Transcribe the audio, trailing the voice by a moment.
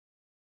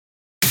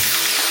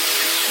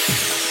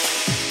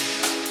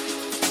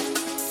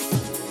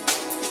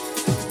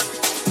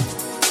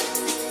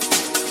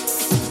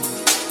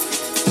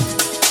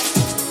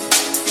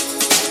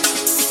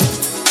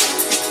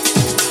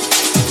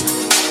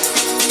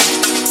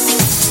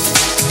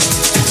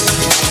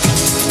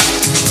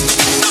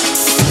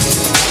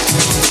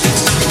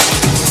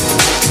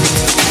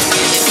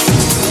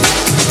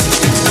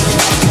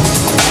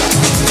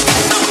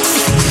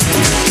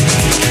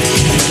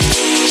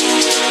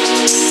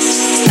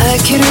I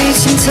could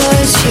reach and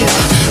touch you,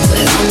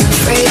 but I'm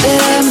afraid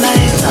that I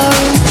might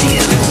love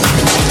you.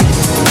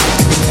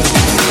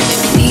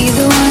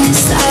 Neither one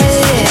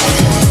decided,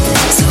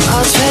 so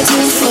I'll try to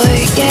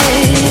forget.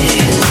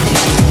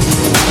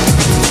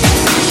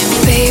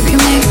 Baby, you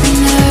make me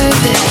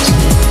nervous.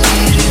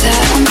 You do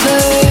that on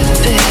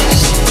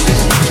purpose.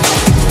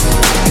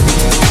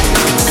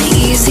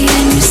 Uneasy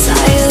in your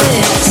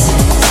silence.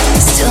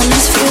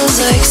 Stillness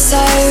feels like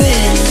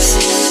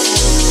sirens.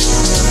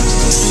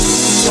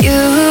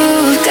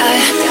 You've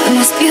got the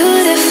most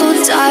beautiful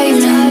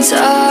diamond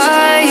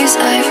eyes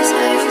I've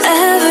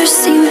ever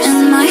seen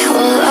in my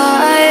whole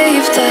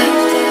life. The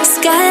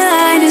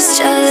skyline is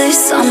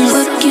jealous. I'm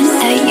looking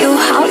at you,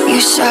 how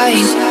you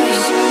shine.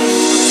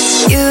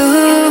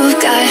 You've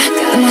got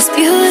the most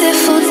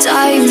beautiful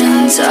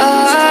diamond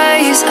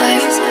eyes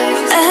I've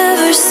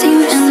ever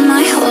seen in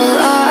my whole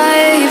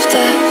life.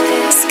 The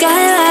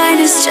skyline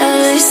is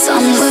jealous.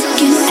 I'm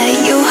looking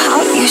at you,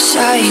 how you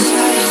shine.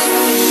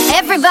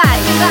 Everybody.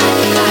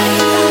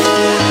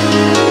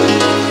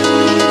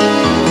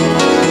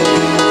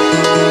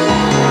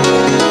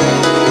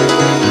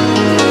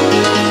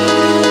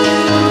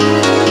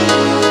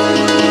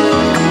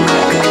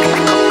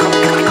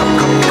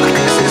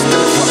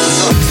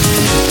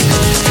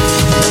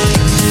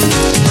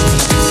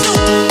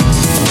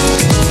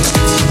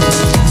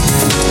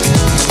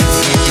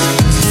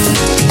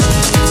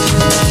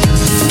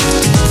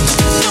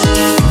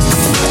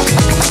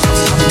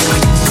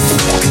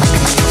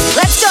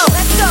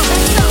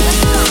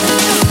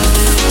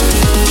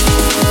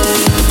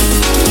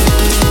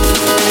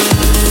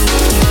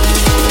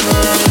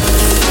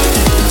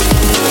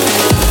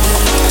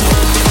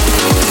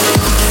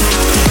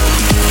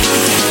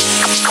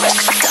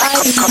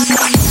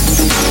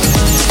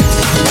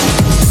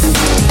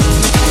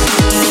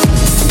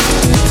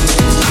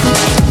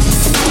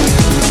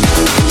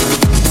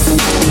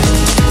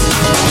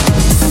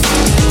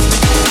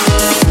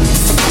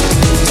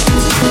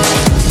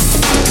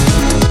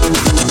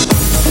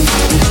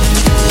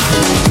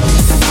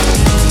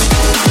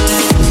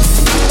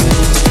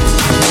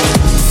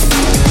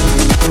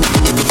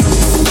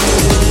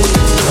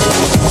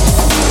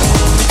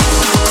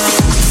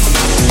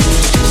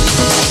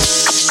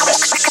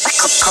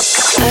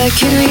 I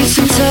could reach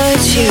and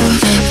touch you,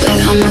 but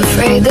I'm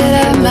afraid that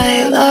I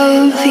might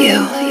love you.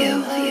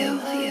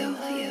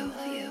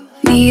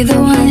 Neither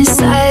one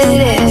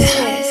decided,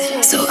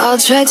 so I'll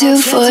try to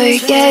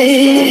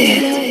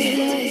forget.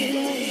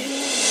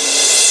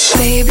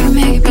 Baby, you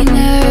make me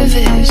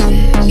nervous.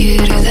 You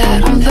do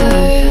that on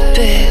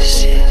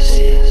purpose.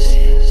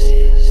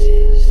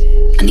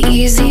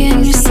 Uneasy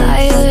in your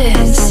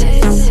silence.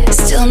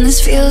 Stillness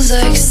feels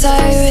like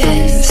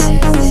sirens.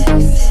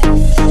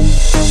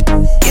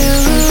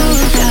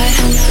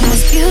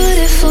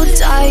 Beautiful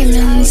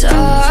diamond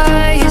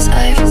eyes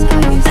I've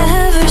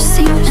ever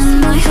seen in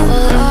my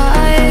whole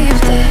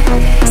life. The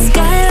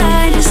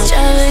skyline is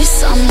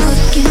jealous. I'm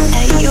looking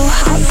at you,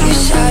 how you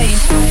shine.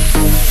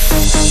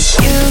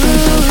 You've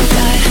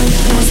got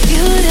the most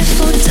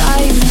beautiful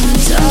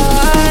diamond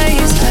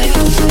eyes I've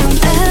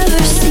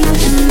ever seen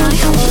in my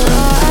whole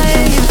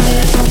life.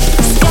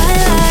 The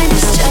skyline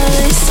is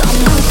jealous. I'm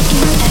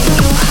looking at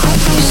you, how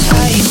you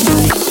shine.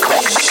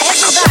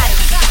 Everybody.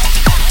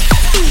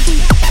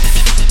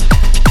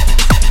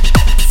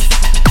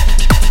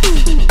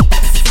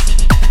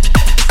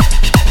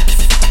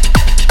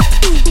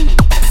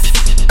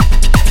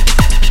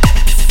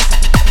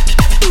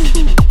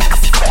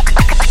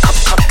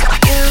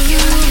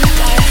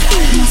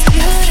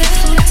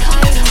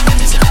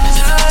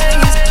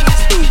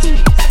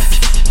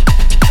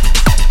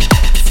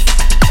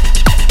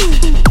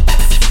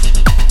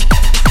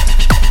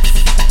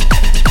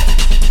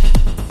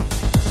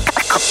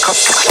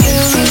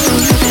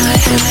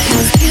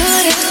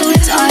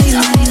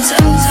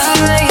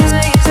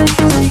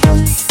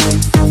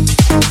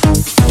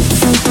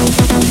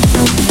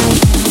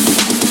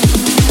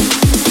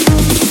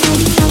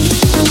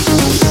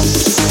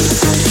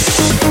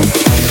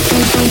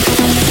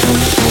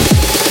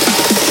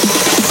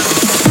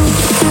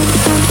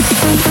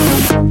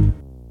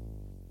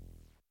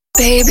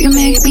 Babe, you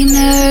make me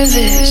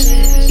nervous.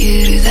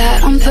 You do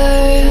that on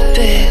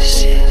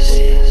purpose.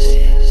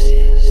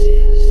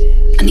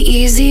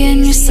 Uneasy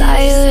in your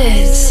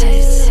silence.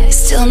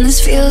 Stillness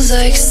feels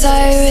like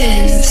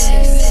sirens.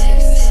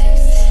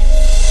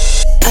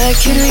 I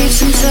could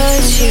reach and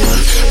touch you,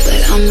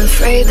 but I'm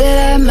afraid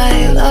that I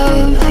might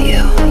love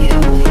you.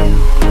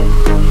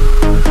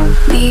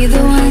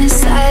 Neither one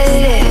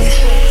decided,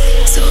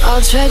 so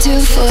I'll try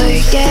to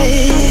forget.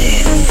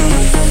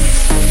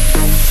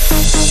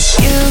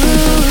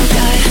 You've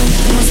got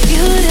the most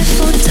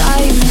beautiful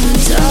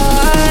diamond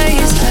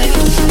eyes I've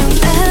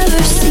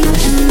ever seen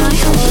in my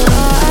whole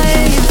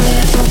life.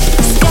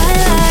 The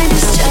skyline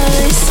is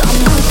jealous. I'm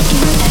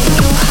looking at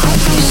you, how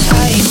you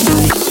shine.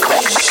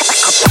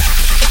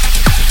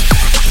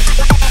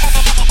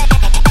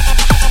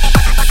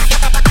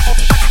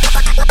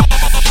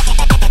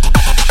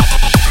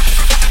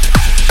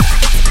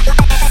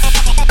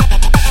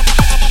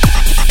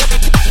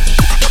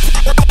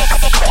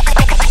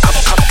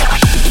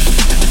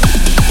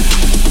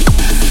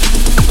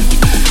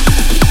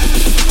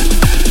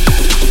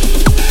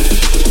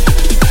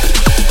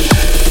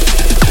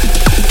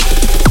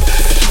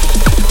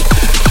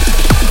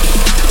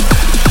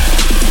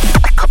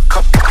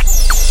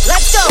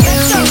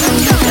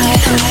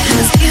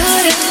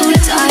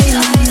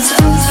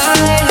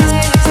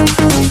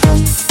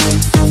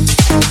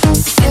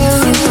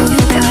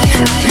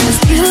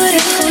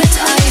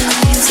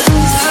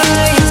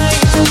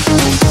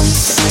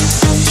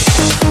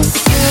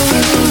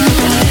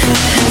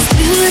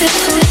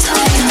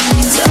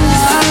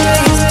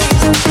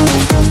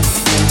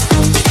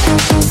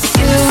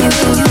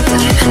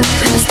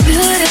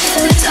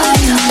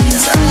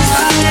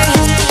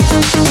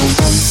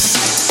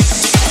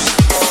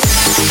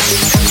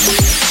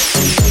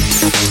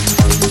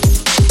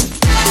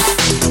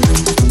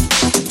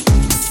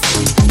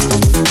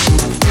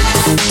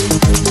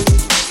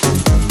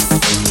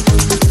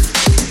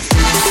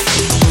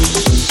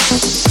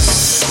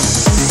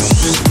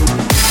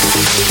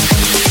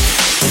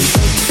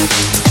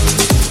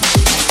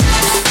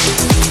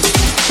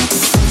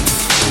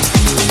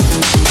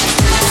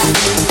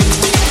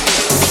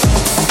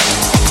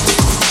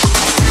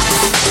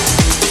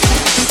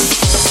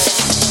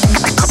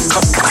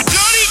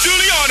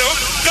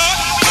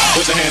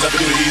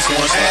 east,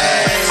 one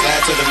slide.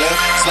 Slide to the left,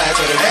 slide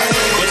to the right.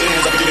 Put your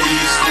hands up to the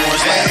east, one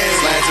slide.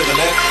 Slide to the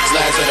left,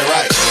 slide to the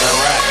right.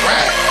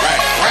 Right,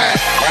 right, right,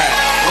 right,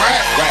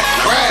 right, right,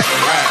 right,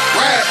 right,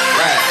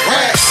 right,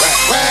 right, right,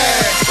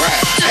 right,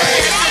 right.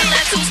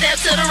 Two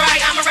steps to the right,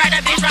 I'ma ride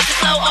that bitch, rock the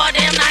flow all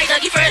damn night.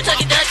 Dougie first, tuck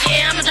it, duck,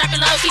 yeah, I'ma drop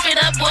it low, keep it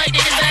up, boy,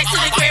 then it's back to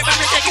the crib,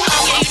 I'ma take you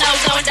home, yeah, you know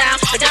it's going down.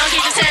 But don't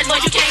get detached, boy,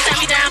 you can't tie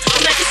me down.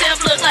 You make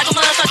yourself look like a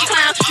motherfucking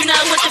clown. You know,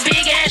 with the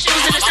big ass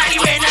shoes and the shiny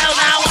red nose.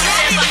 I don't wanna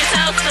stand fucking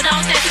toes, so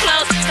don't stand too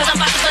close. Cause I'm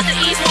about to bust the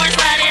east, orange,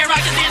 slide and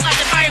rock the bitch like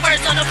the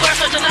fireworks on the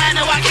 4th of July.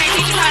 No, I can't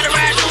teach you how to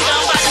ride, shoes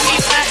on, about to be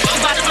fly.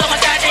 I'm about to blow my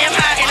goddamn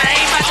high, and I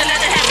ain't about to let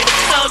that happen.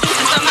 So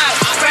do some out,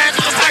 ride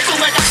through the park, too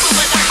much, too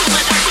much, too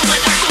much, too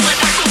much, too much, too much,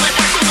 too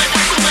much, too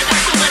much,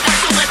 too much,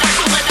 too much, too much,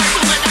 too much,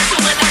 too much,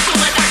 too much,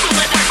 too much, too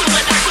much,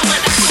 too much, too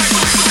much.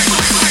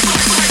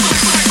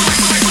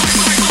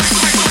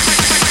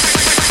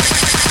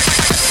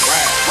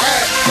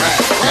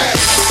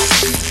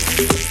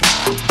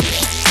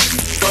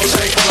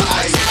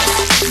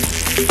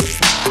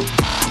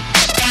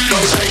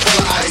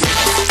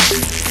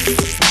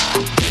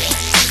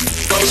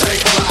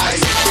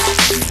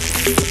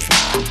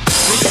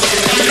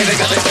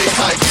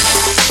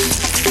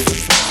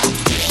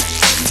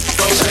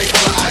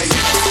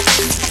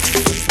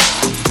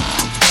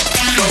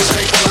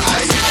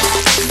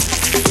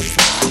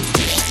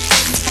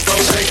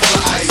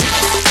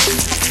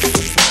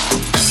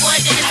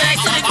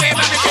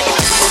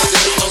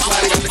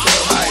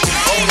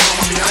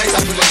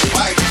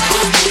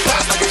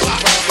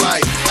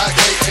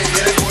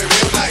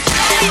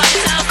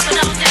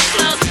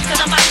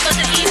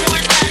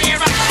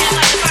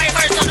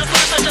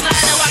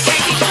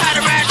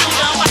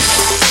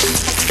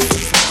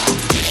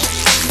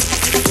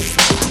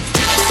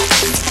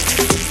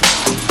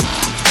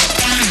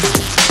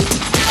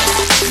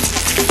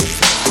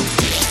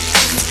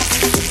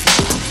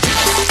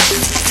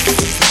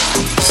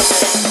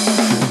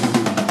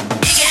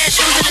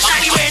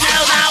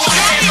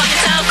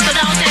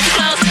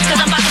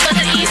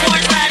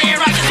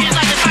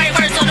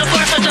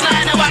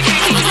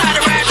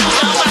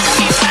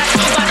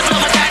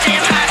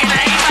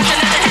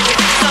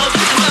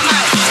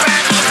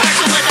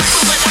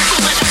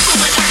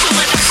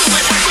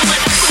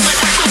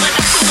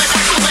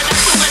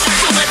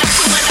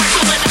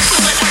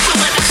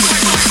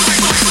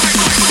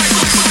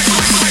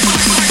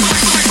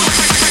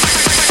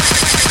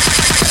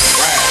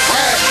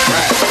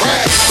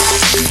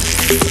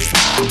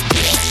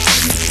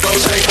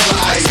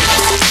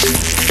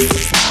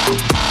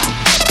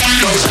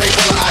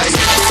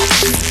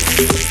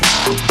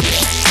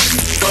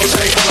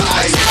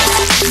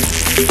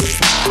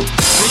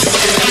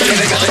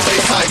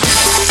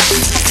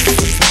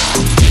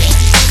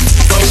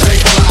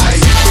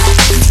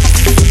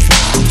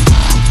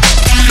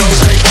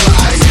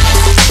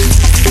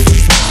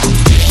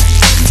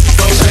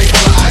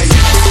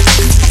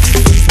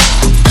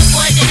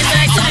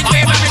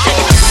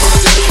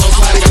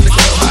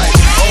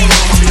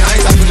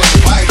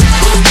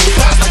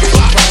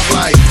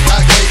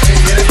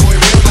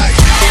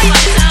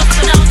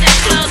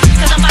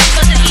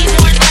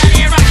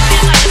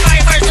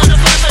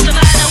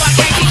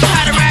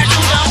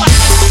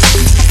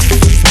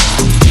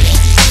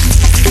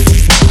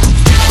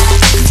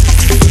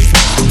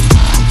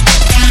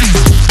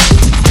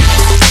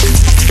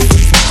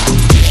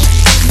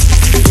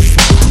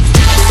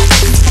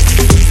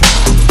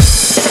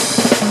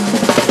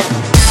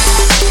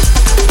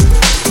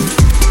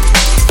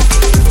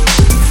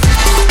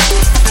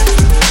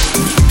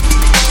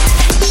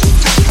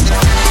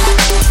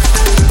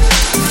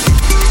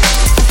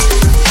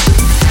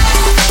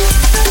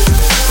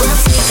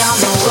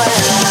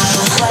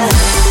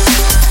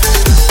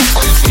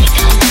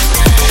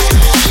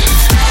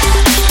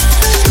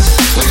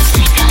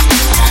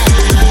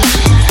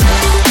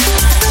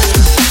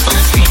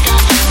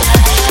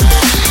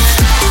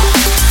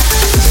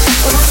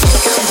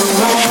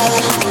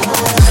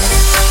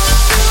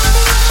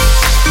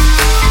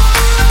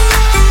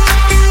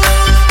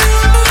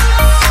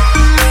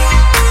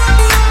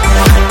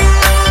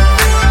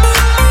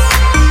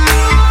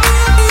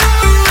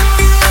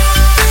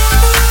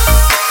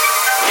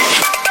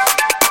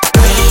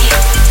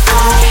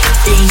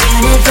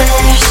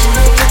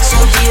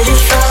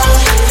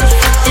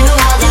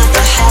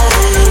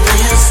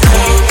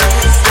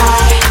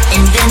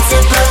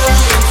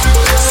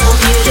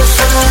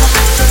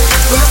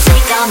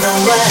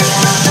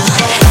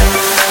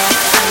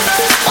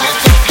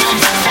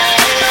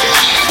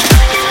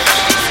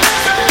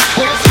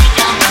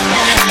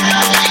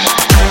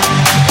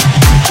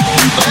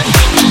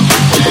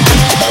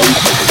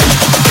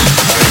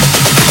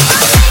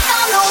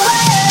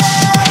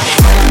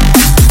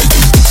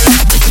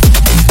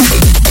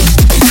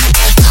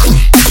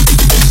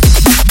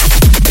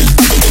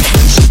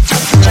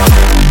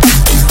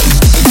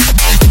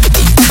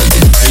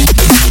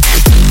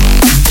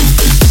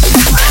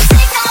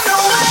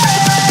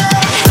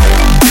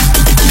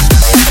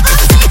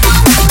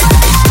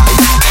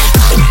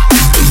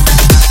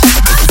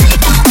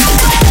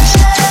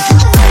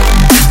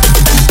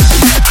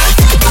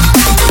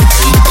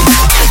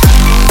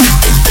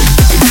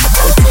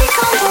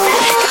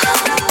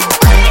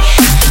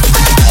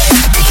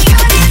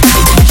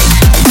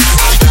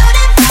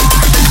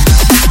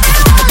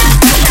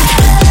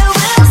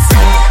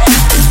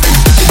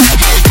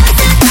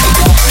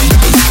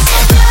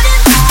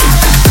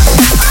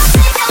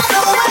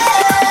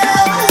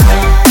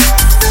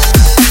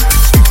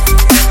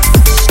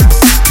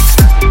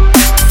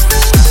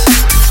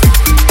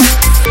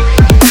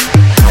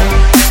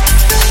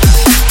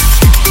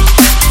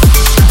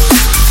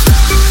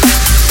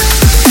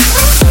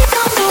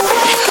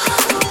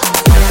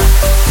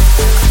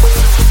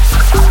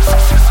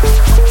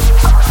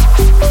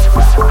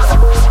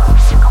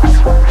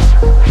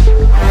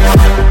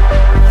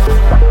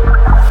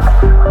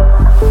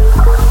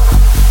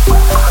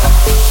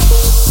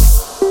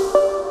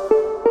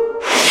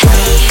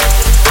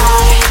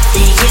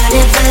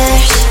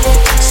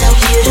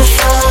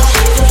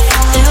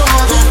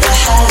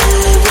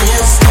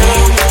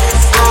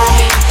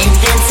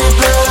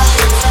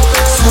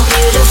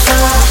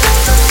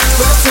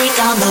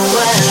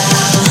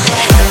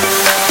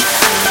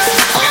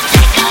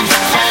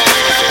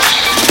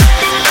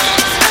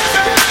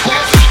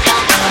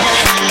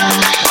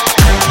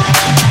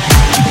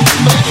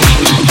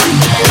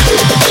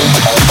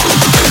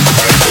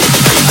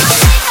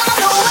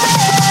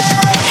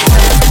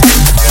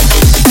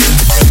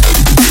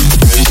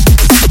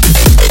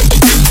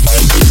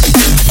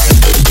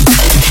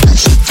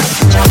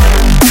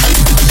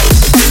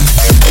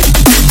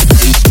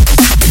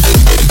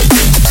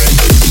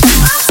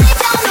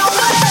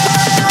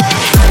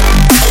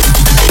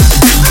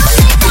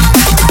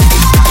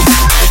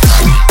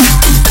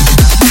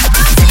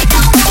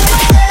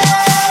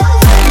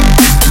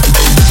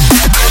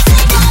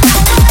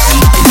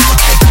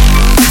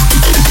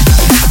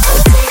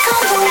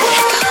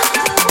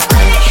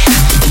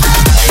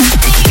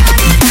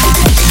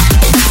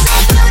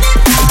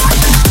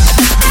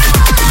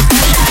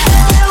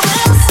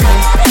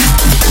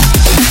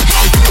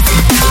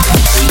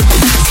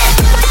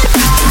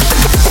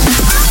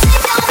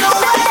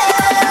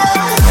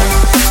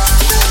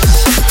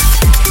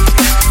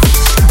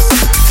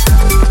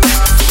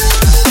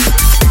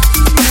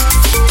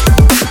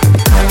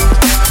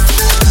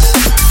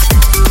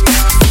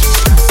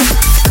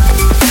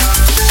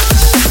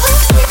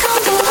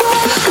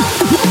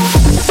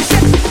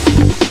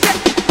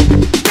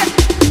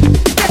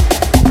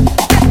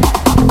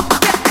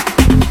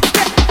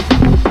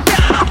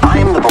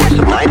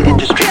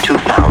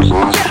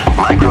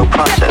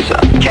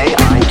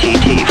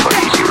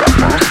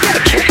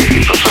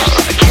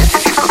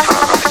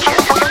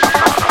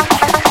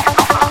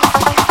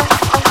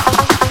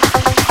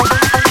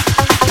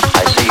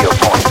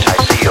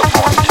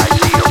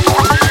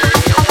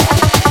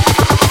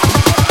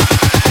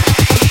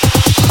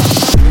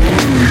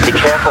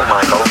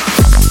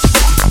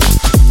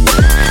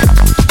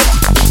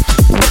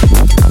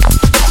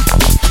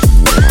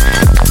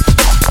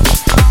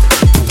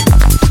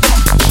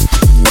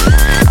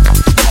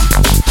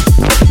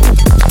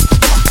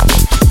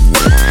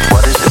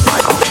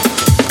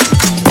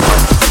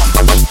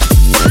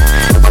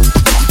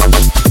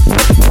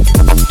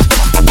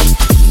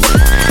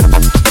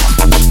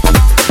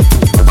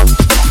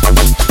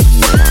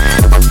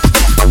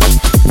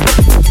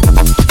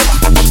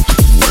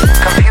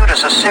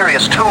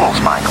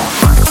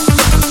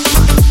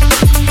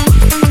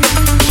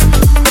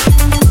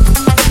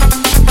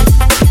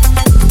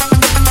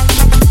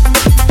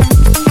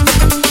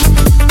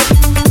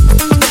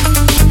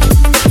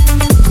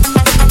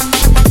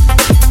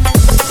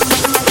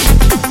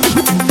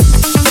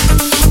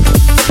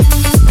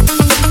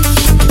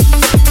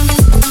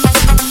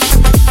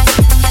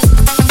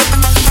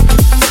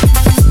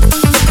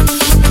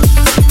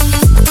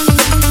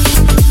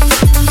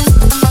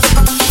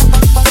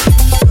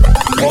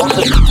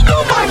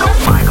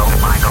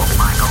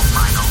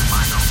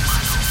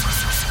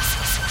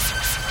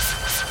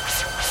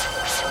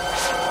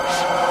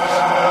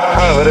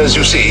 as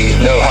you see,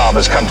 no harm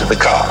has come to the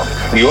car.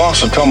 You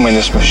also told me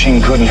this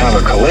machine couldn't have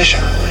a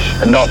collision.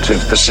 And not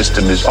if the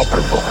system is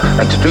operable.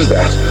 And to do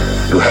that,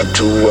 you have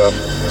to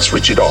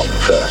switch it on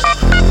first.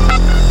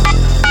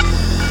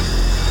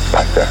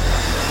 Like that.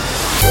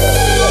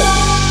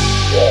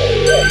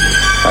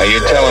 Are you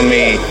telling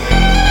me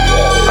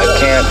I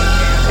can't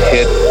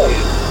hit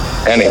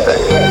anything?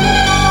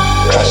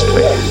 Trust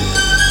me.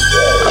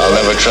 I'll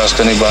never trust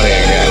anybody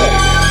again.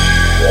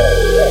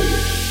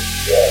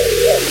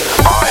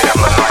 I am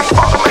the night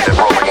automated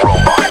rolling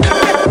robot.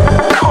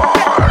 Car,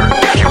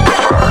 if you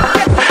prefer.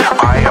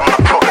 I am the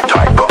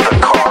prototype of the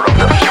car of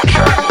the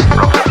future.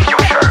 Of the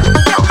future.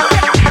 Of the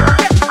future.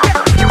 Of the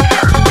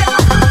future.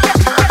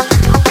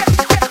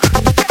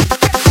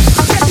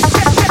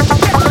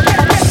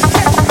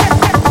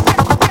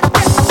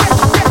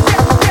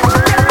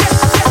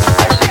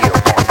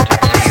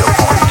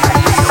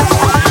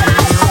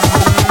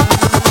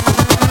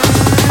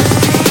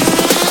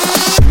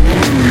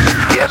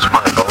 Yes,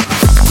 Michael.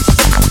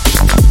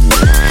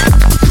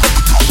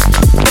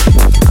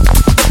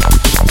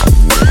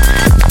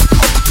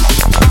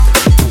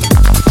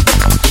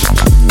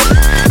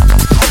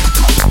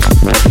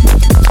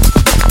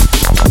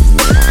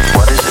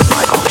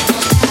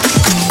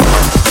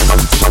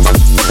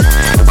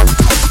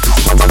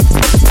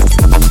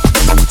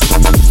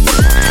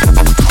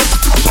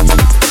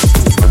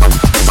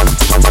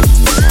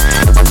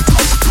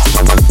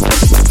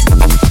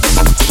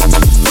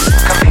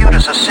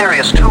 Computers are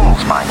serious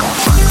tools, Michael.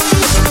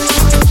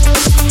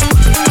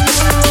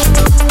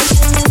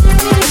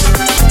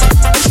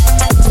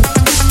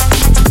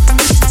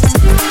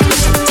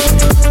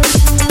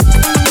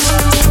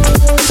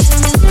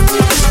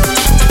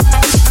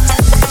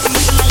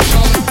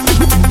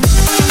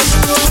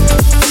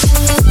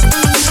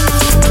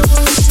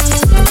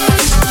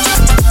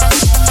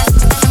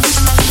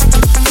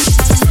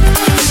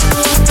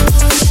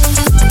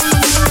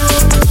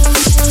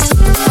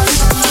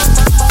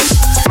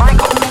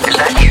 Michael, is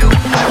that you?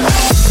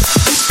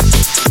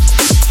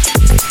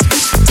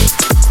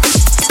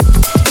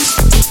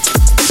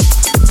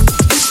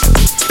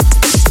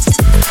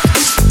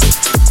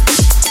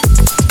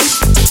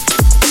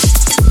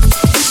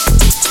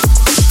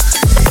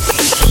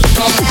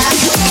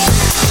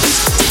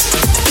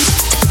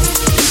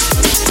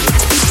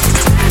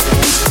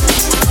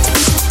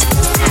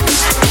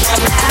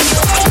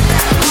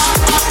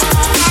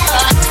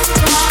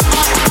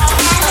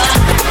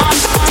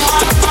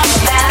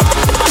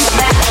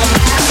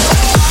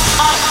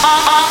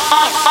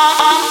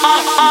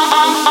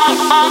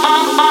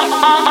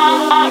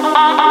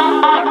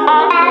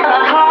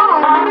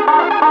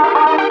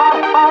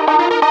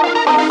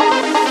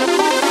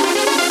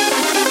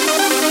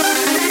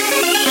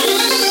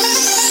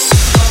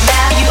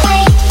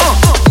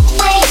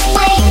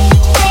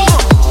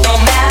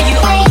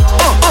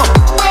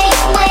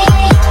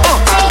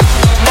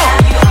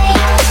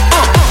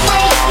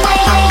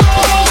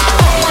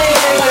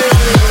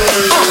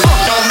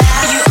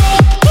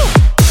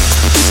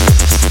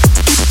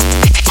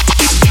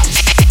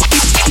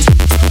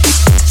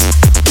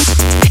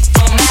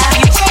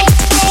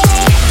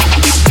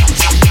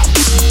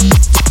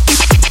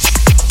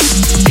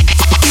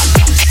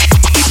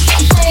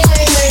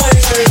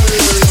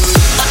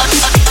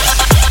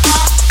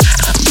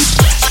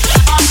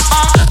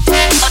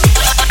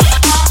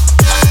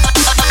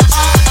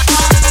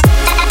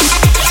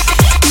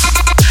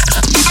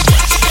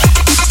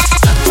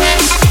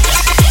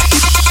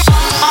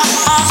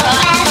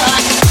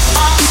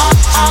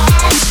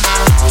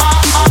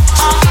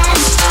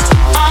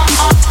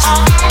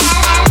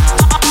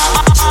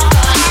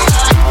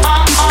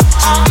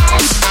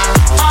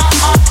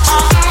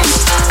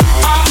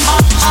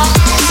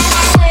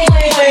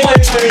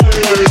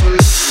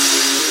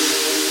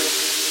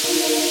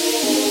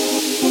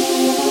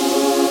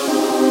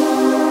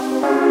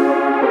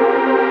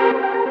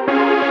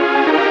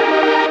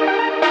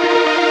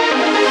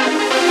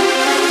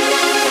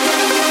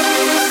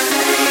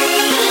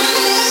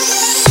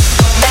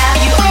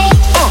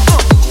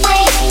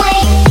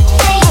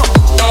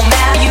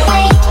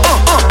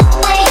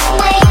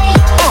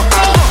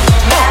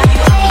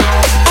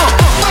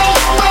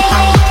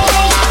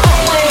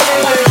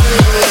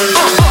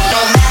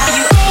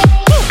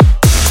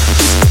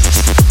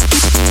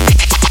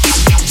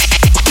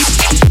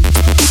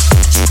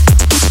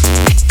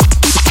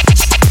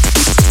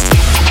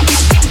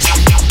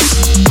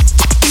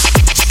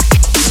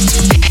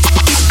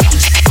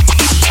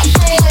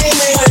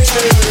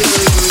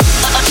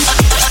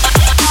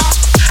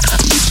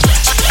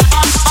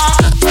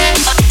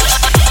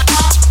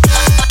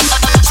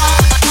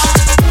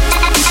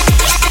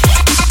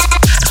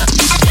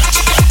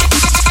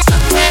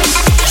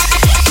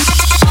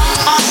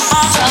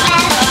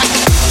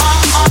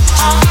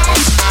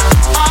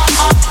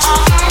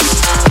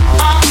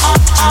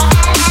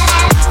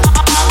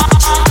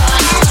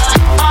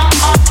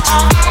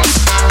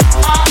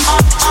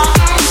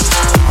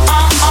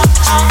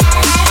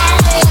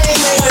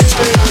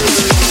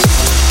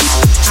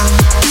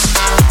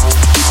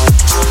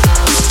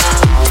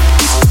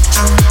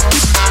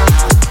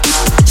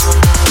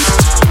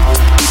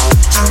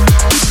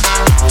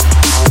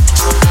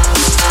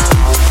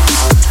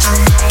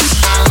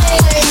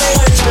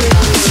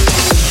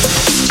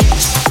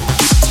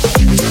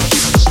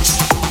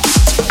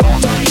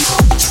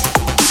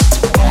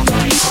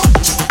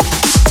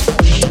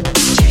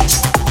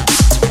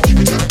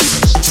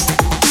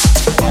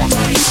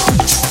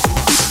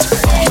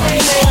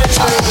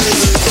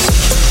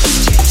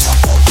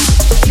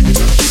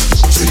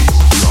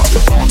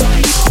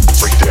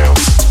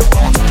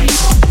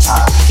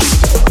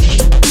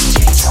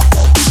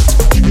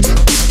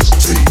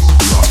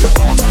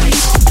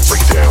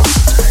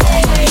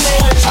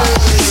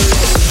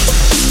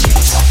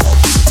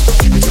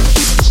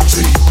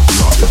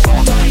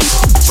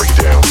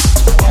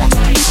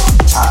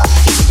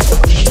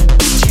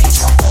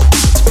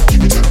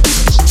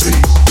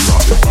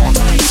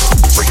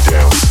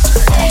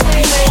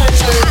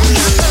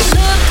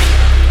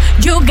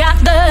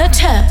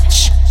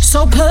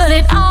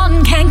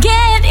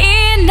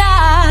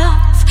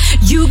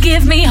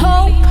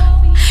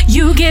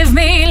 You give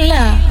me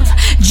love,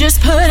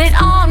 just put it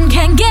on,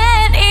 can't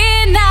get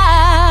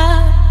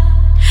enough.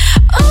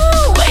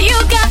 Ooh, you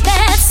got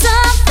that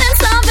something,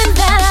 something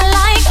that I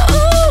like.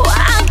 Ooh,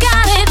 I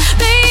got it,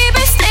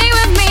 baby, stay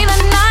with me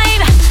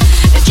tonight.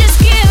 Just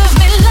give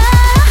me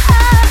love,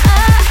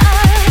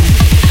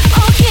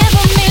 oh, give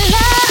me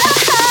love.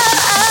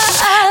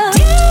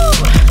 You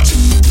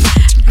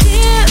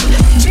give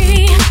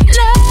me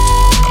love.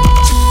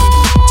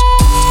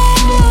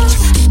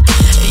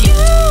 You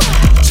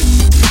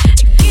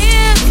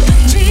give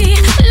me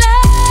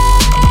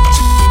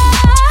love.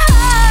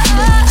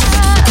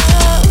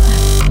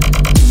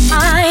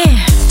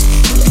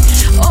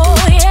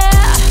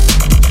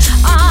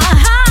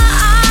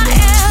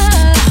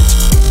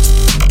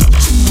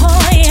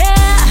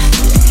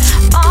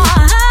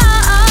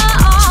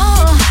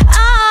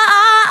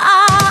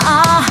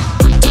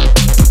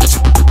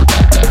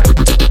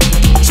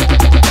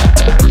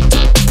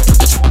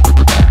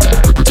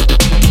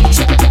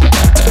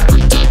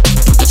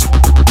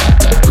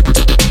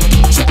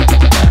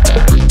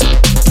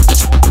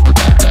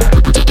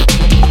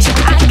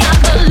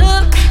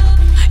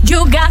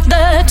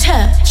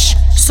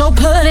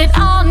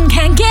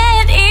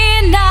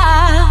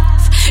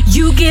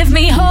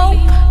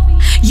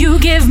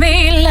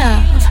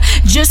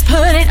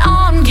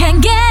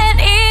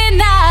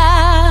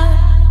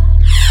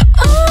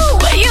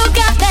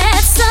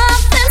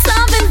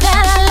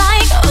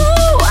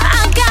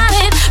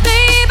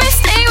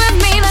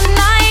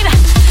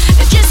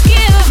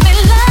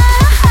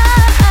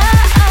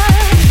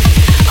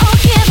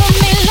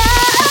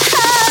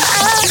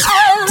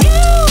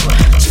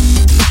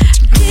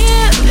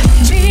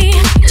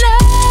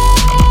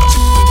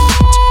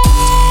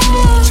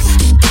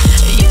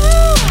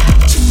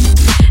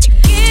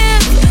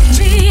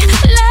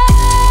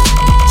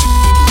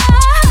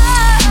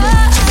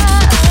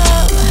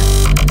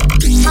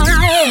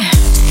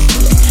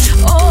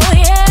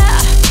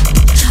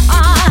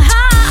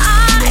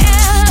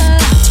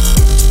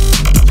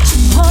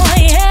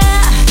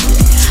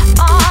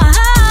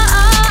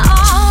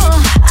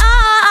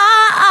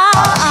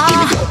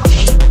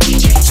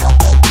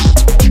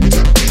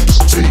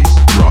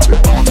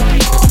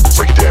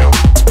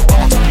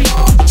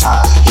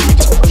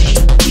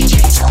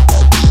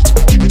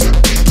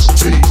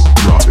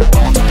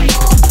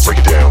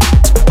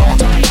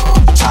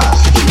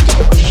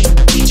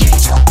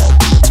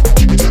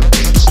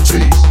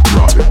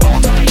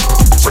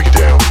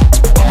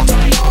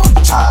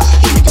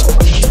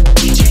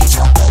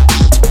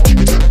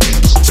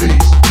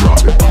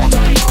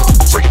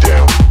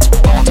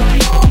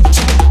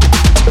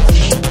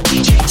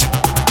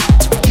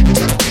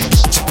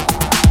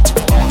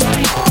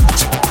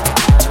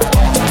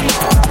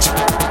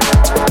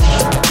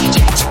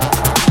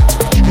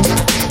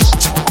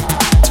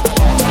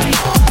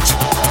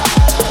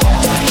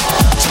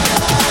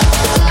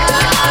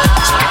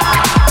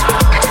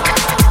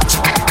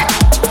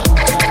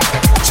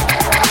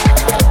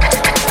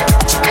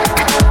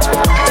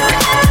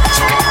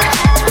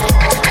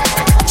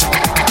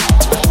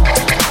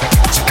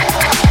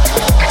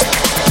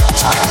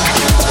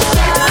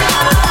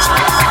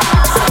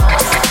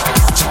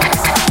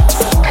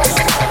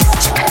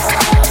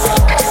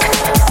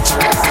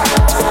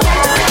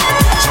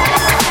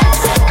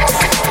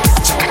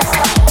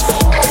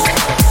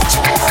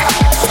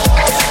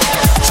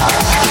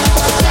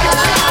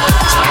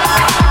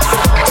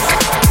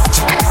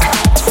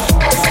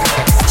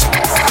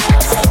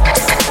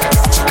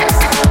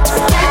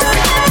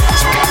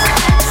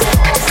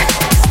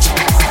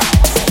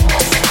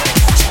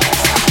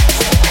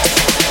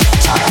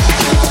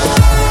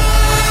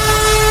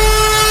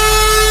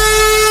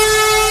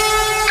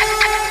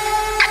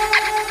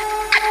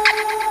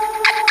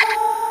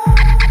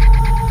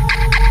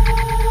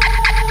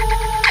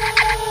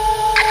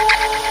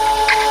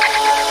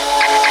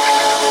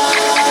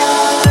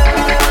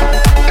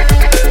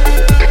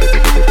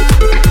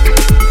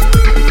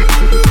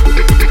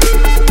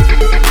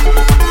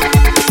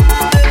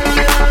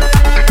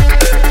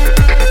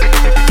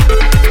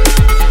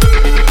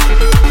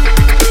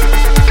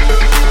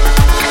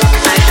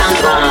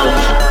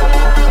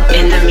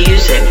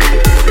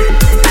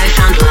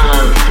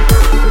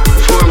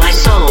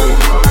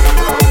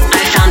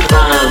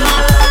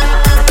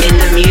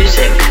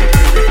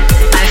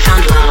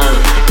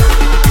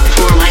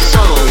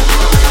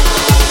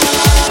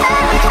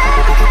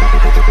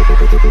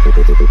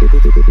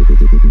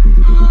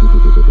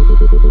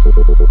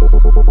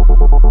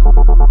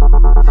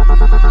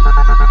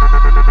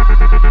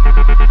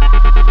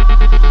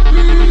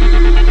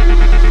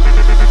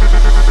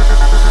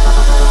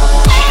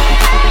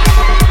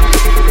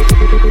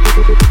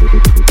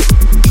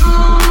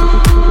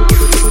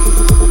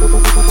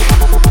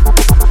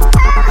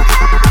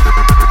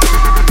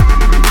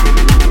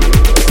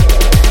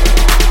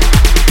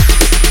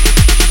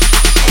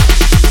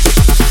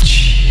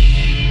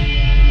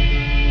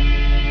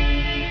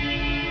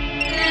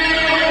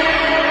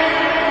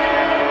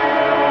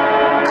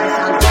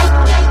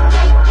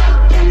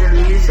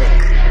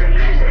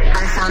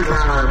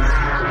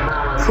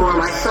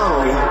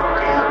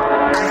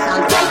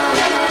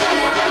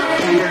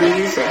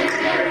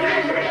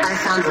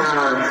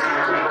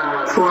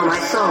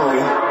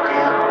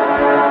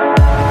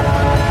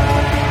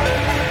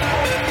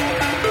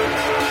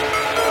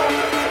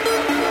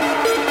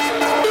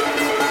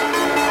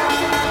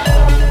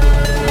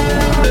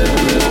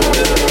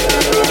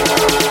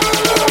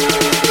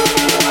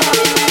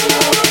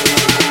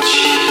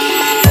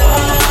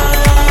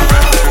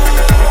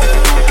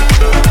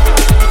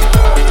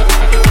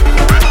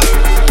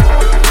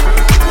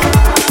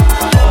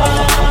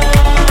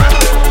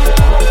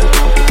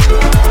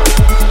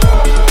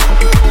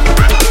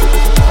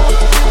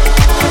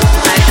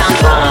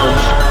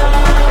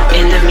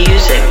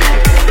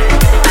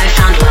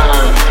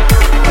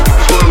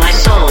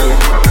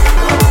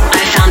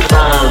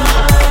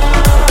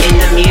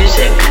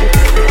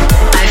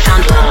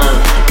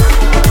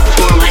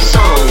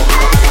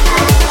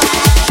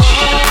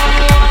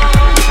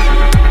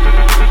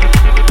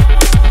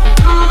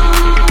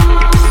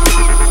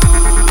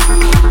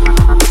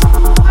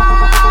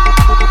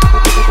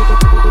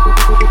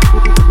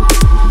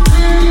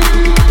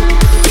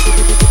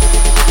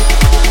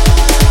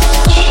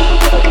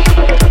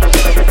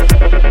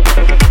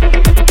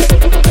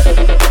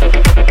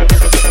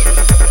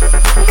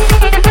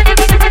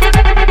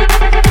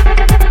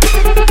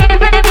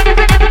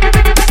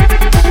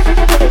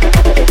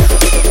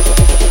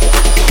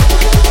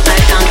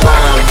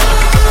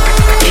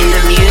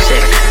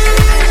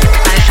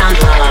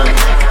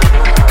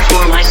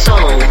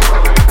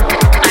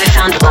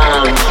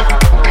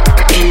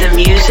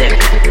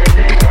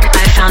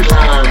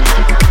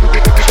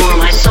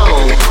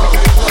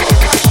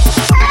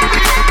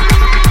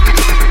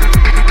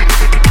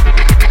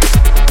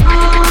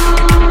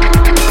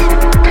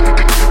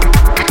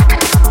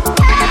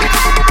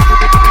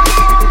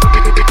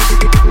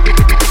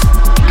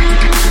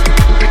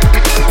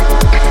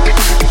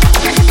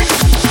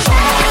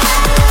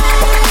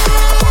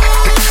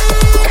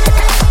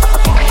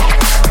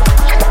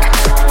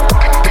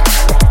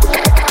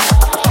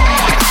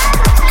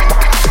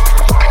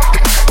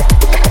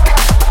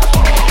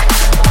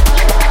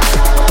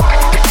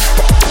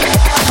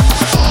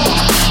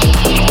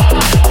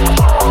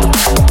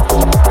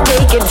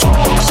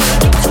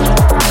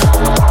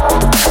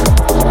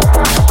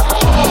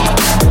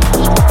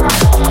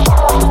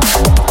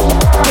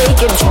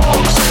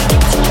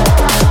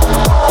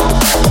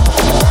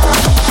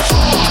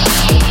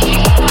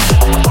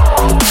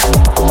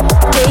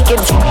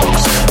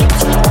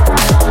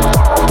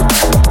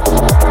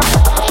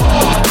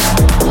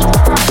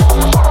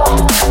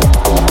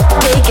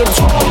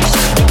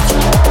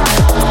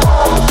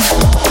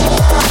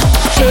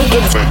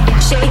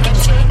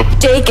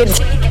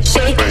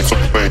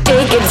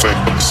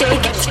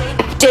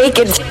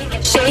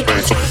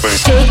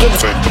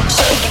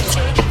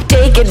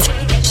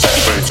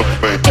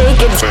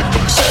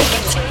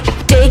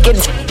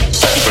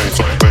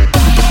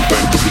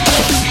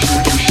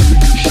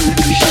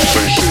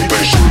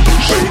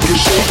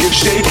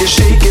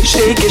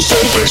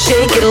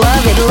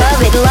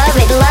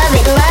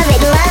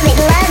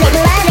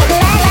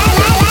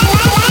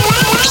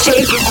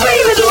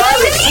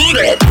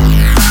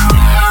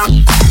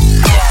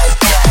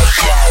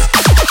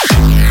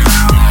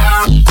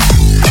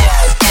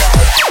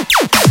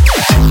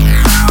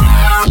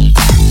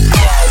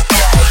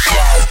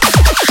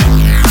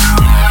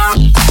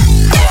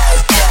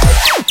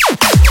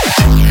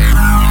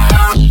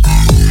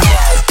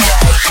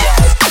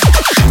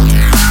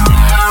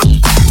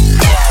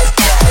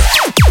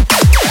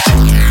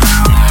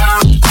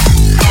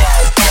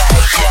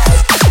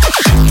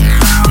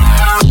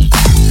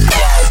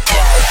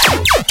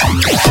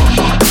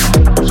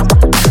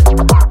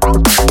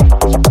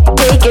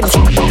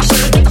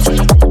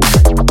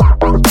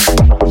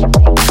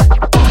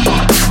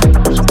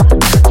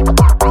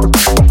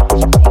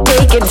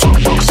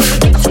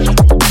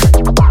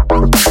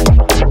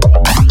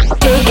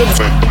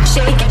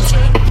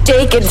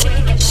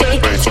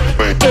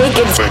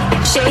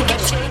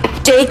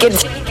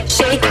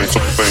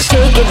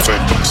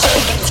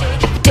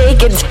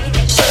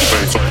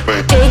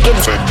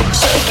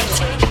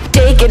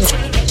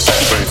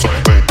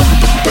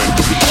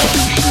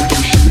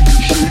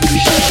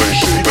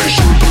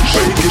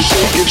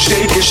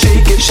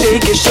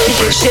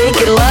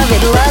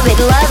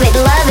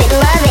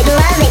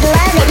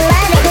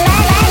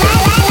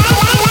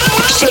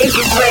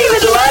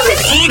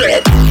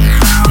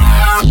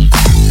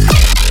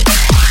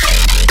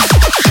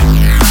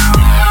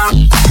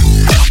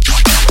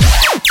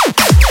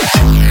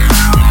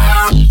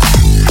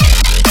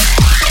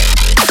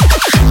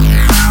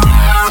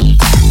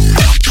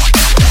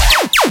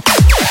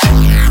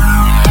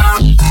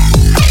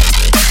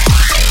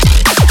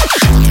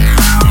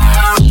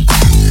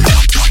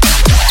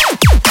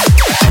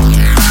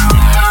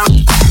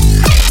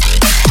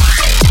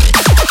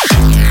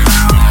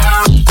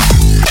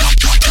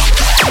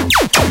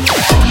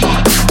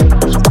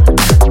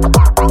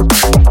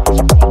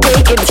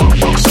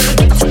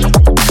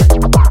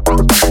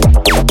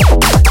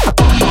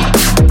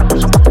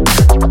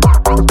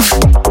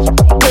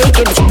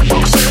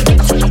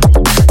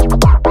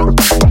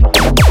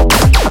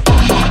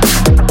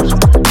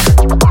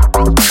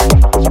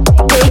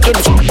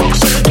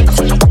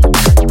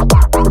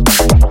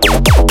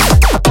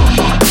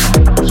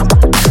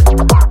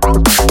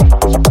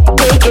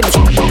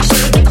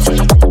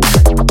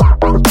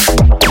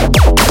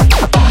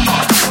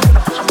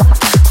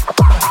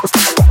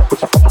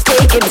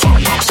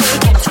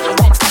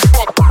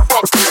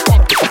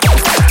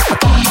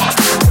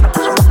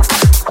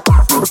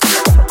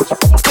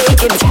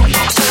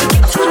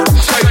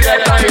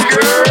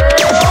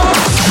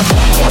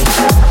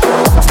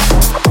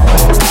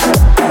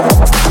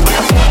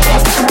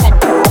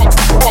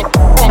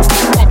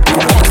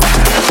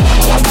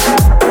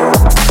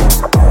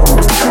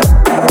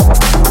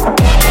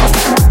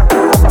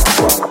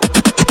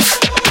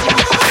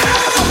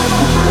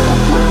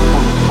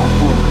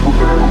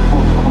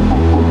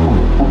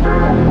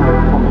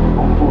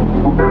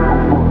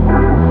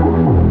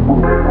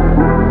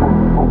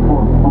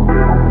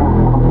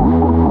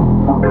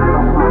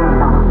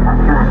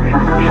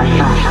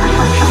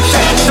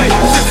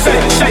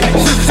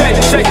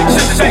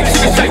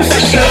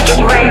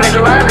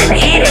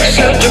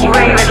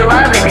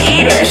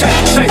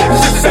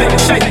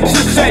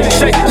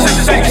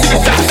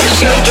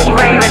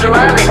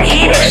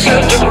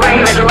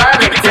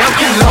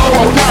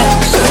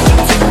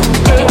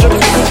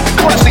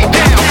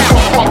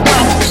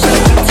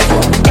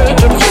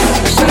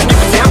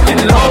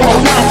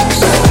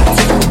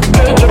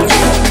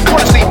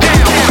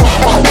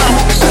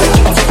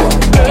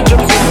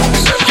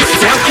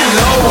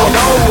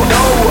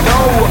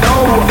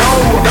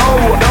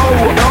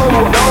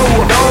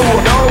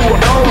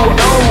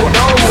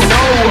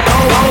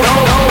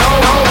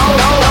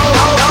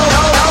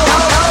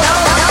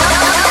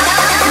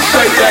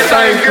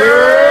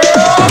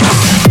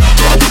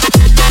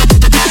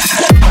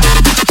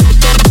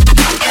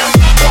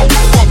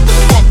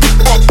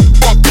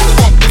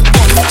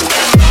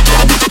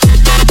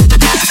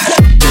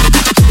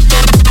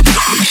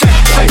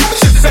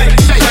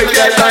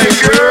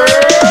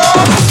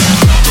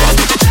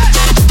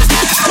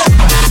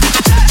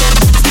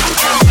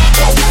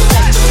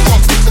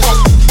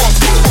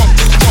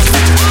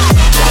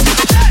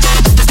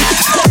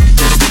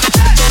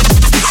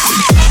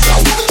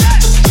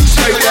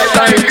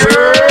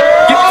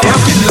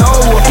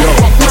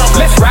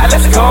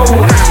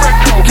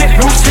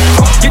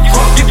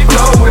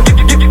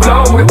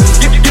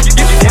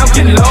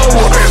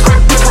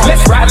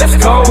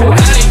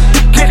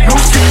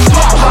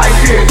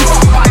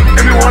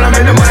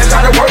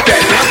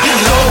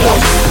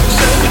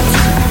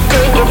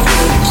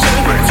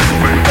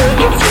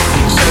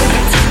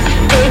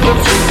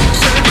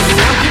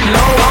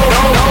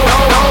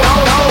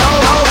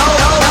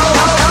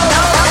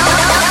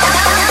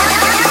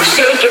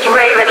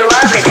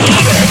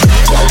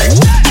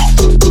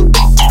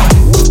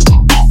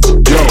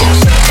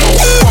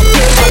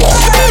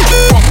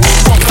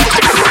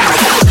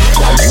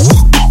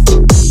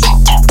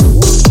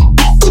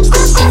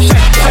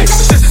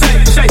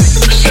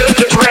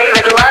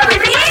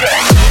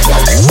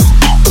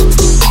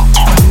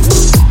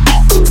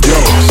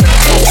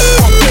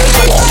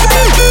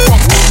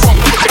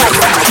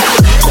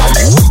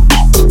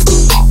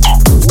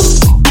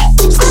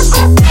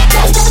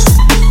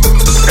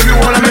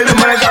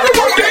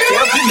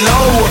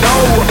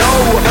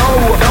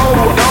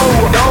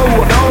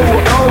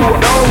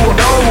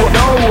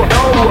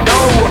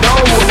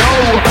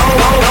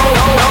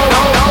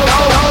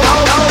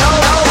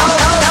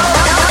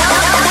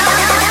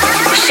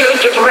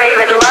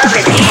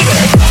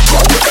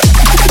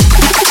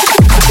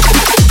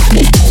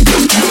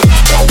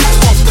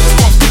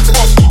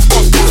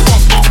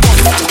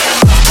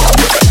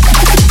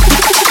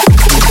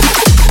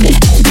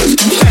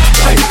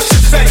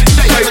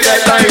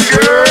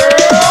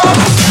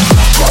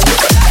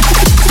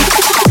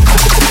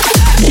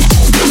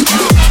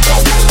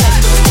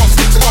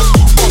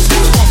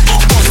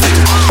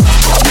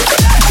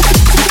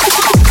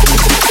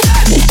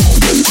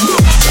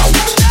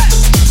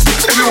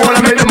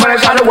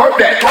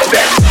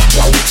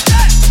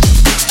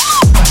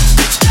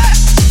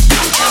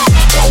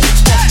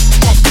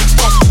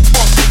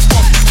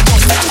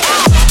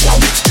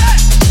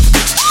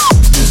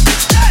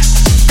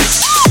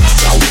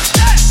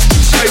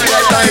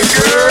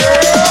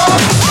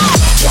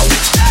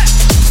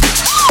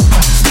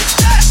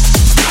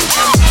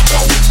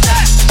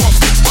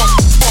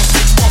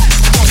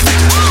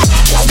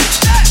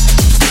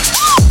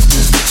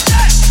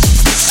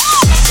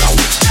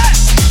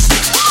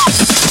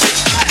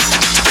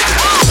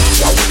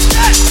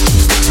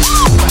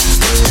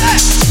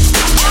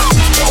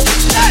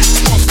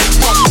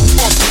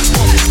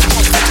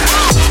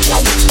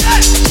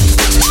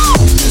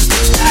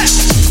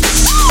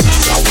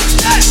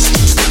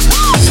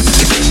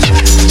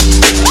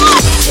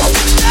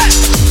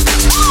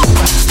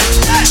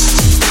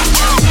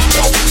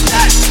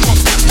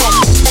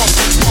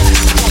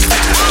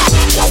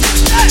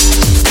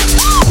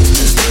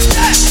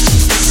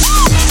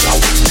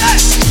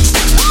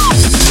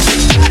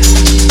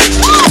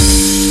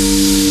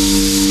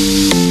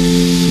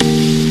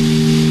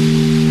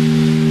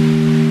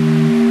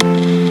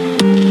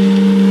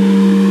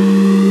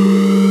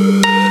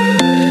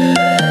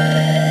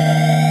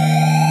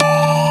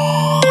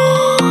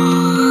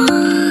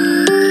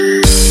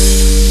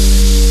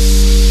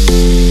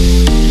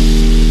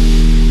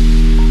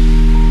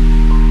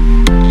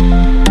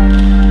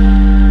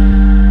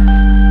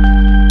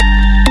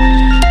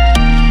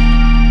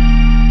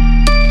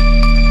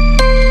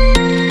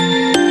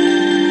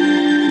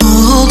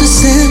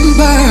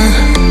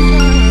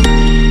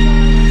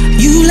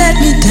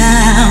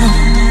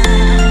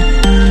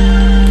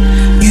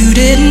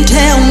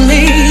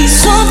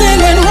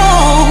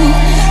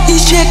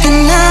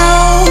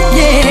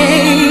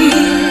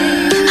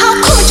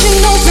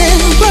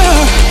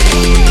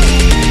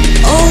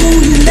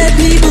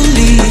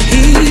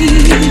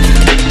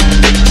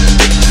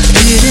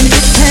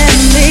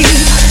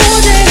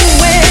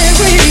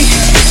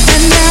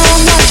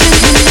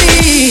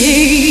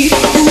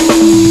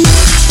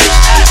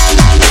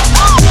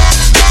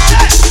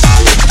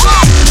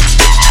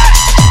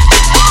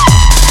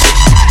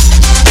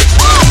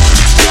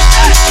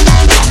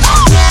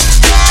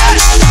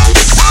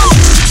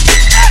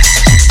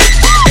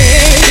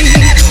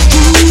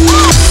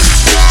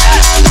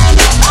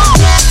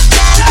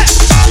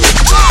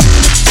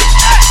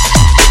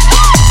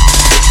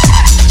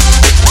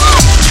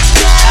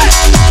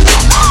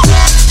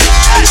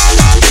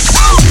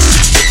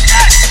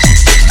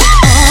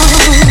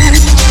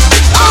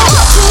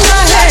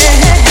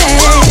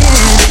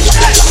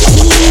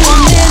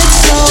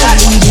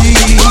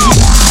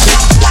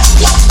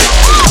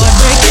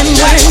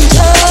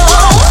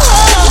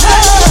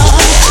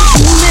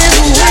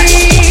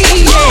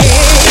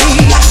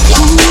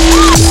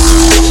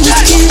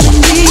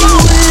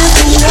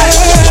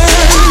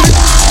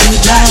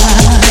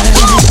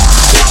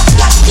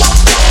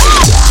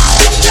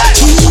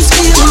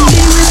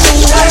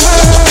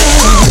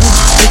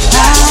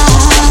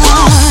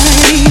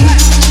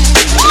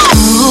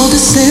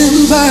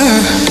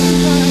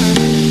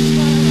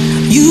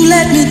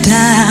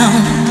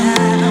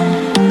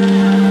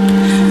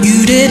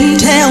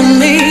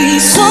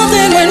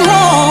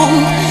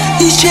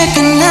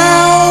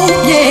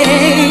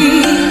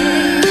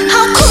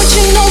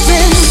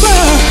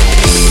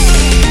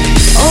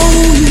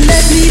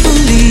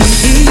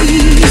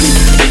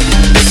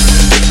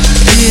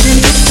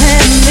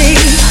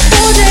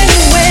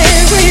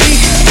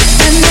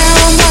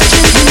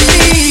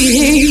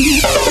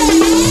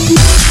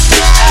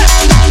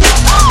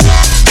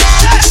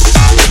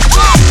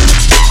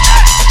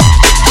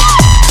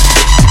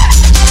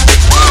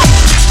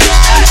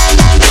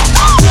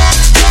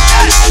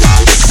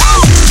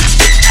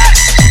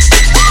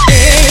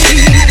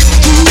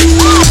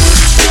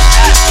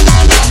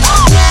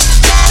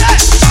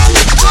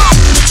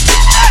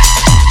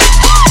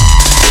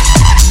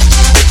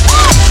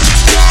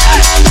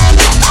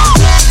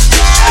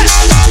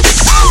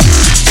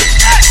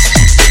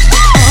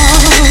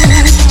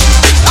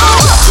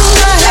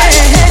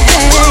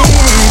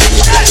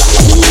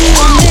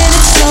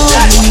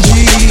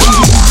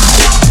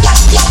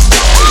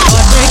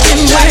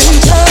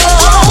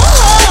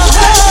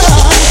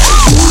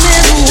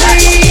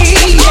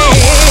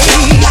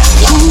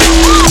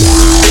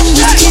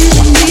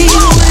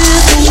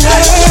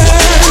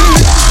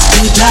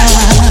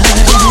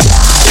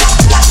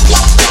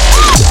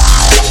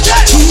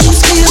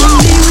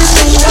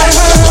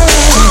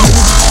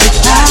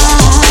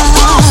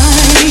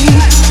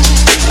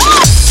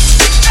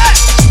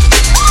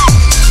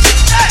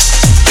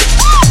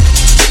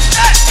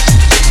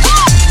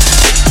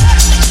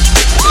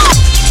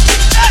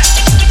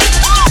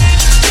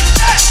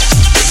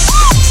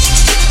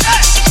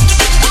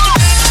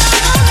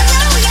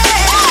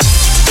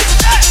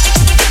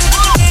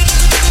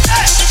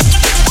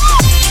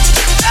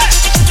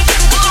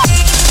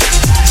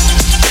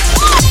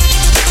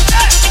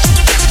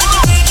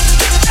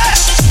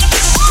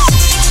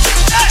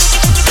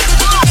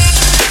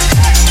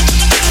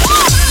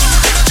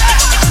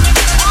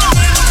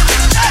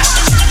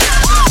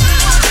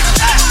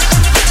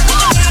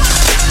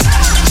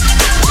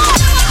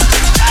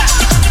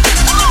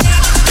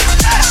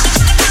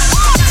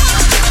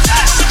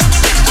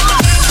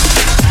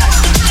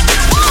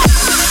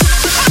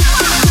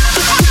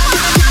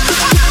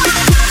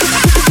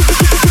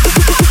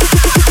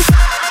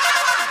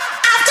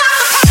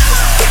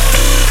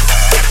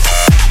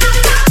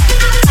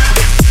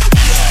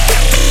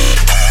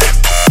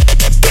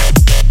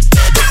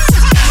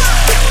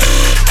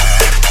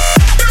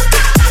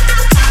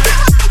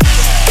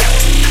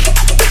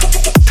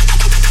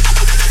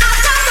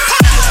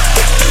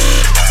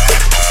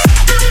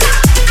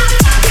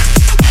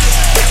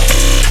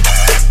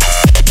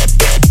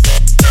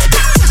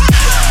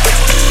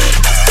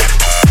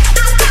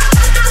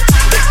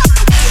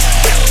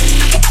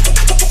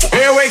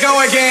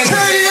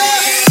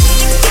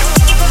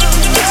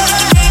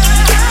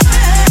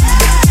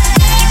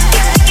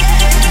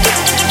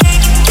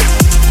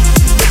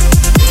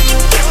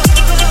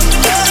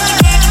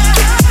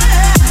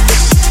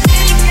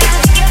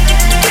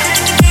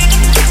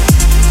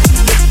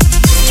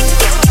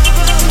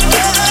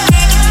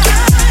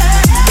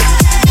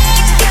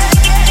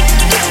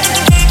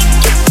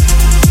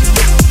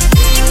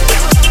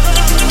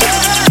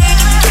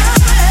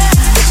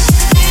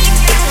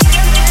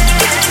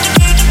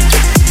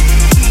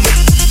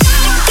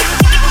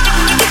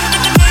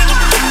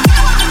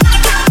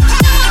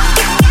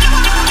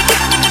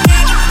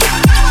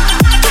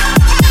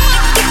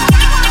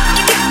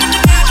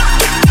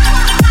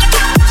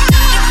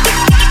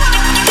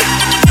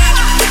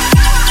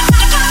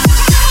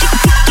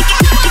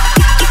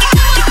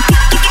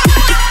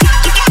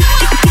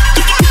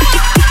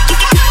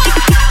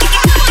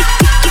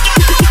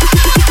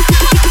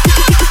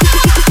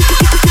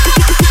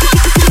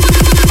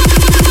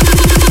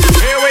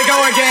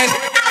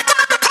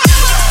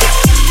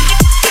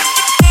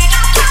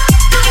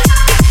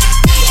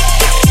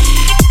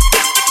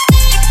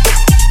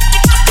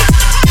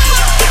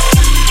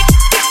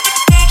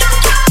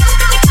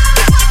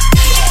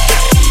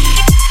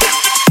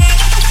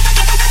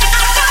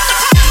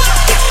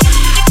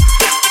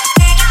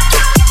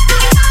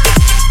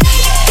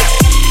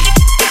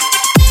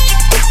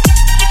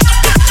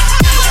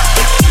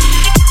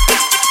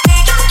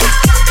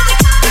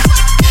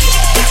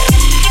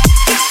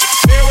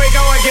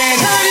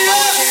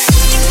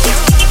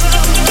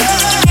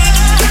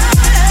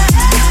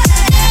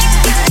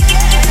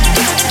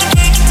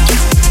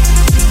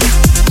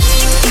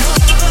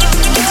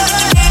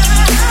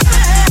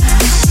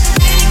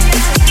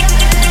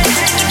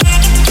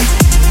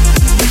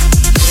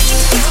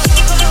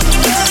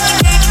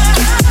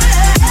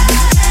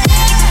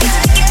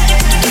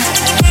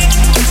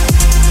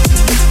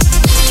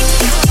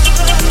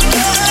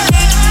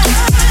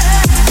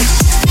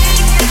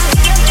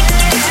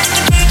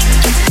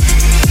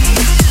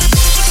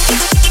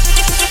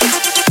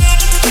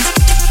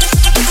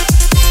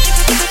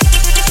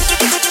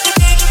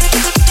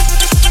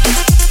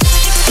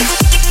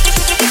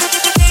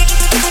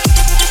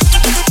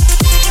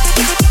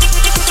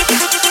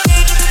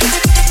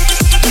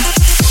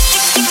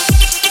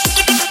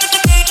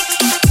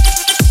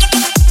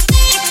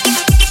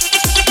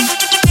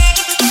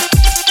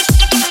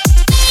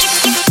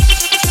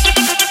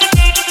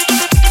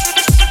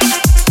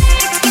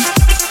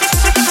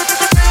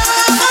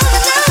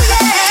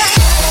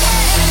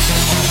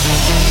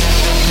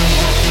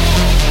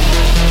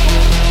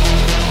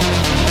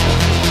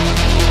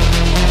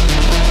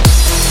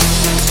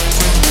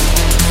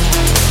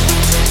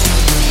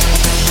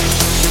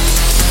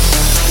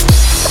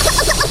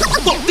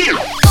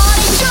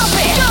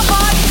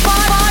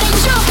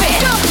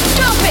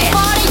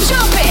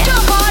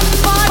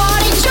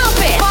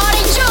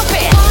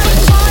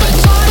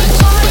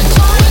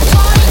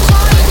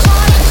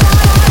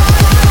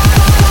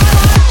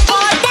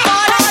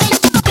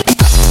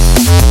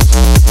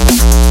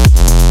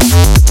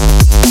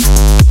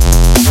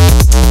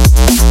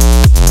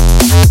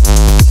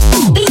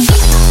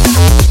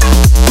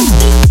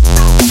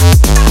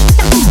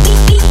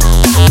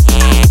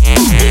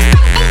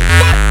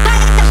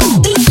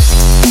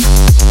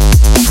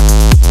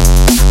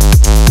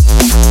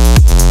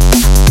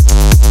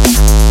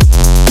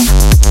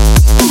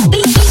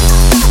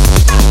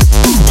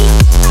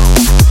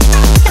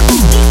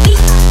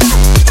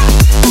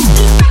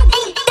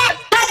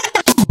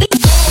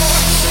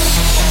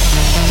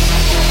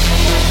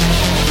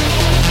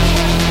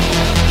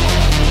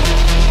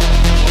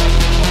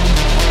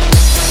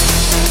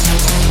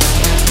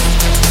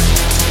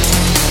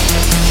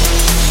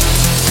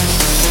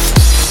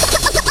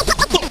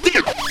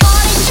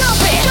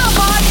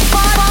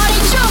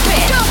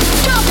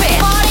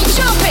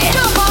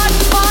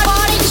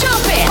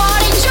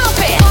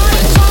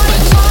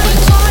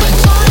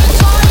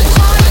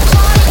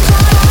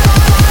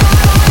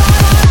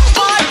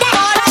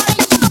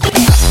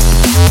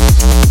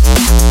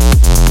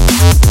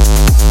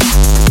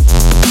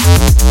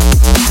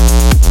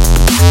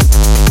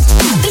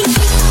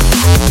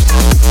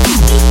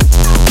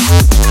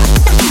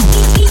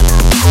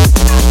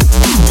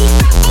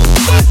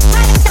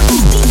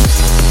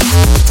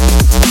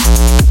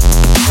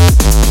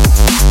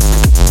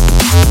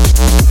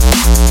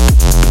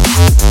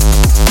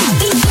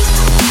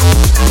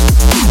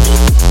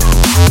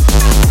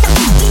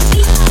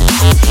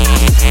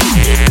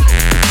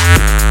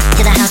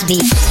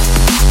 beat.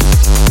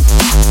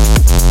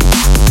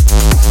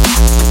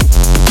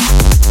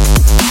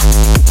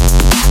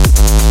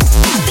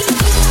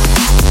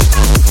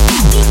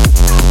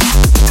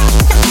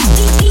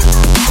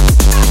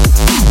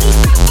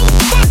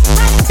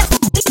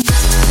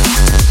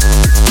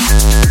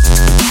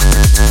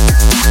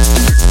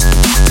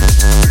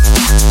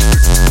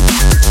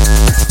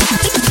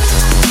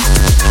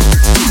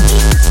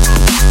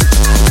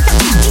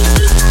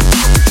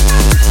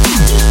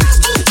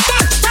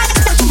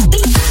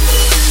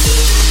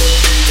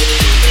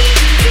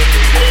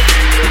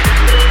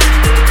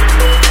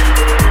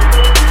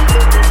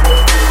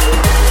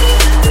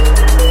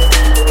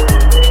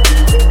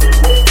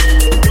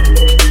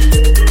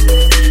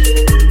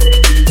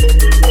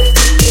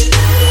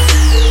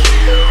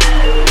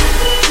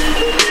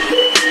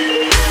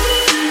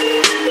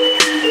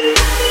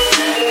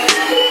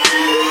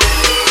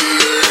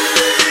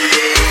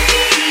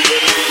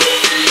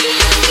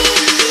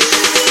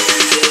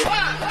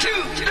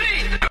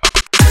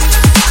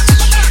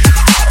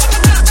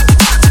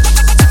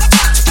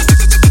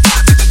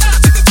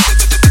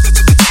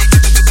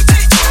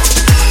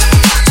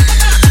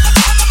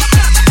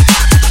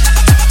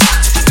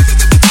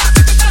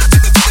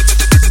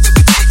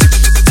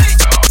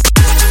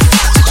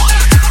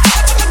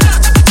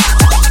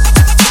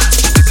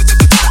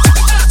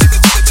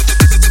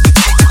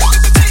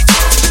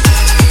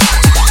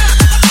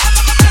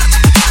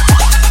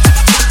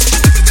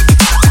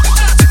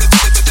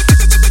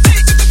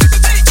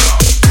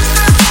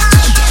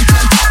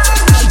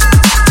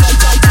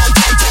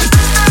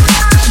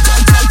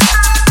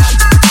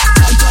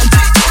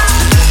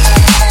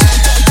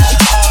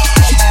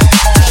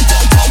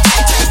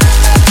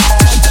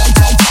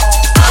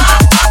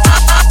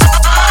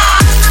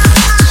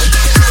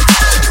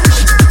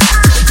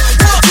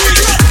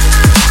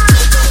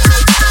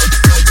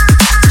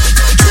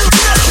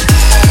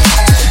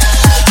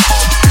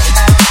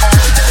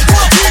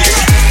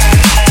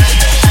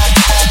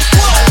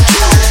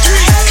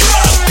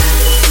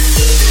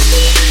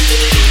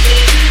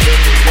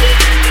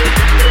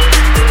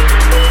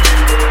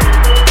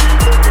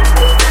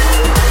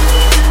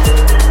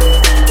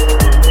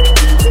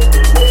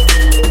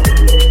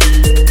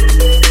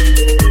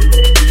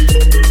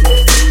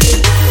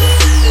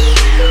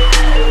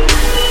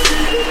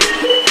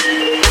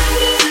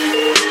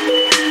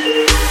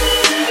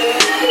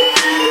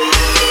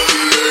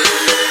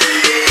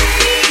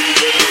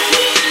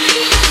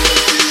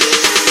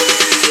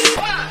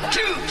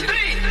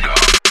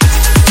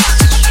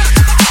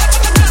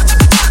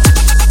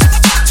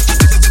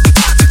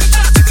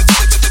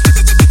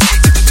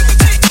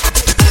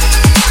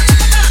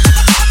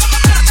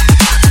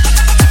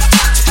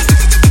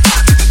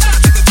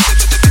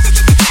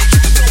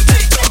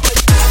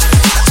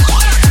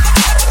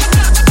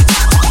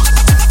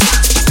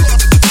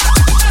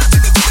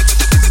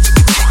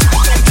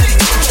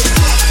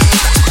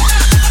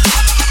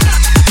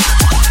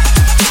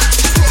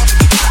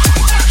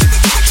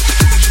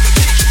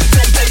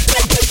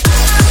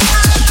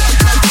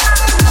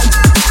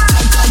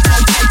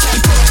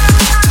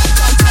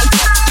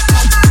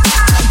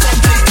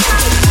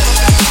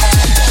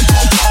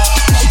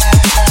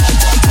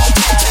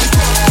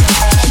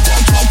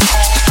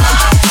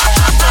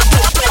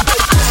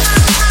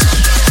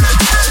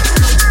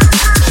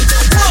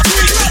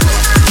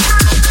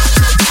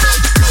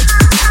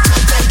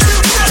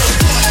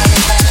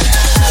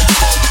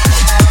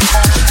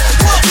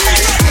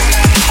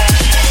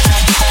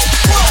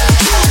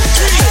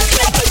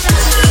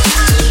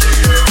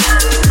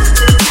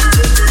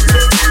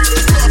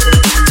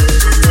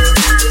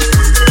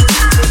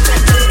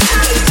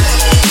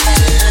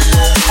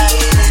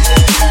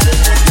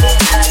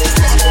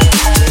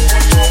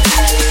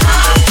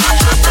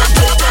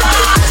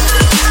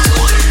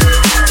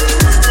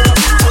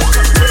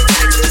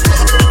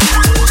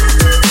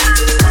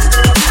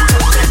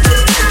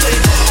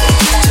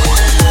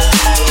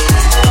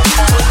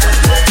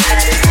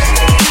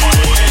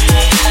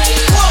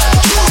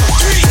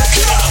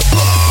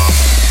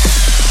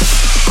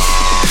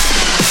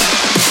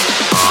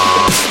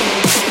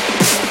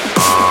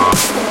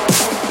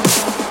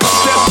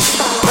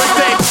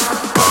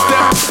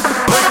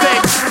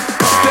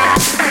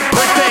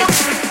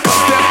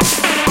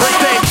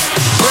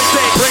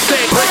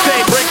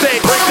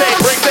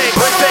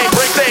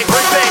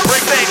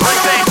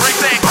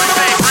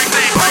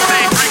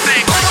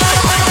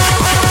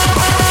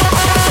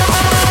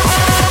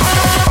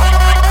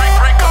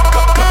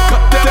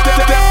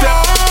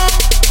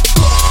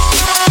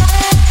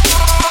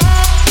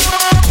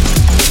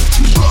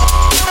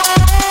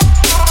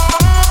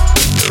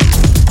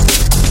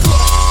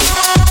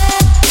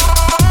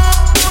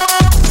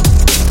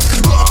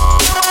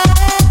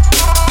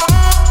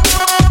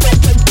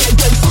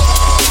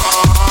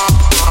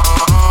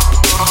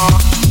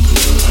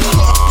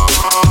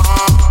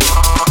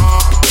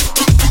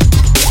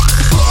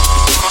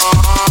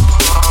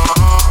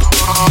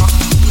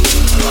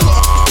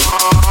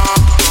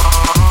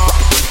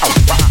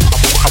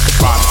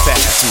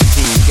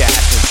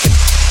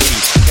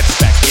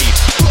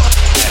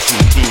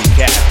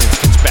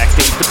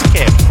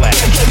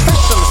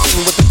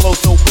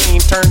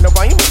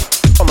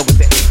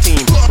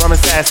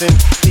 assassin,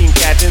 steam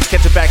catching,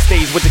 catch it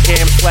backstage with the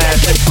cam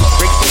flashing,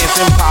 break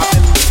dancing,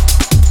 popping,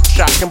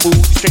 shocking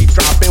booty, straight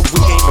dropping, we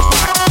ain't the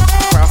rock.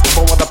 Crowd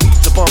stomping while the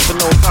beats are bumping,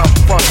 no time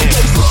for fronting.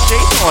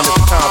 Shades on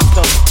every time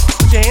stump.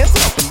 Put your hands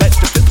up and let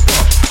the fist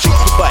bump. Shake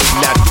your butt,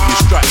 now do your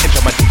strut.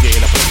 Enter my DJ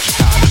and I put your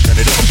time and turn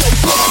it up.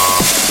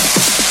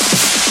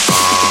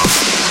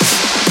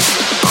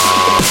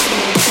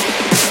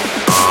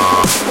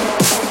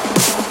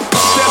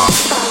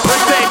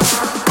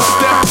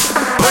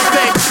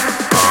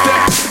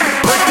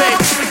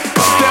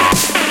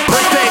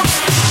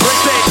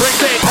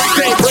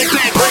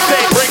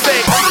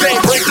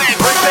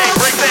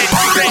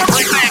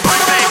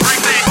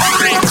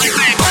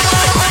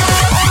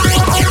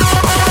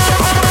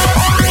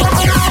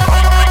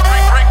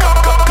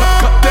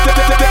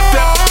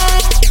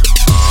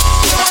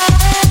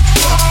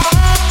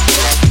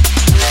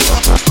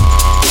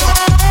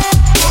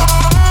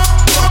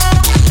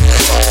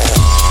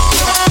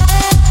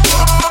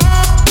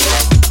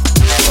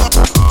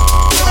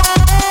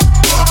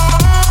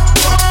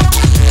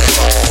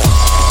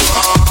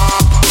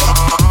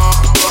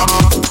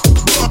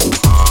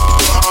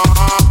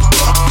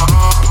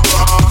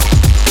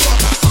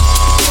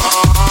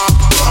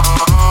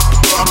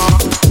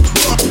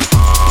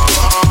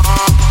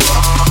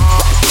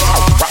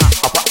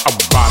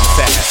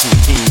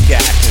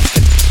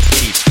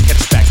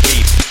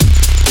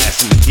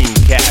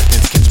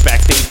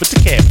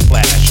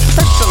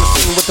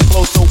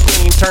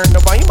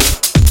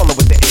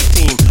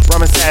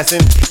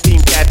 Team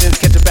captains,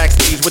 catch it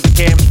backstage with the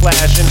cams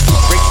flashing,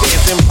 break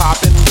dancing,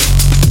 popping,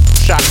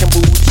 shocking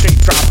boots, straight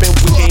dropping,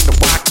 we ain't the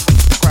rock.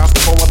 Crowd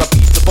stomping while the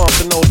beats are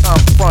bumping, no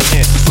time for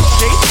fronting.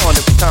 Shades on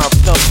every time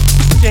stump.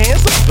 Put your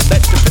hands up and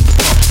let the fist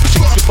bump.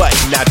 Shake your butt,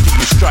 now do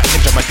your strut.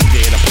 Enter my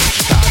DJ and I put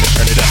your time and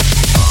turn it up.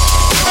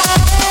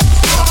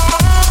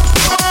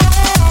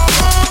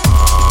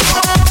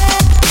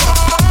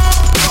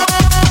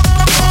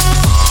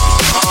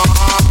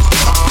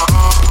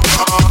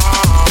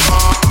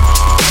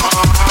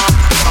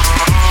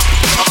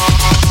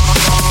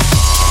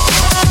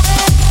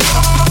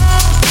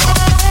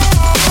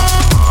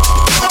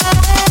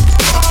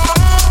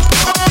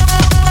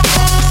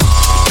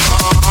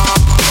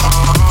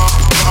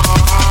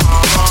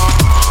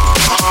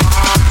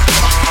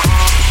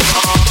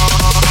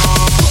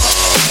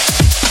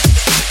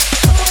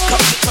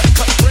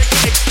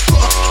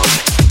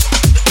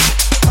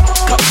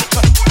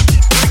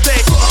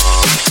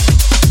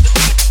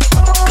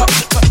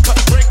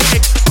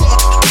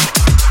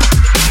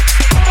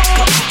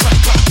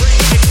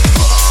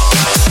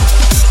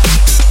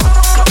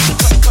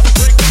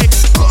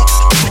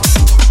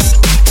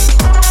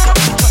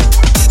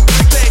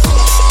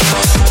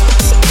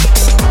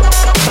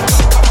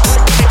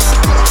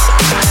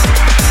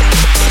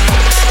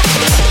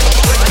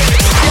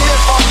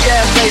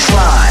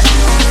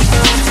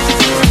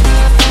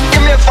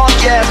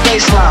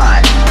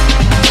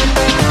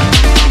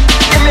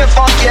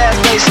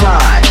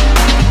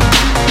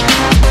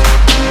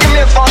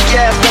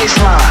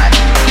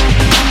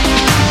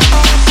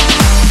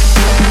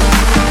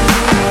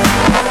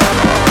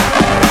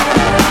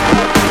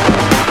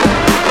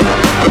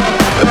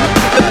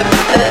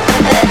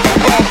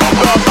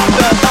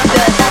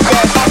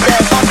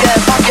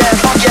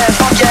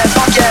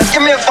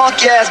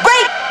 Yes.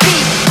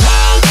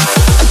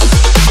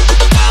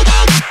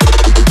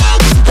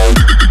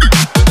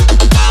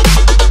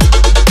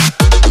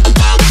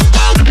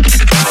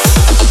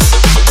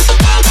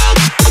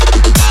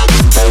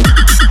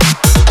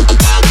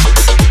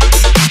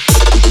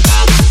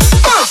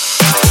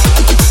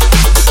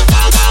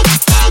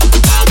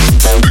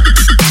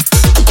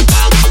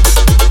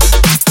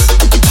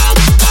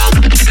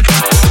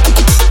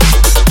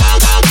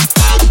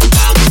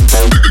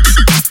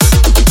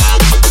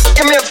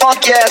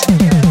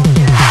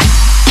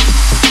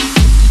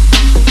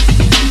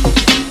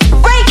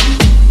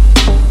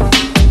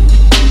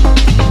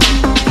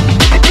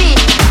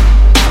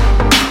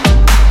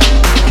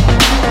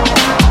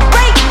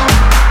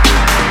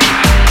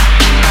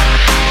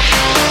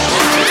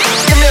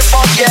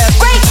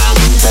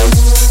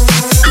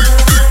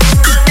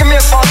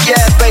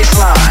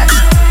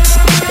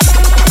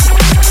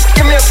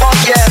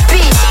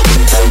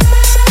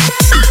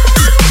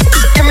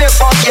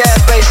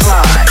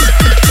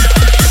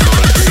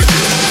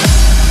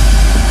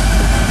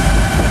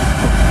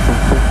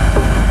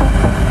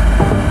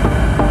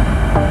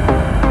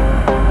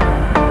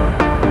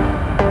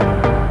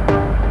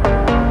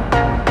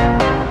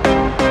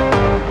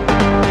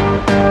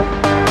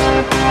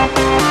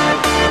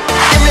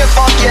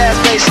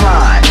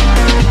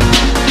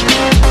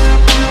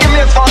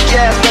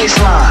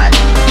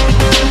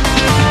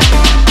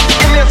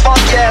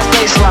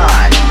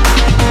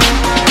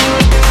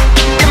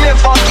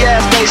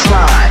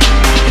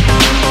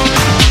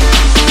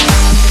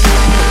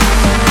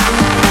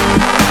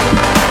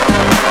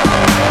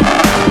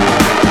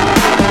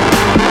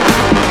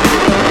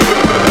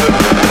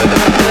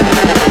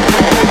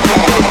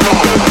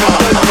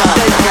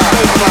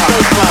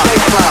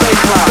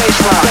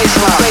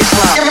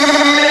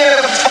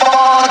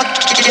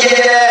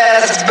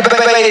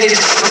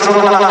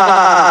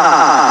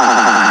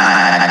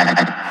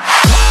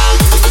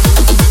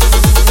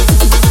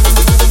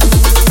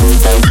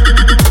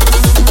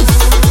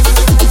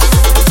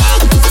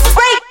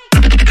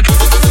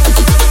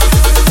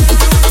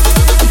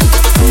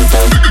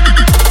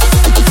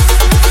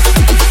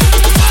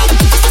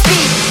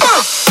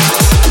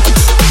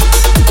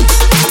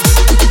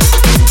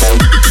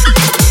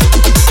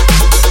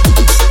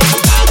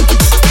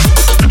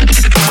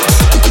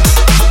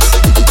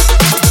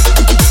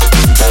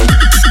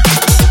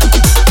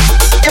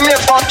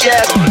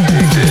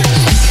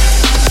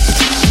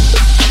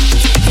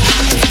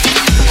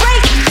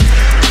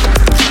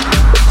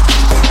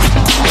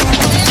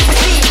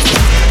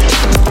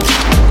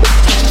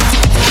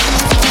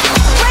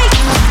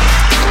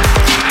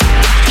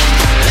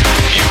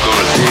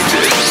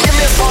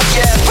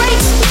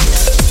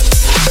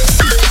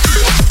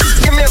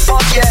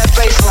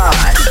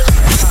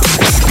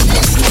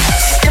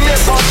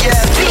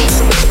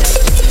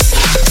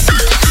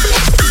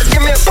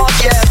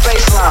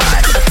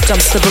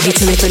 the boogie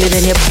to make we live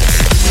in hip.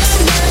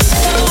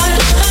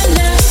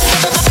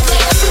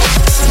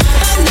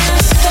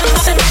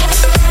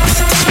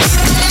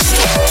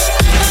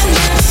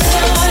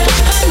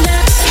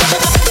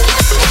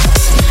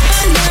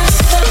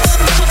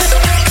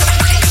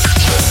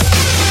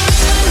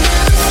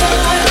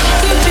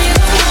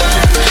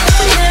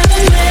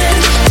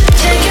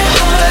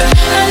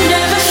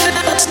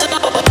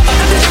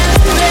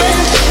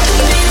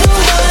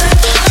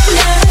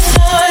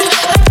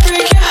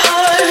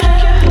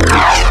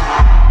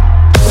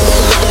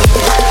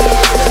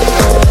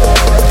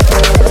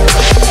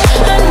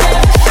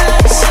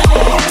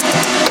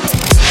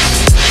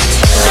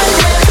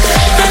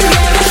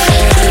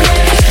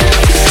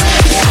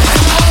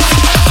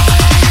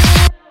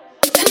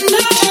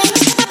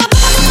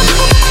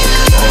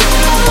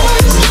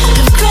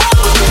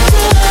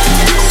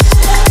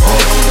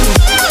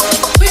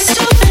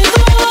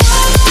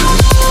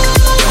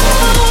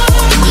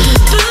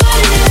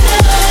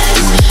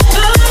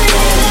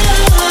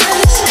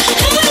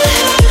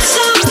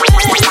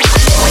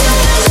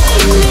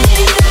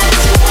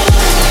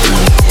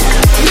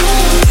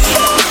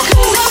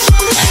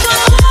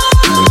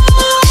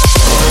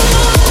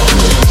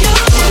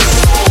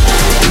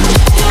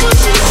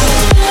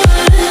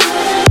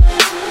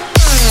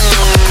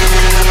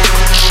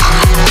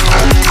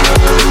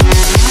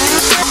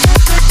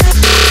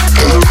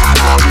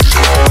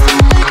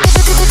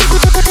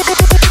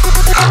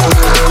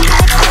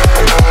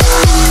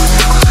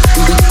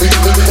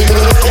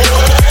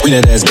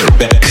 That ass go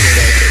back.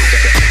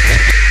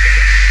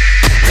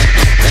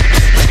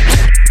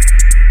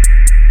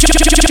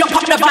 Jump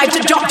up the vibe to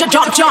jump,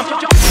 jump.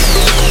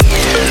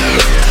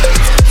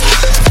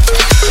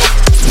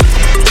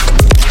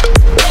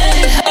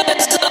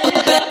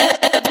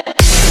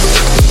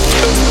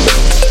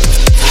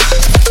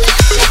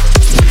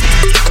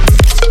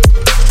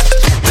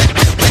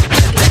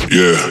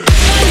 Yeah.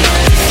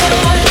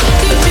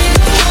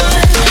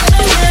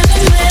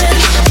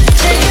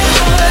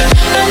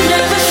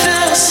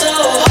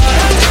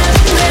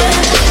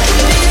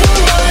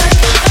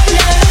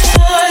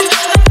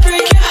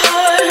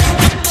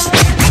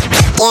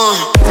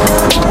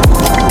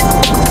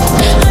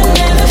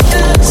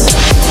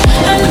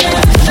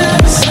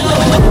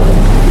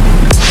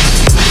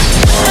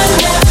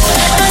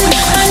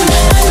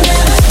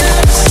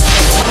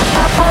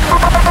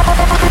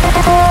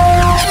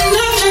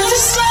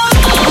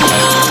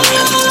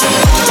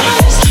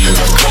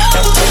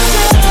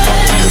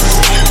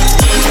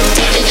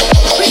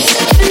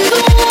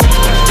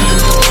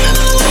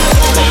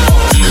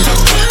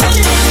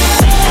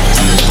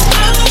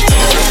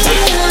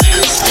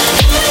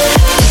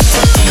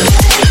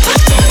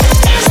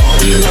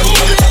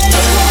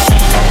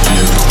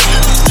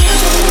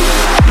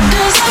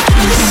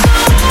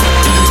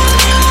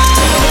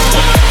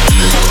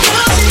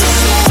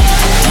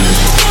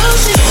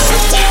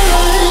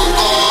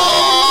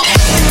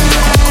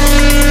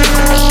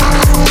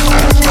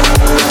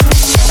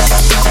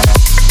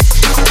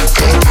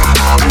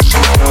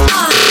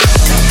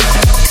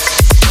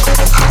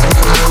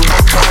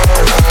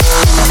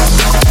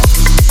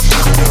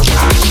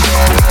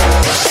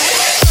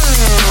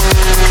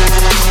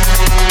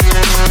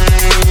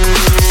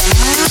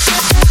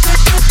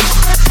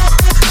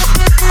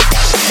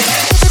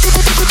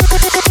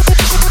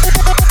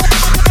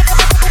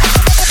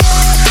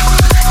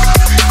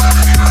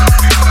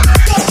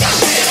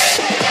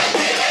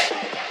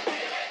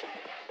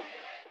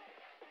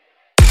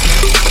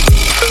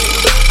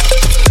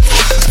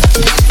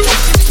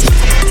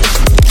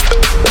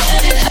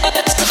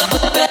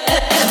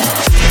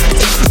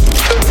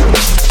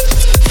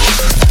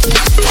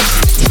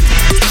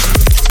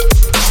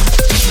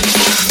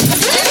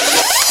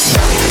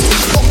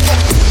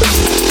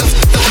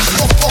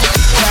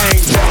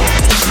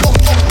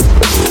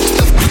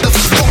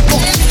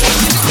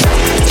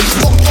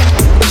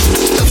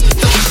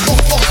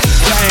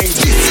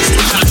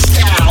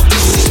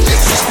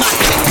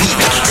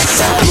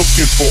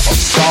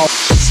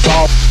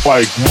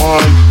 Like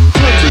mine,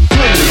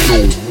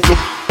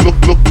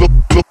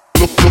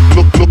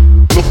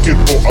 looking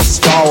for a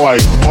style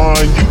like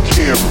mine. You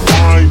can't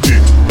find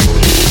it.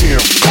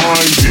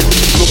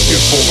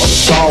 Looking for a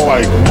style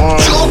like mine.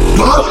 Jump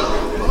up,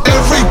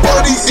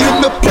 everybody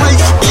in the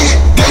place get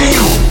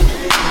down.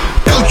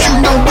 Don't you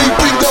know we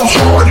bring the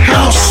hard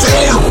house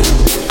sound?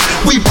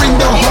 We bring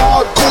the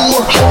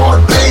hardcore,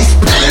 hard bass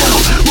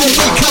pound. When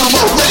we come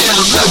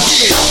around, now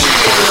get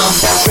down.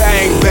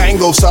 Bang, bang,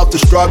 go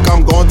self-destruct.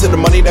 I'm going to the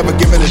money, never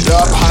giving it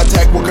up. High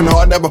tech, working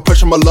hard, never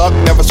pushing my luck.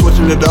 Never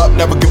switching it up,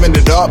 never giving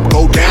it up.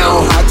 Go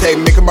down, high tech,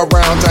 making my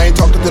rounds. I ain't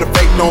talking to the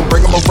fake, don't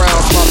bring them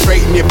around. Smile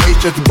straight in your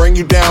face just to bring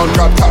you down.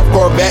 Drop top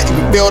Corvette, you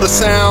can feel the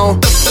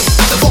sound.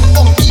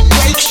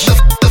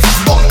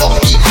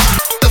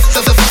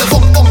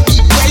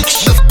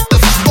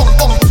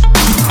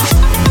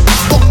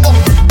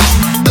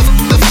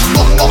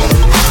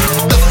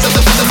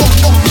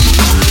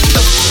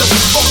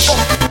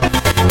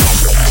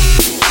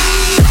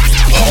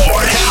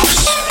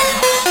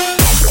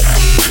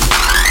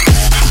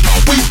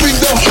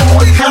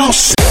 Hard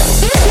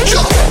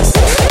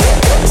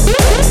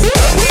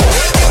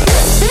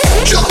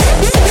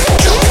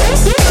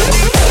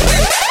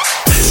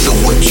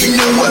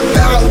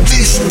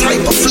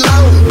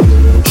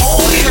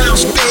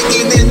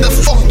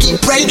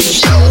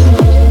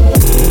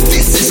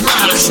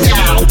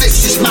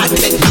is my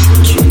technique.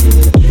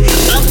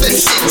 I'm the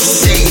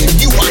sensei,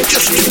 you are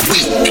just too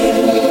weak.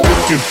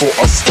 Looking for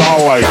a star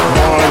like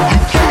mine,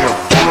 you can't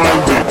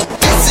find it.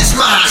 This is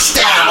my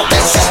style,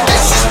 this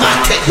is my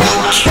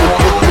technique.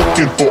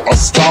 Looking for a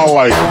star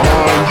like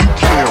mine, you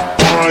can't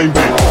find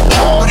it.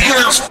 Hard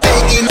house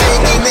banging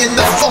in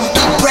the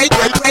funky break.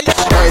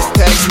 Price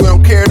tags, we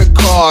don't care the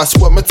cost.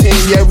 With my team,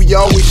 yeah, we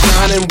always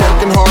shining.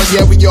 Working hard,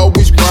 yeah, we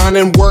always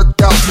grinding.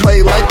 Worked out,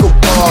 play like a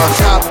boss.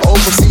 Hop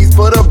overseas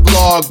for the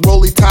blog.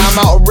 Rolly time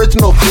out,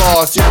 original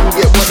flaws. You can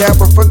get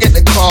whatever, forget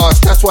the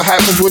cost. That's what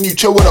happens when you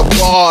chill with a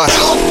boss.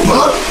 Jump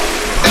up,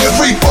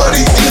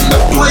 everybody in the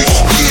place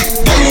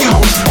get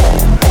down.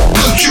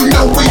 Cause you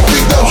know we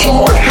bring the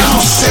hard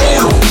house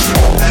sound.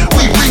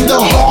 We bring the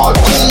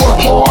hardcore,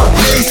 hard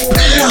bass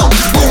down.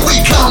 When we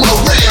come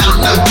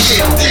around, now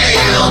get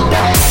down.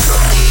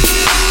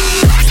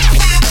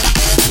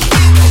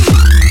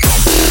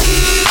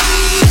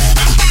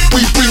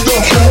 We bring the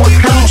hard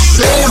house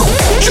sound.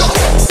 Jump.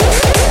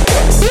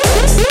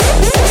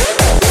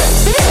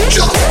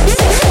 Jump.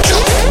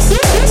 Jump.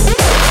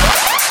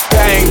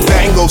 Bang,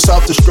 bang, go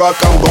self-destruct.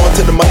 I'm going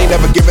to the money,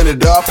 never giving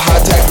it up. High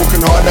tech,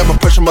 working hard, never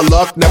pushing my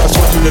luck. Never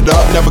switching it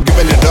up, never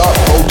giving it up.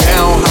 Go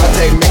down, high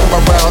tech, making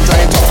my rounds. I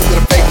ain't talking to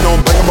the fake, no,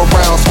 bring them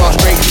around. Small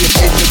straight to your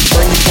face, just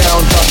bring you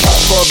down. Drop top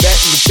for a bet,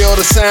 you can feel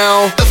the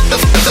sound. The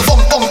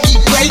funky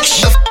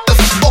breaks. The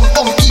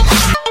funky.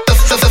 The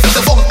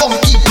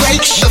funky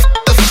breaks. The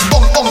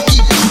funky.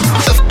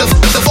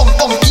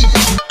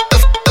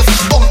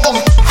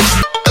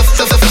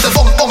 The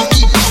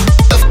funky.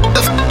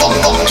 The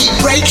funky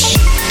breaks.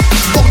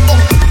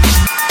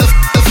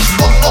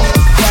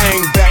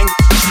 Bang, bang.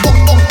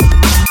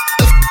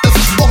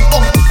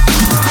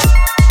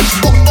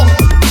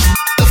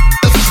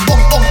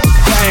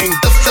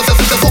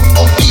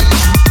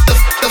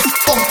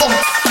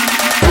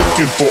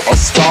 Looking for a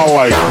star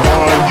like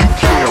mine, you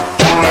can't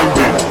find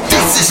it.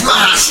 This is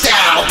my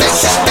style.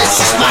 This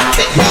is my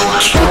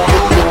technique.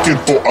 Looking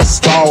for a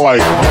star like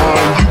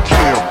mine, you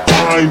can't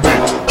find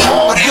it.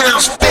 Hard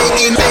house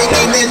banging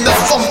in the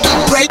funky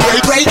breaks.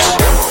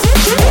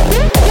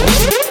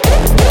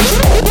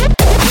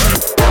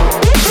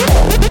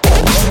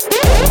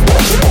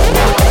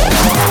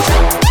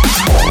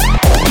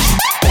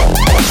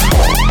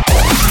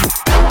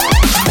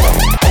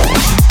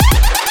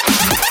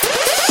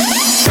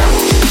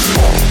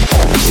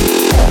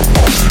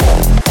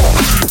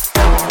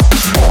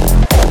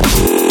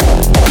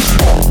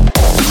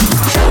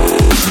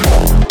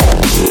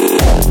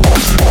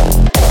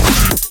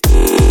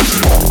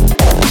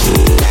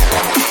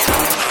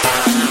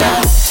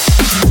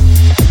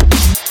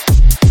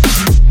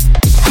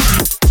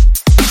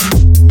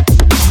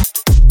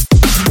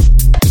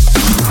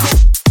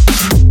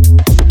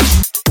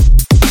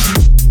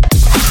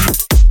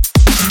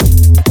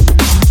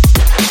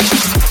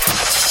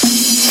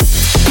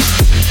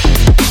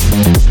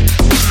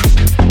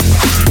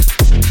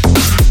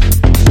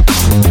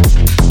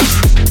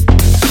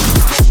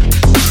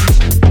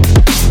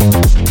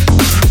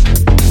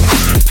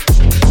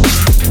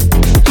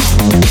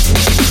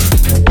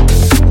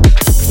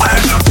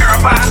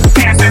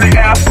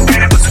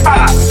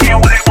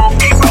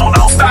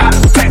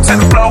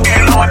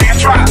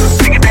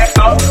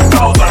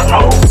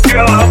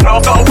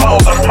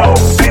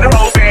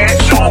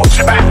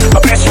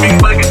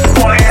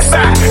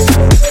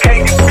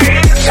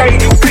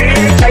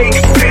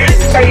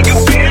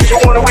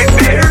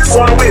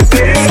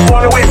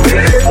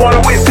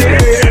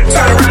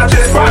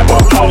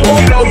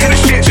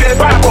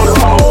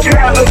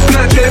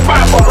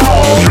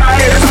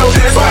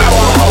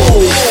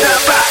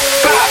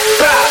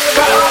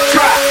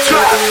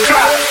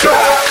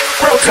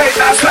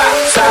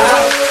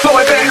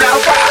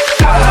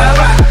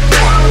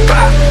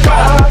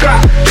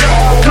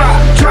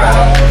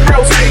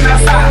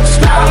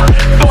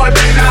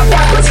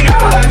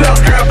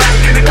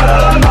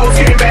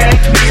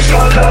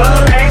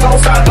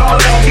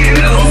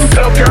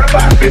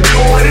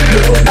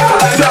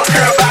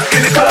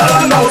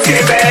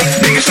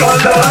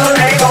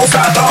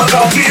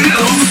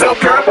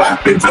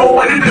 Been doing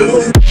what it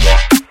do.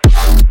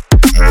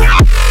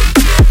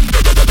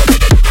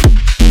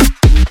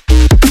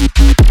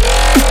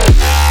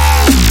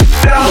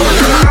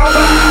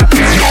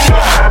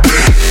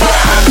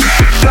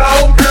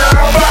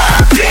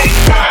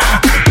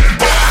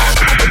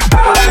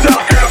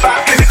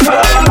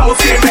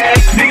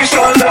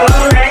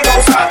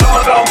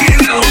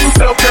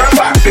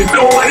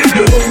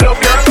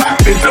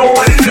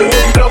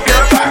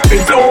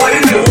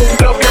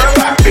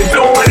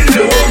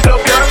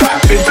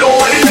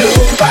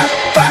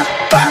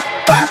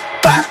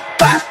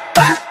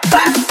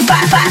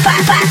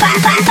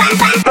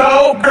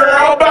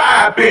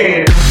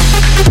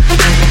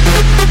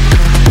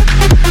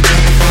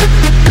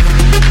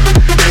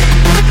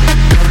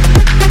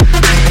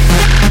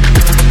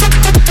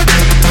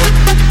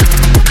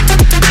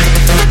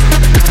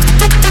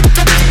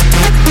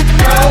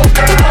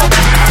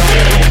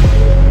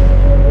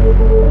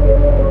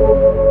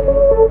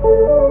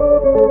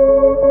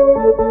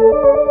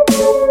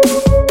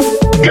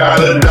 Got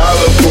 $1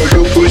 for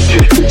your pussy,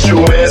 put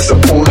your ass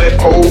up on that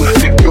pole.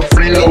 If your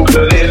friend don't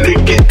cut and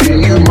lick it, then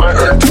you might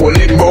earn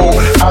 20 more.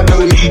 I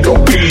don't need no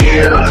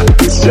beer,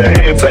 put your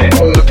hand back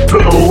on the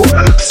pillow.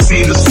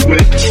 See the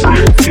sweat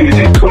drip, till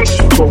it comes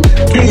from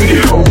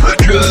video.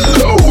 Good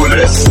Lord,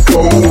 let's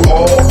go.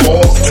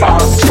 All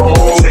top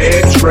draws,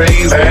 head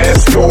trains,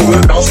 ass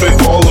going. I'll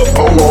spend all the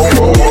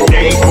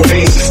game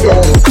face is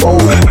stone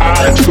cold.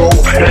 I go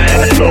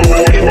high low,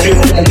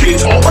 it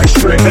gets all like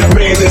string.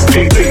 Man, this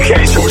big to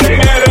catch your check.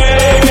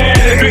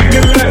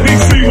 Let me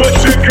see what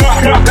you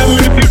got.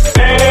 Lift your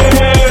ass.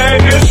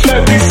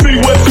 Let me see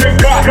what you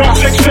got.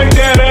 Shake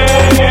that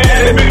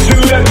ass. Bitch,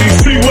 let me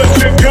see what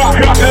you got.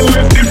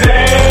 Lift your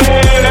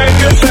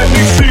ass. Let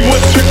me see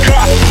what you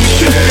got.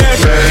 Shake that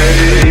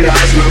man. I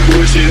smell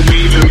bushes, we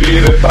do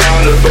get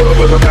about a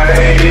bubble of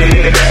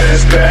pain.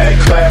 Ass back,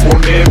 clap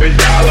on every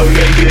dollar,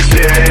 make it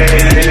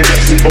shake.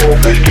 Flexible,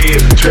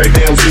 get track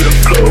down to the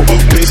floor.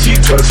 When she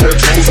touch her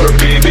toes, her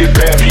baby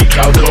baby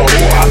out the hole.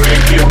 I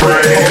make it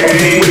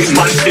rain. With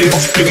my shit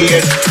skinny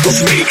ass, go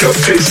sneak up,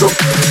 face up.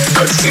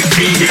 I see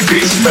me,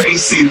 bitch,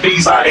 face it.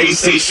 These are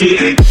AC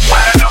shit.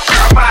 Why don't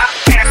girl, my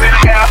hands in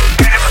the air,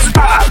 and it was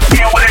pop.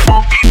 Yeah, what they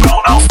won't keep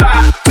going, don't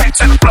stop. Take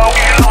to the floor,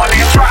 get on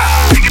and try.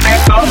 Thinking that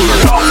go, go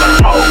for the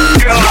pole.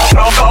 Get on,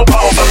 go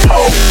for the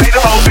pole. Make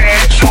the whole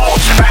band, show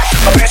what you like.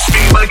 A bitch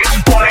be looking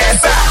on that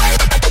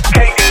side.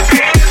 Hey, you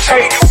bitch,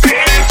 hey, you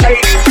bitch, hey,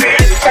 you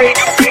bitch, hey,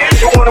 you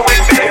bitch. You wanna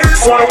win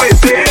this, wanna win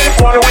this,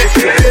 wanna win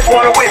this,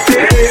 wanna win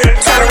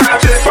this. Turn around,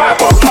 just vibe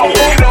for the pole.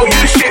 You know you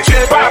the shit,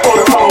 just vibe for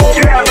the pole.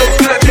 You gotta look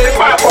good, just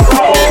vibe for the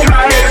pole. You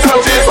not here to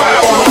toe, just vibe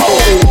for the pole.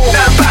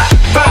 Now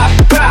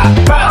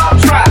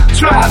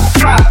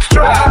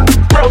try.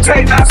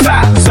 Rotate now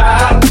side.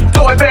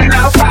 Throw it back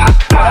now pop.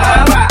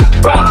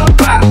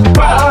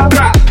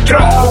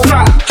 Drop.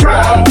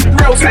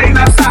 Rotate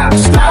now side.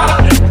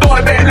 Throw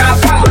it back now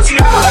pop.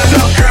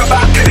 Look, girl,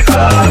 back in the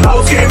club.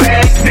 Hoes get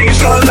mad, niggas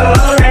show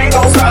love. Ain't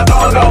gon' stop,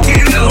 don't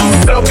get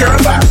loose. Look, girl,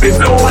 back, bitch,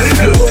 know what to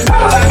do.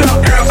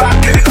 Look, girl,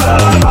 back in the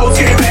club. Hoes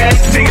get mad,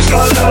 niggas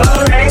show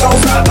love. Ain't gon'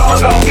 stop,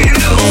 don't get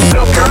loose.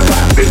 Look, girl,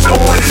 back, bitch, know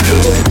what to do.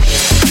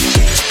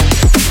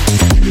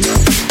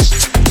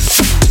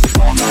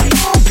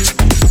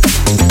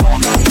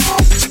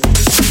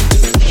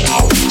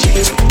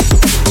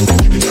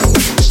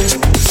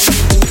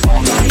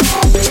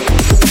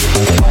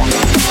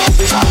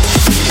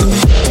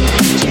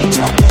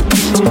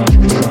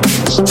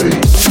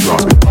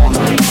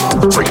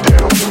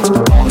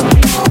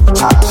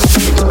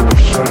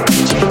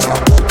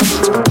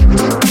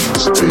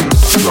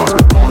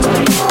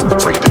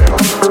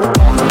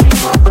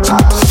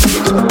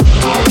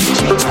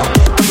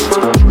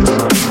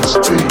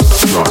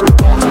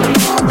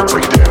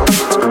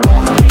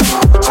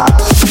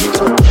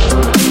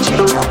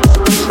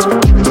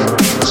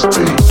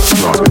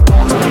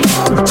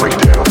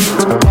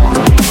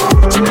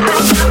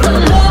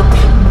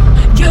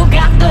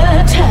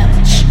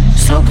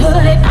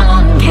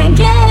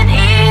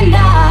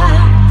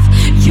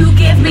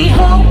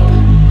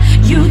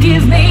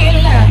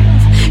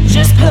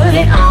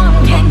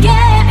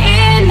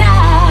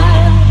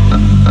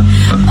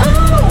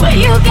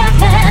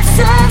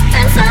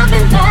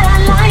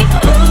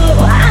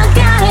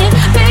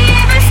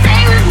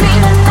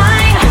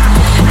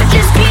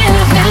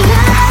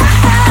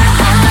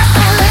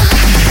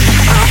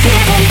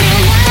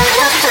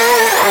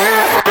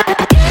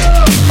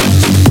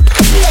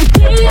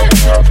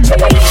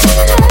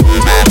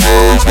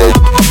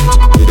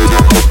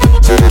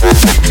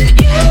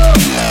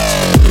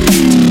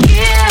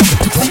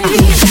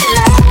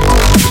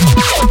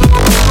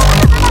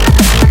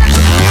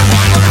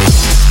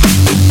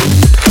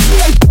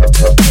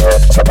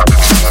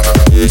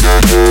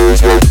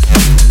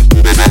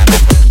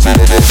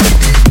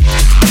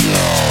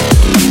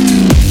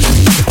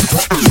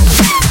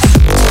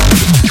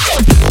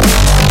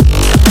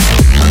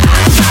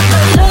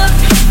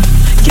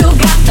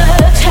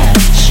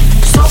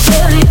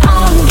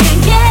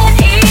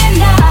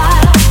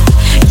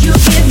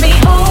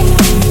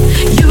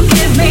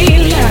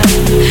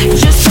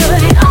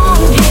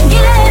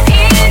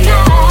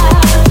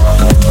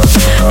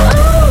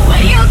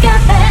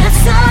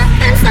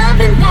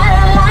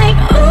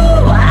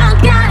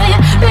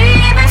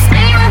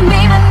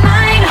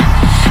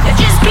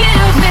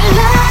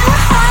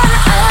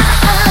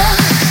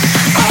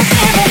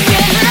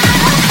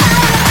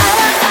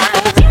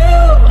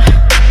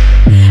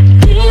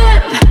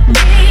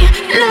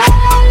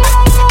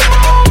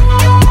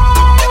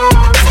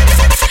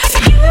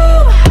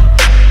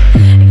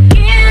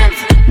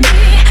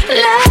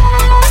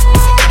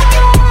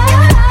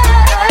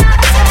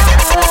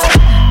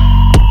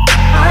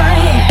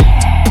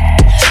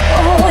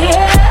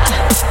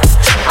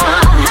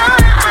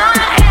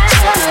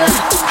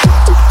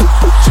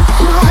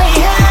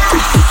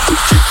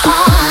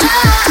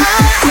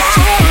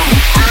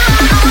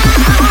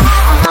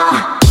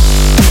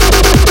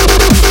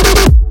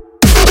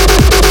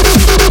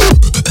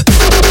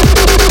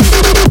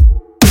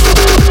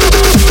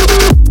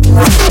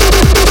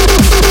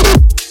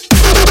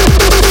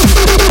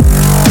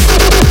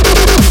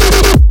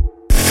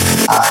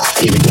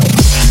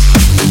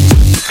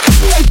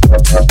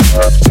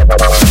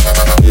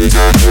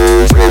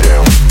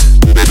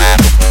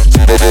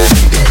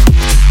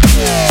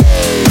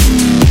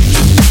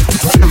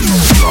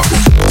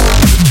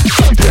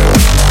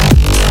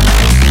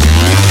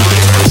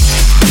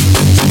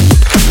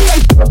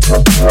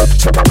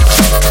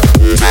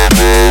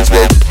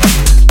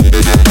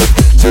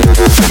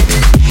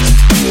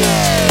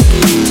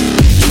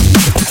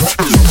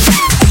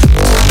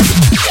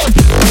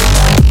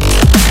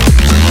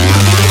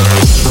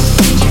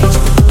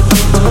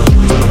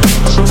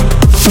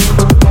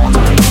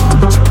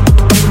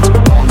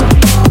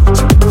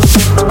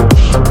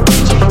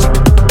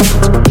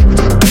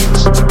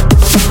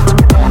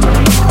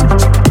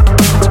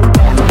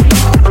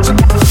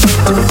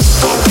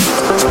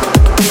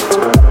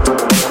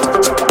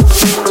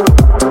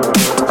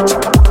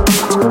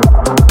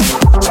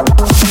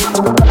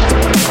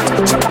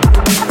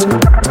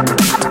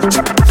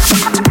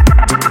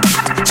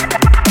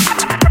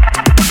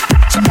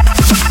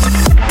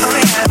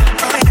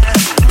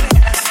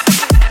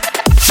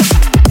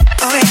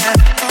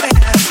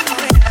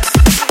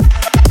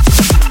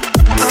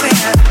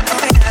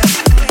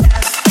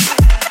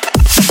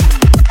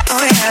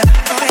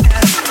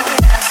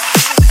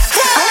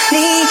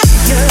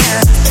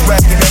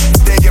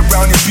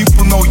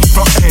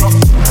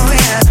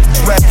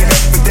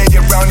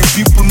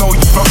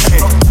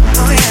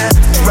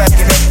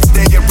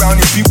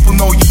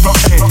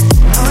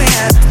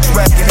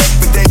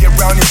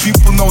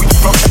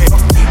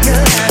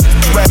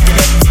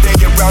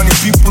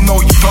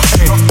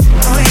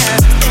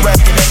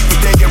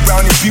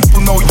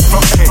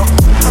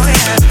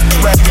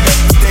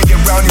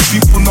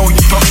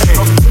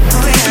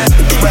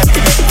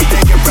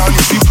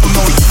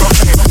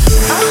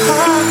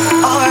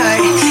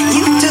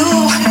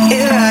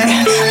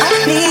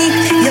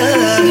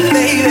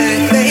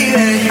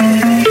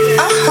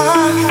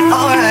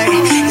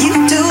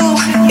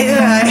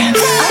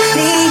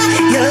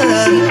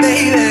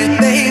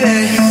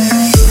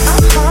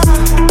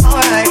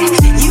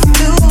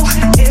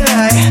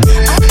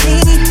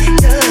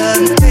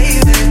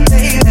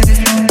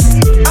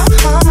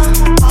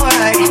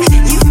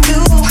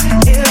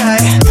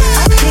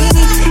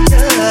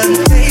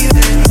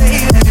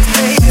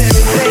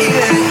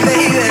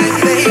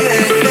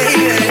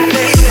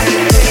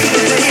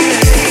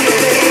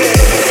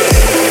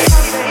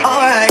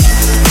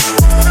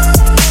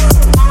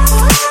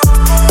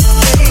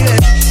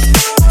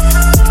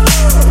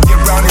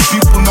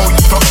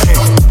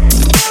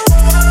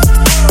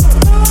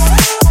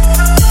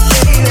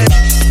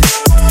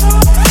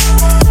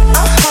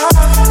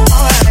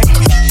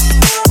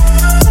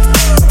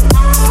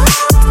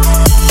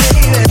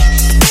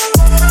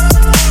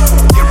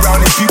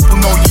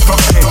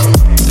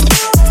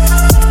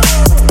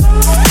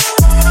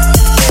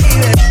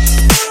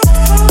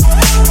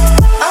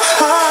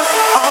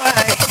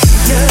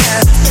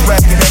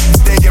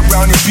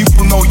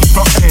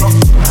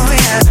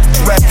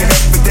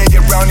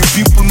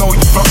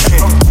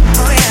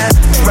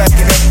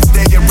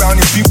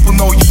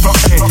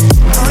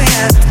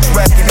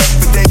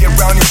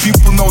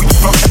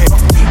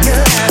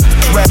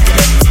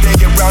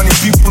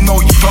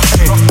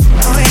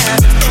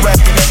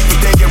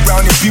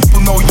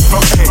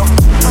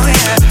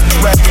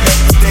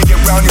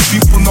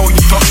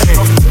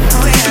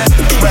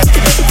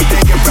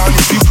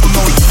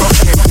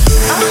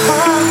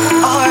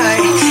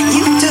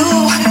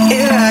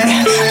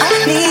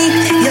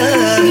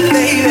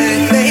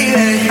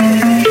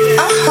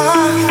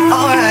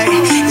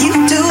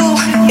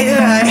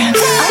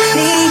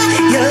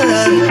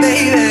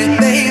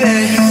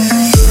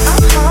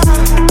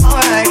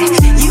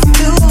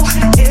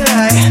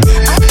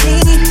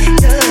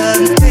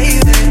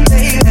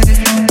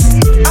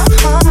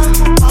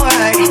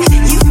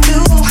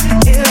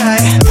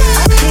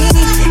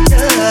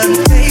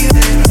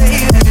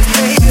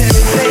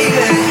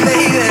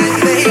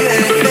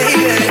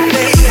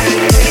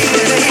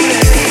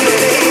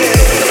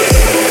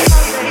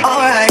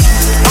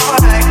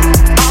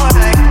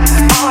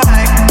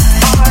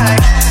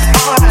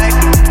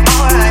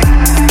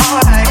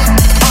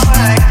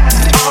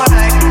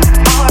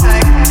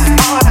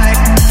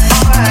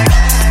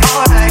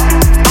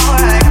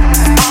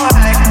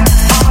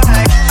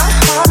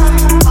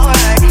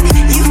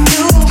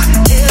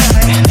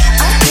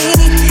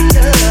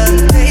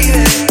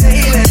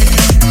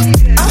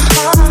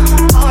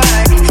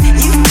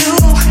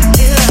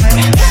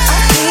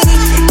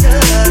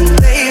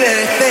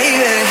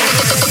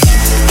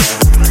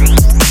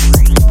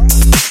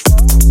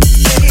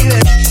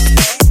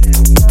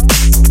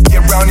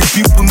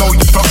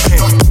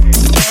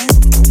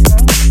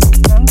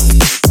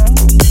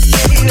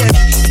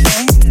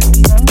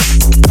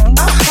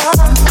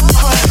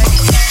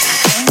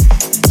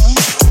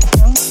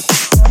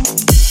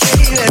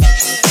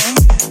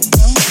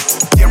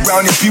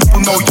 around if people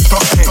know you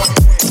talking.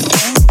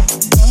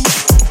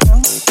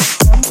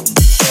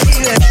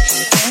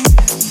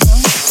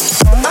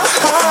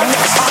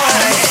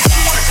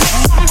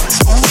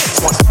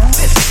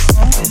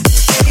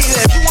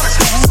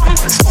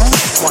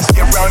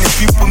 Get around if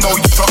people know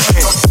you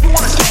talking.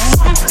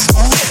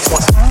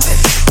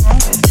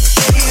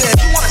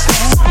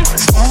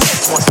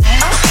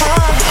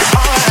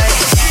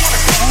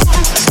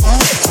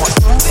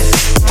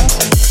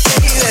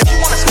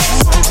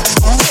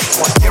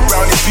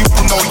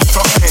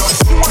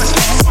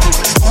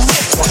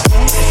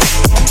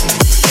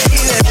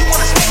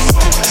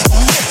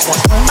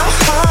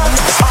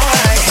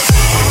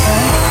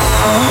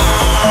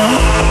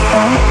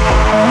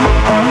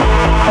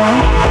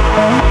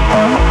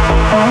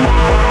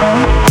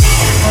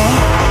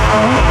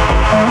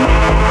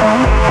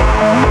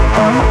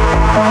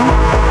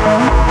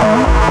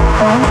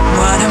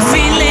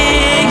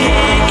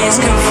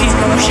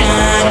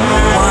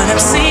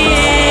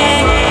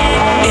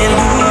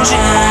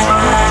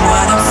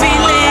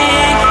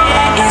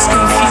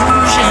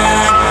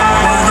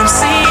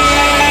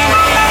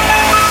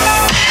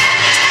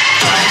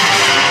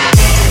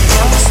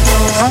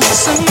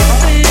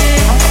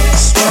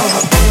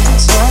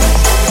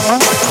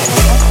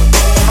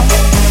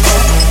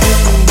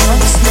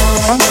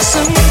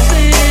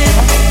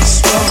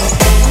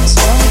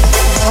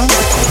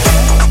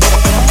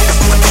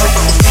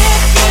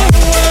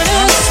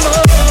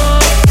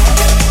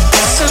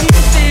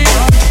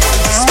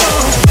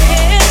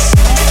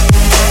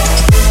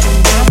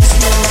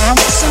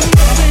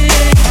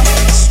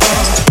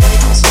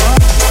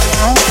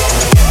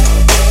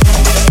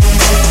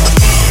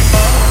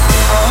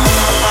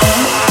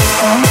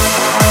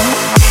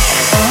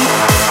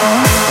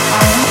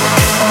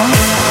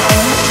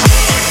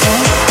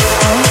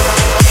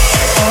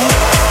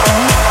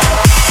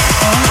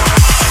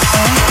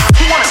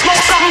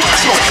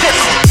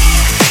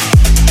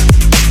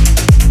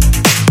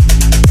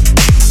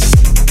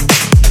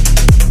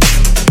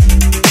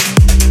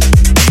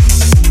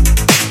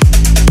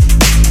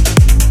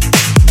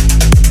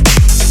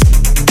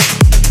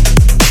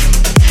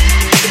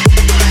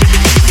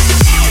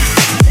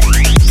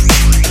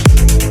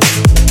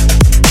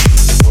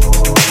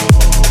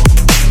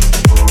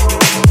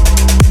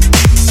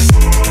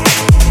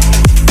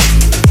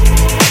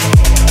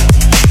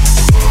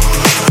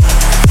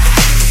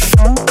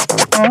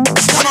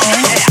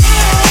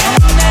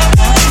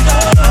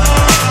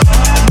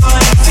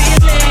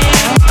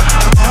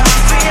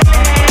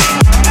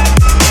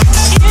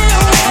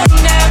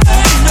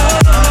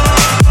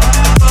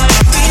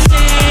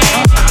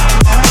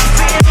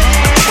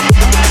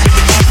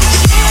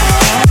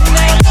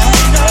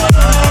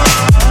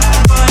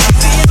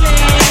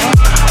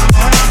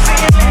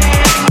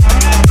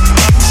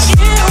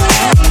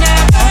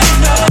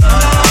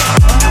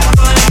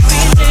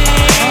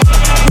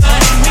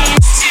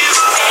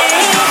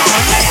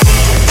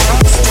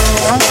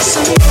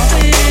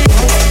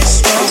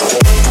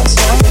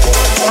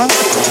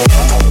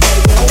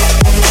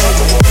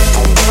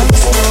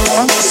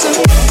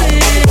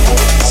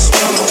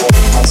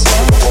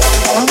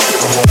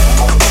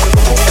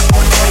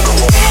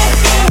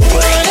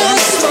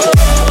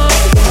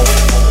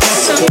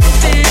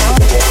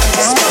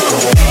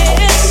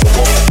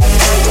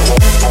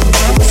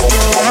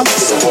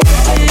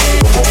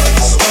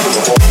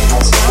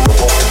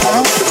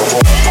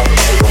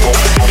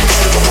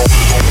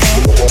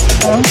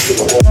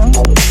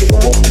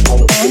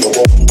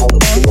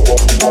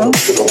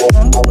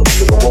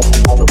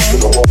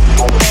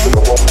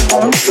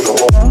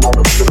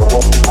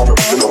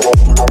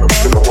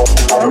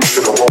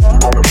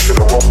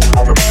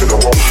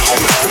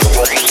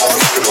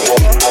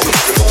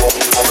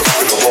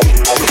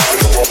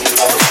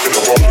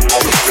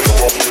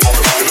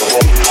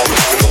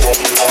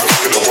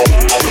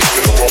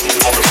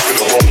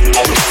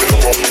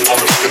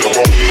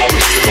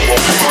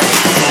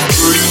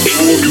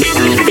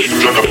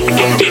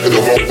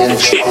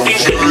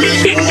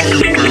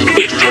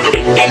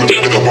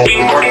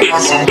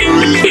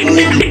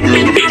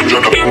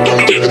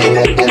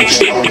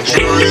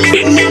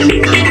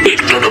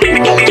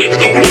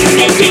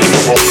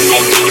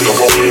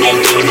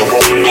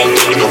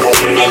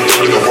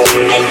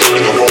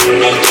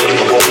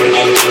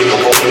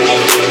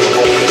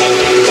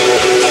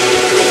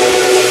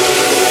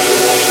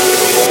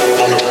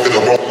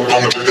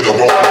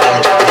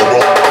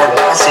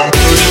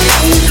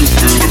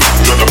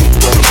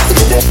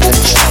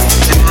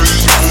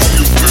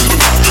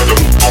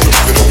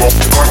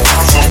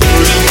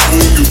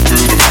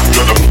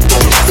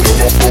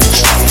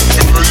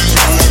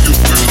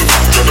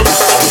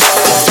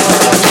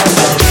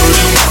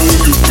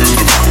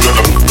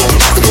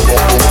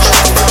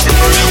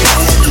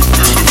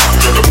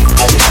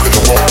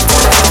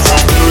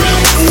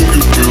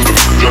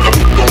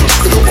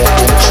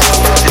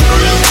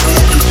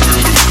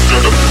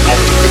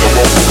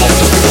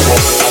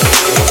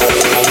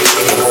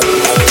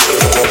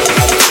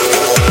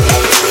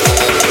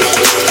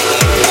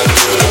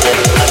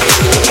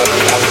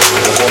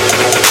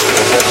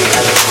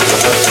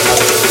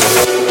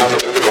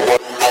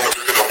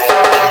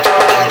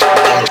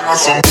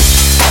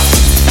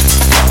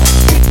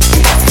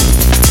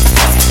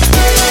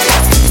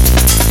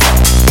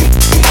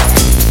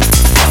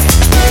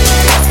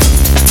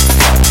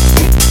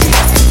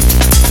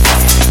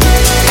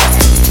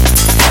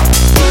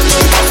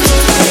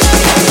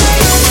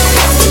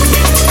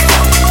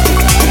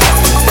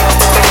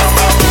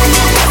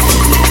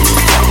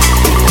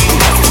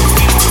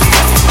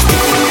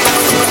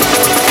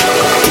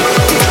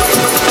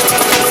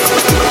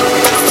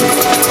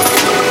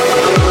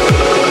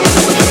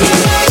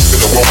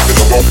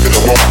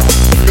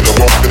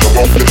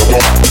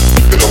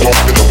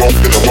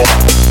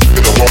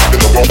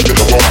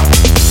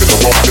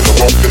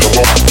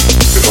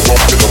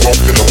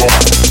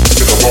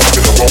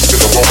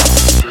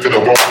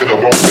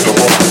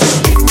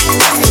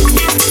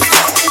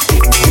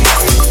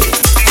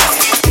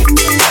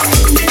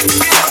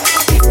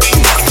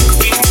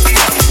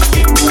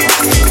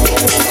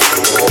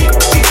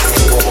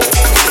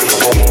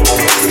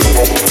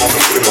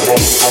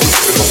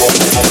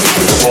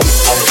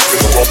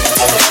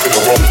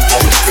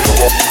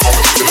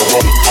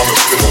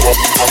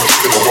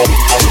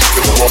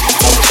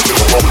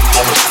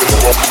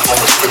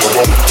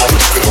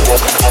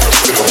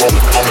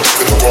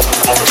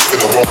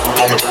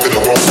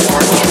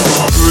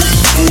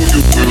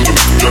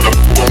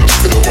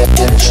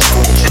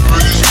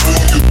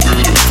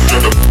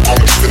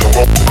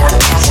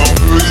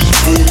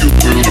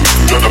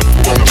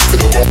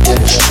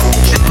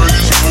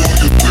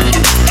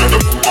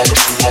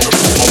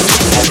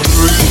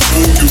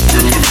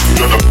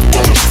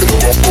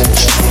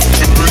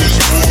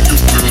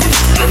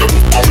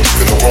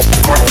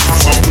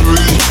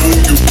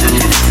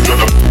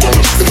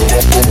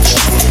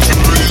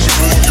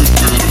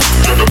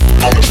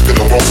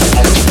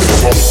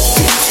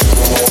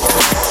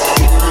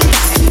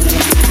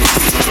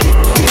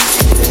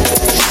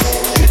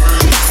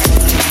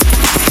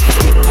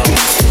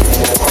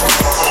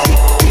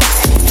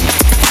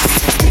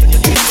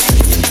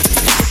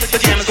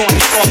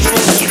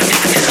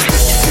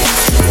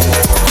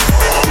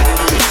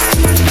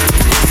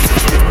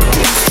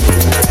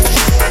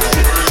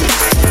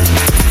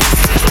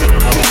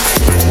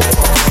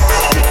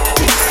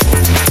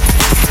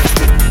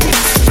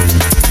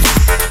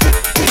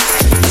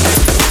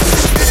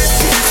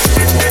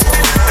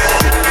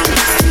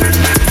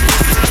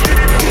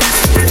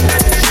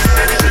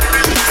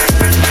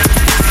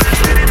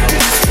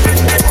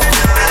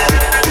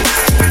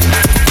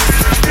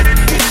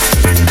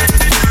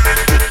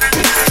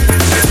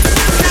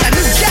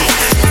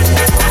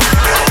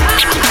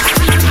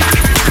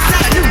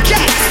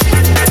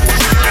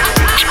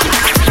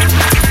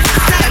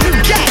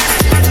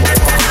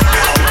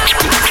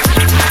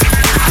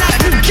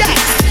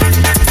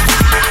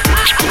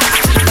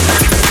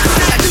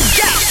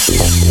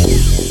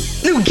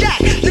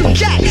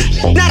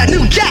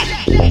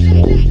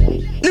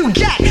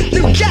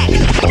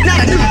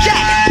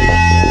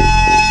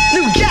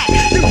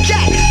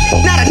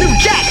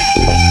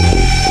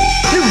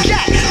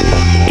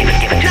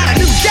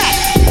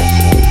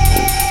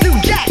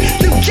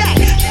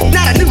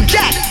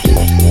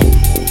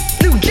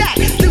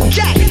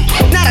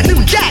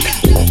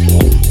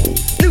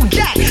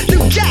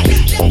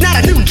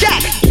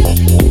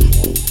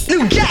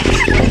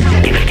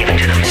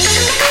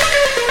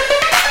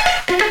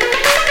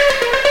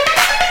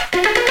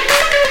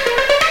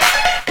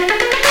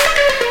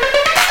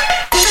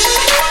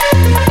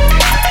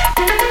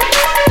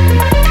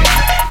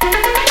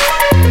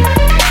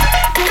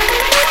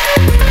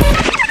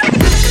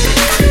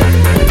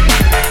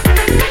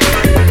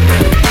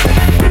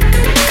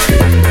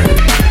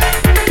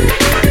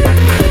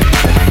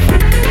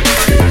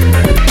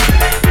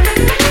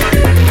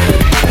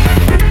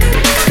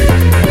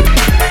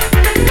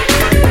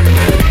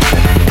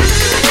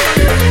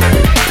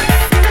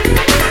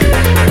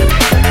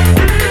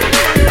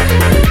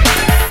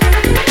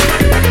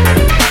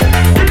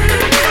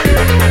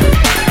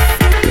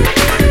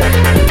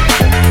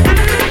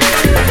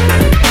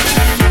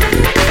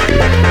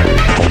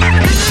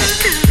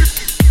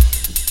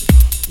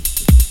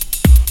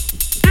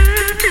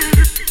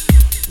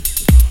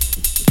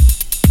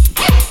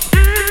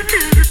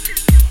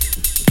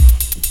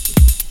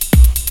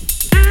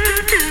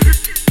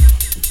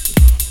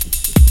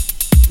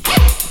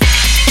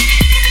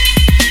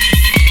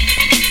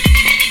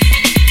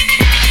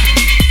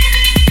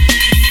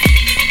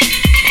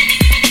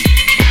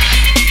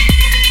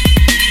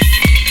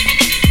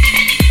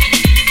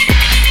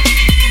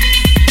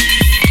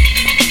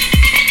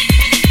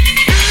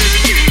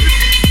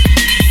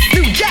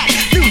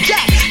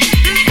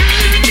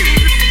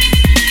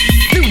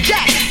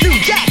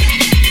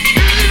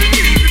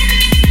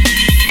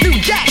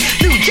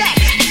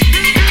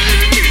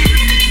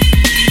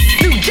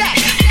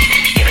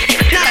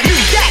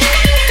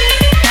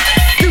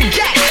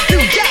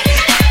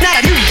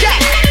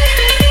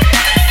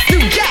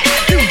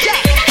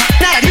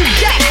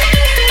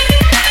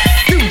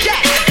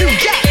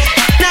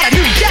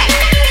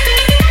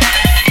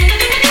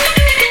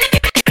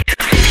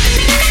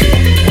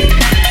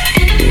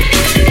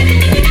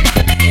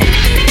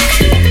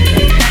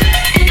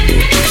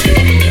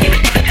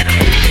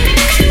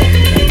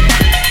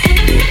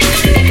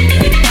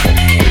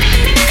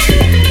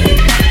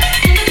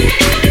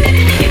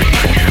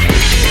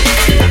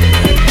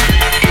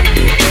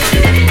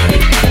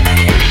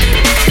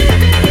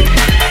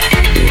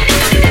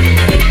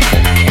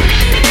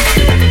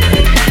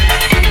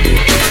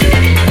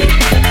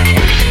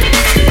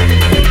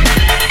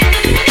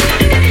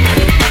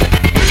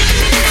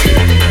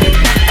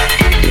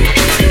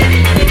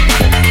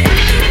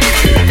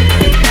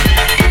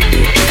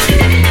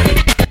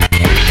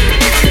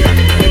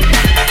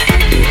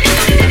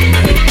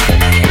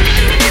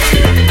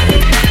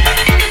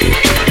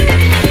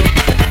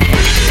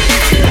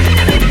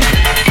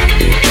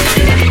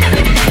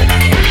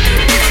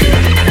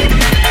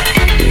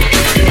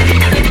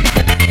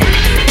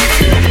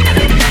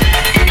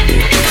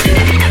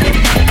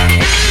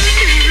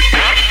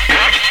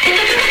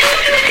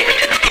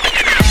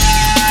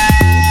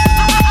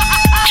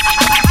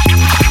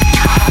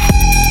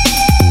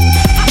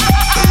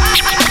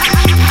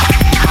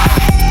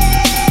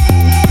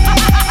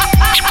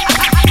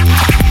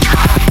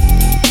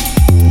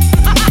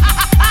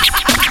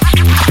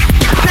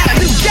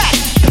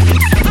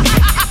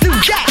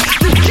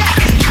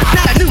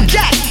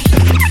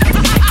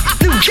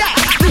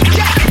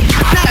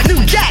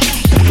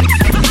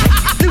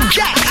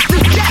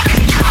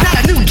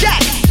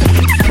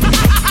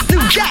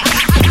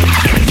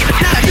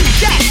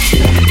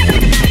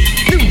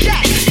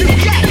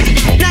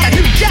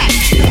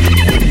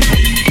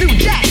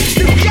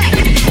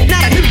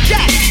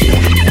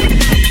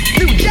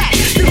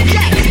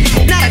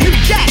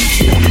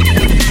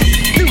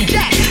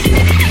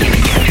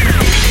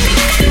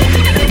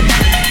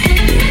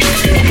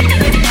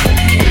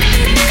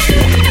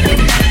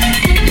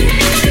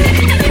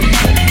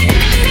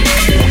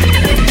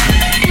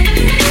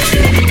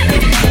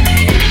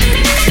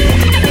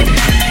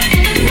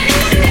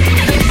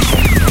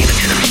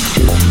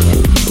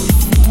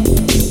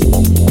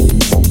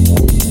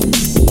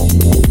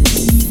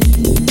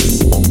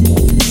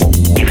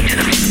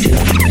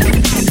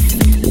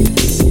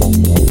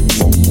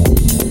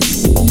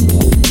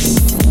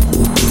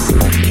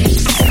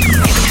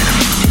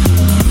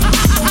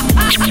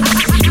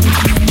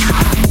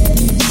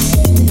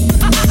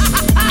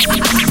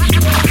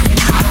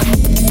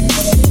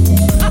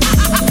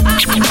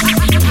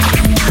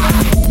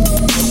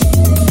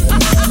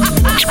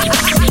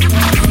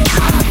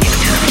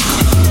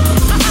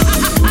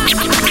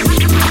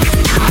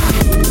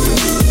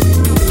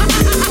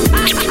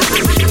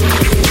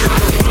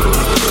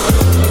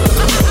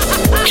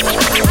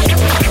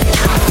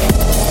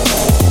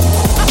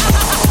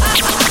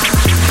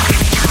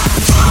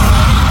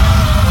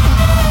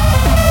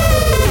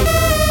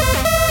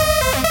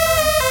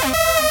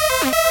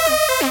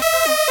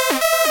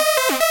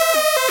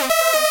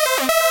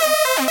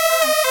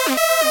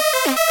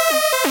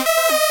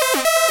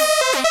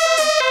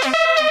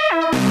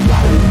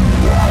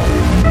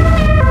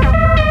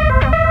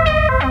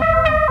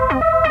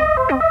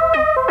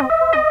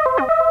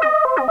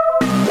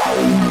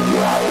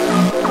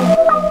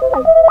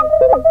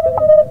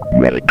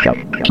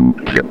 to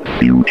the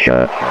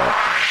future.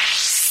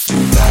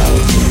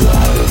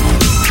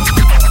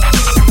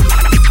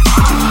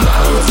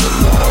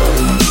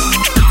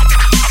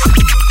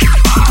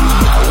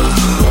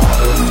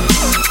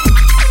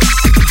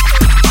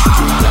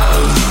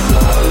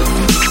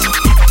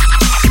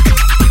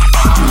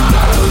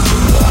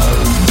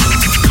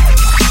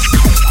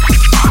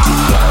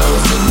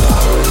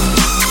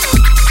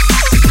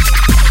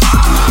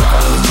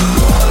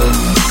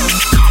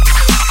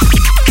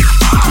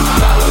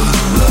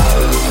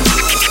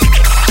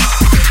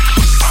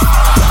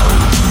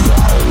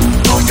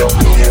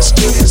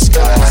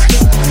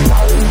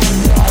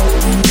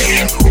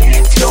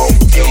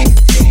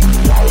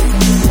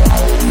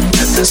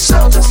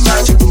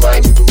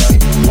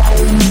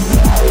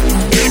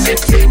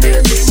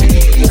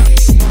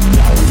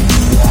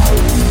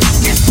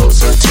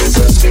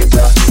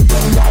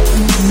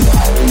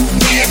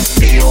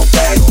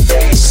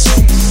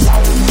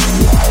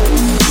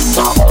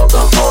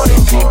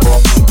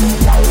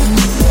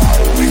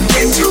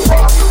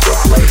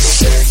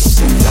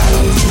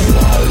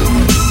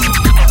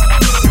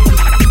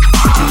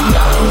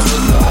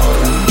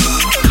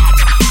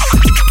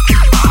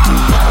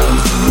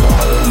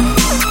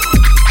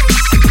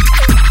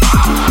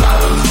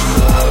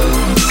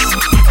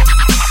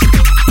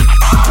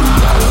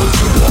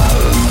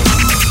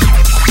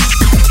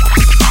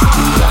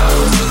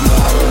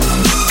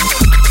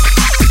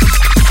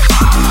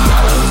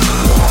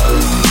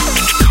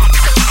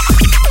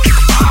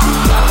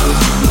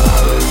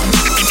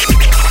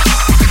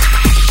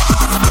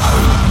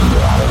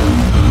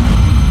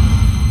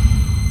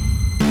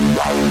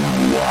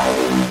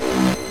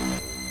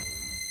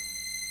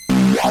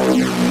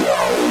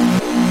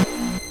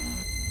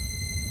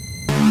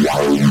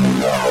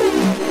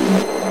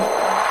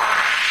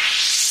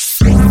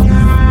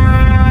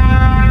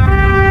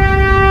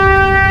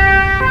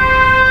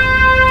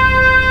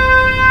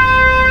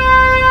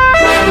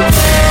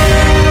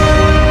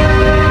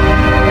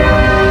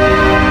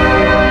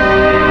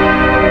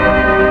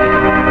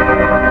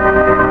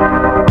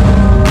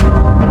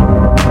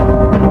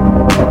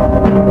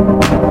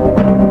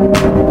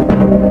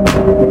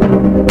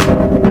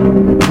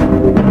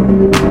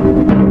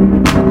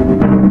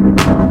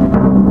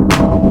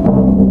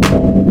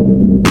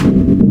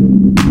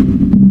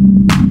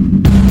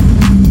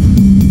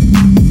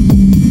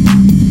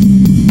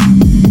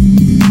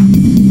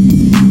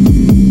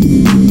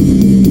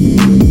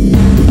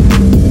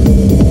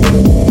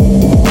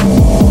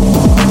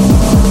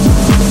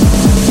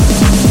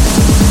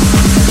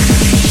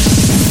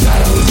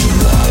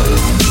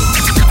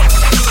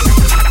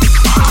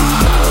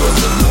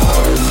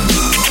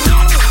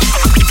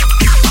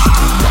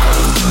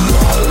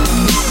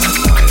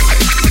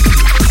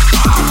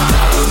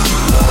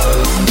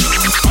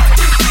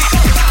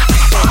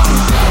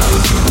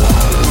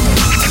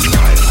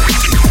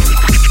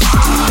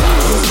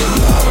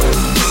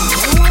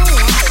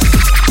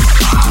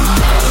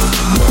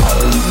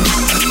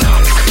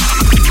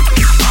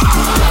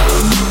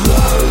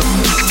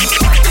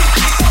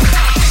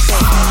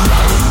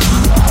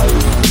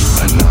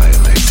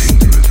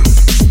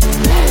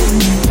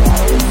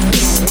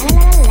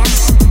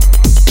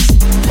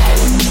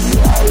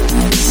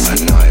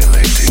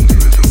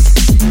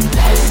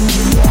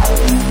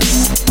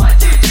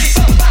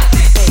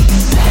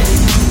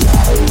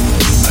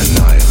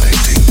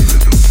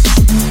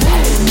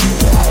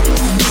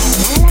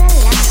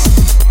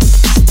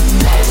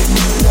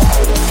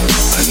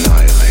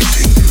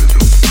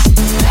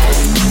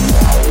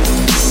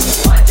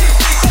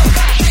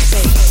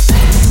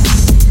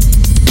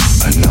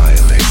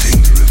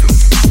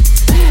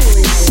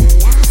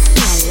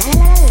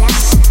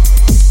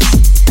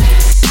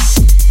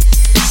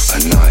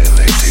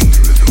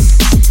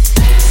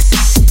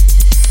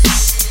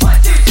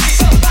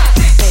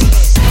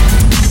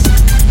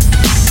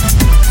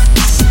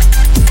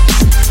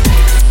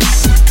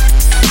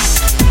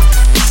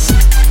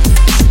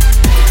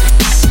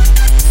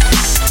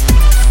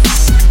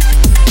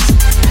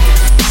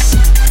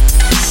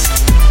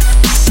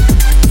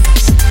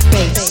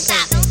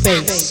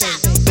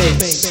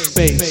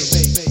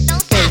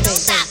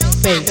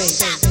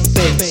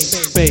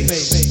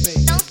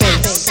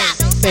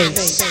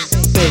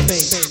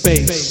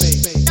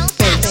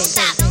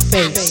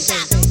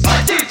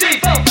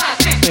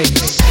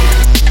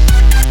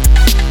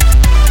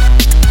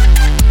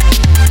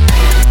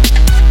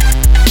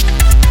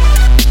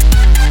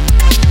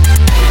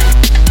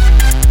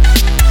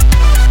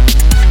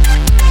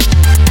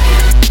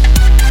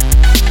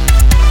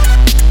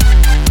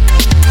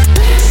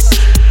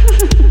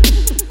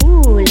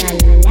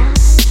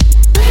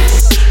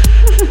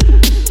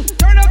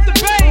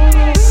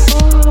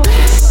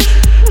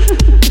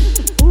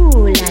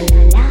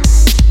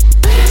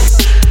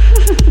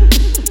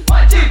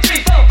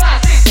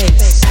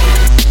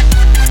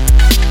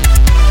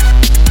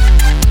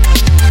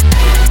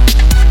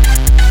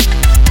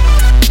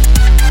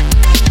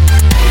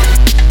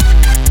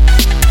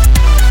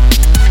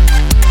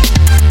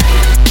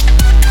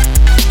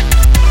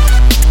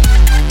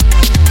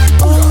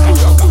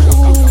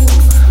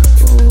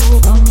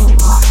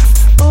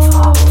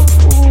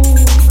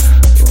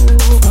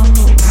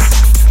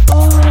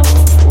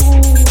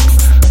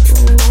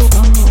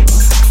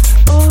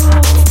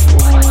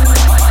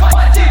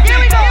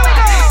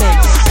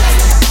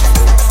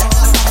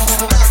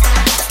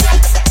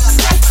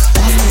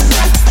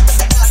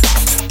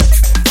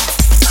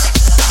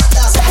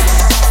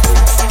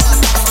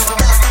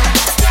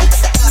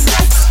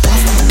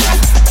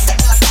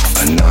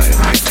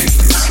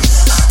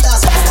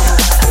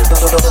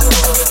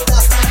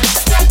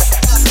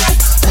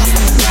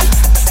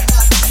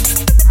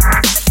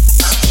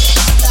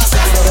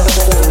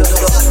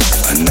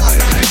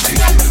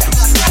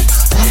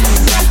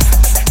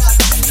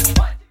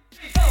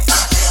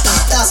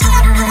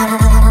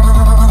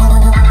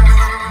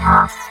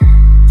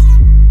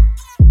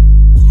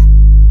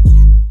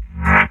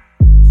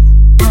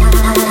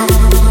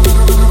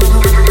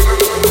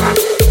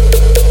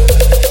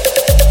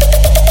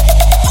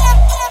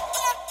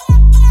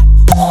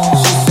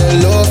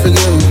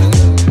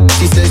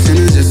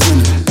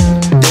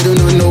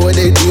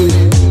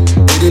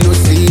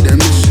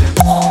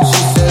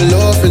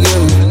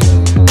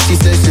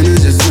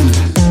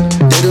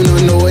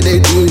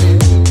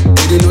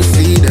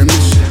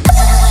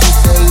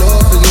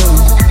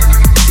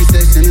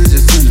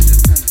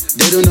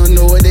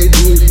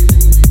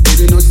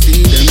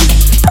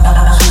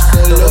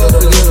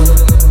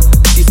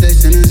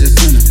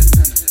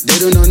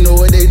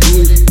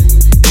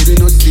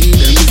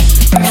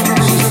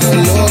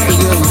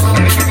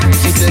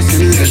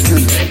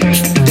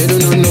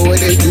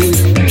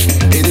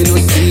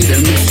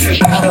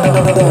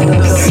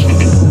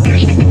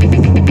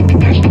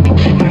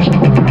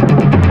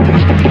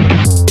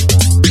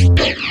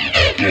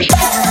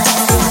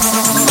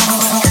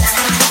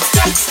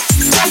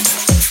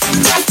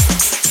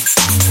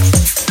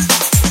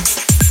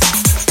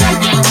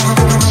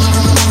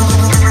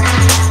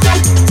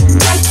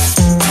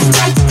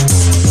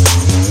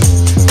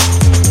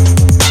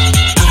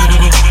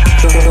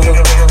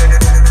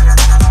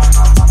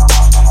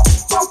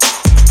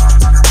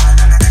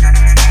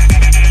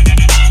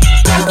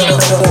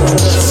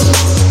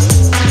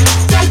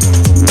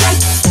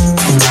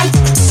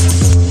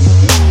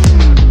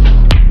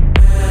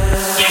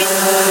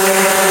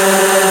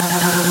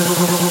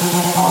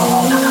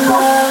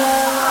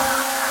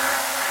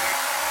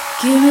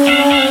 Give me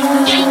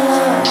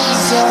love,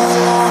 that's all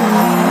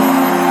I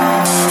need.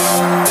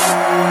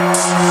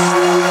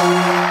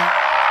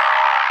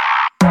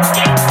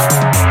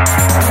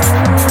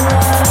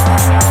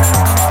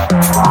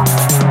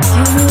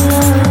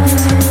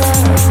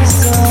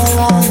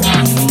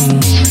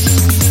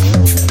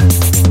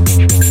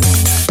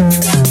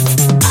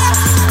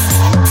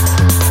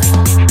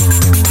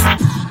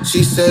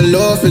 She said,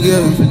 Lord,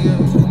 forgive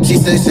him. She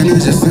said,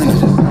 sinners are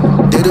sinners.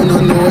 They do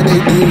not know what they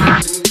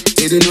do.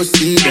 They do not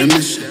see their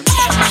mission.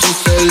 She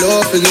said,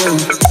 Lord, forgive him.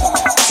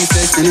 She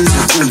said, sinners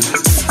are sinners.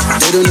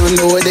 They do not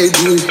know what they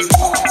do.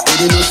 They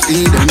do not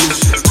see their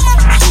mission.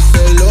 She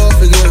said, Lord,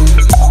 forgive him.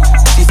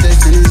 She said,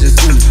 sinners are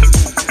sinners.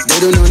 They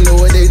do not know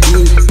what they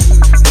do.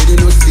 They do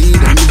not see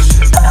their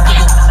mission.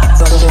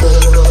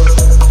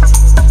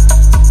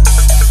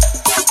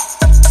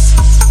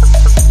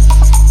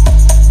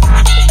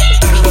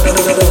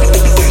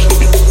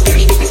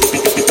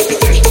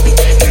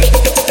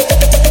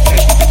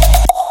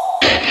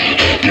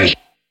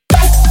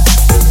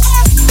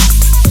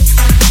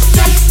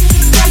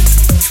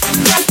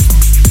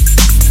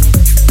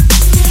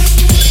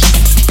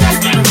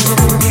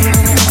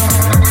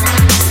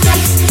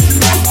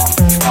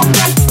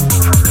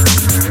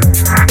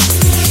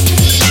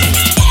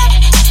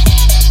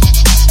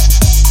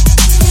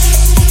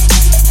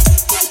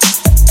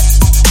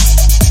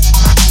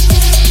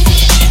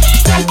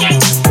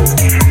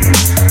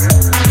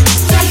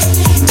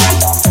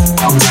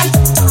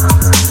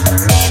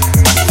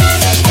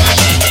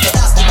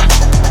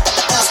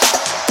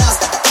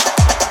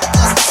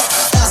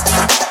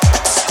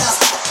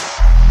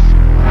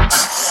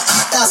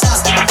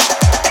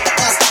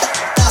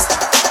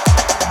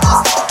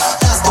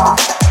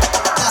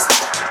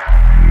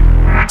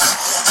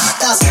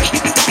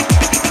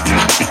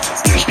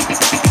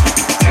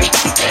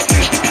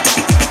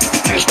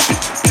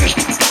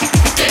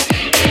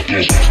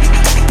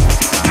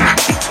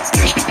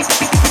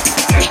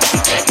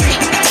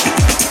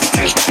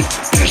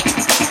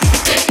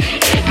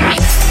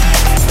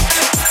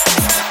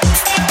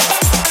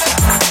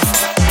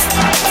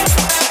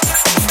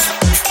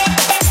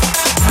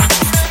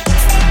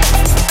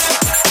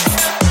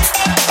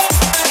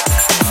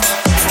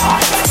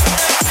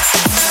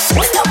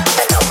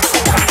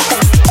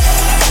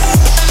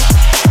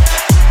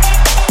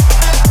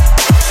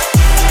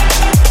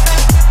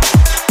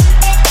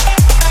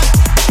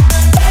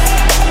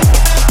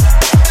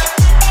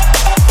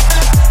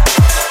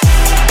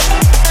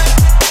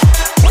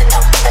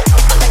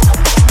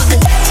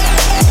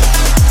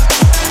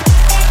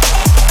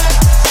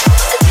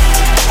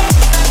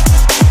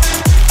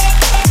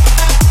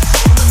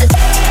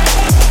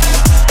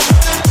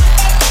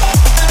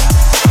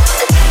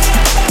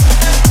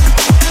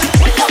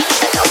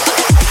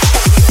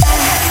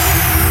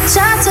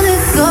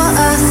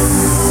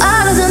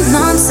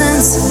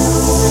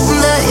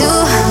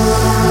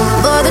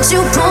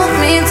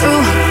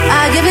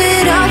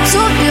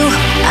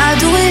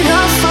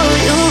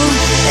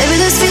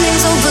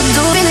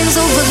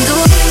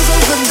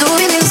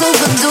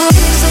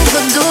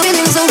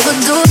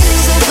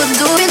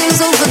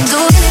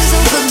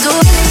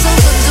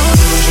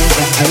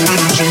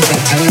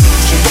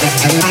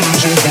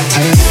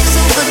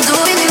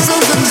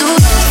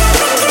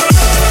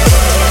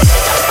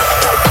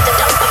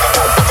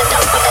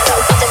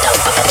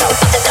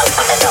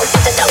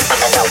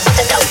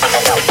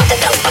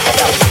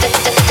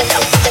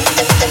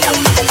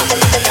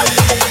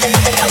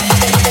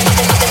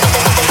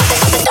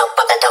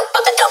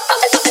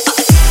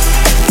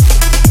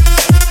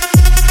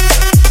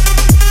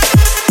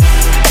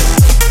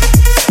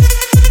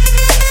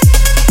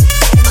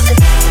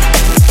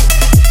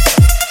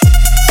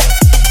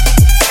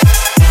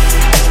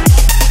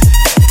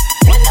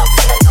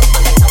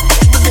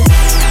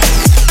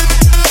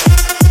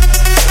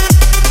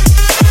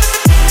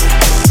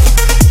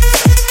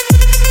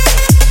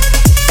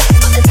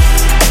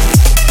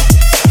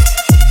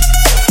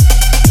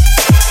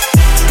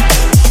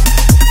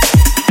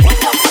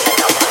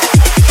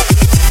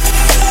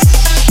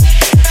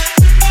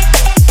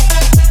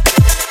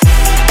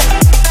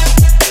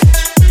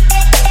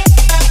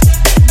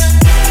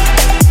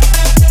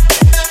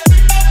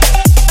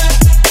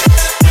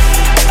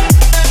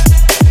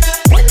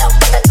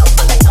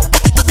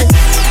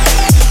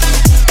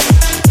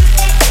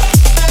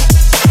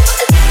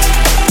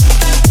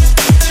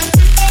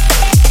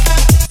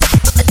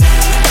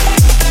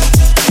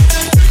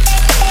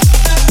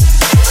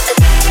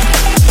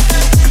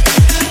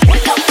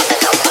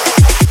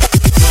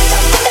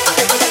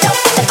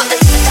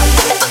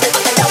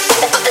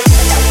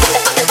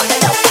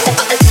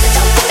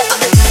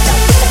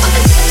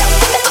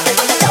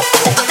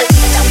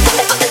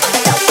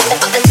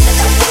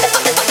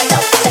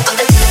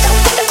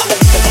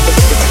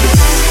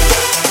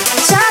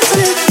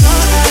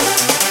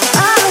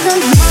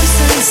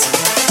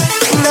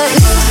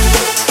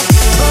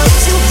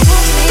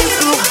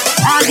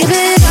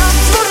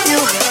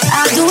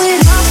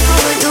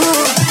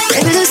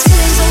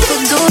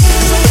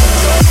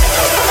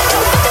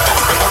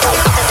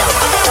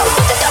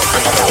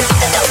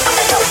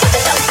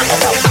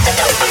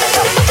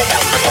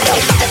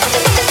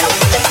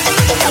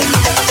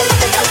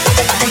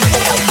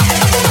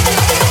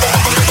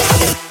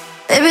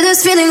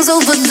 We'll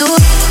be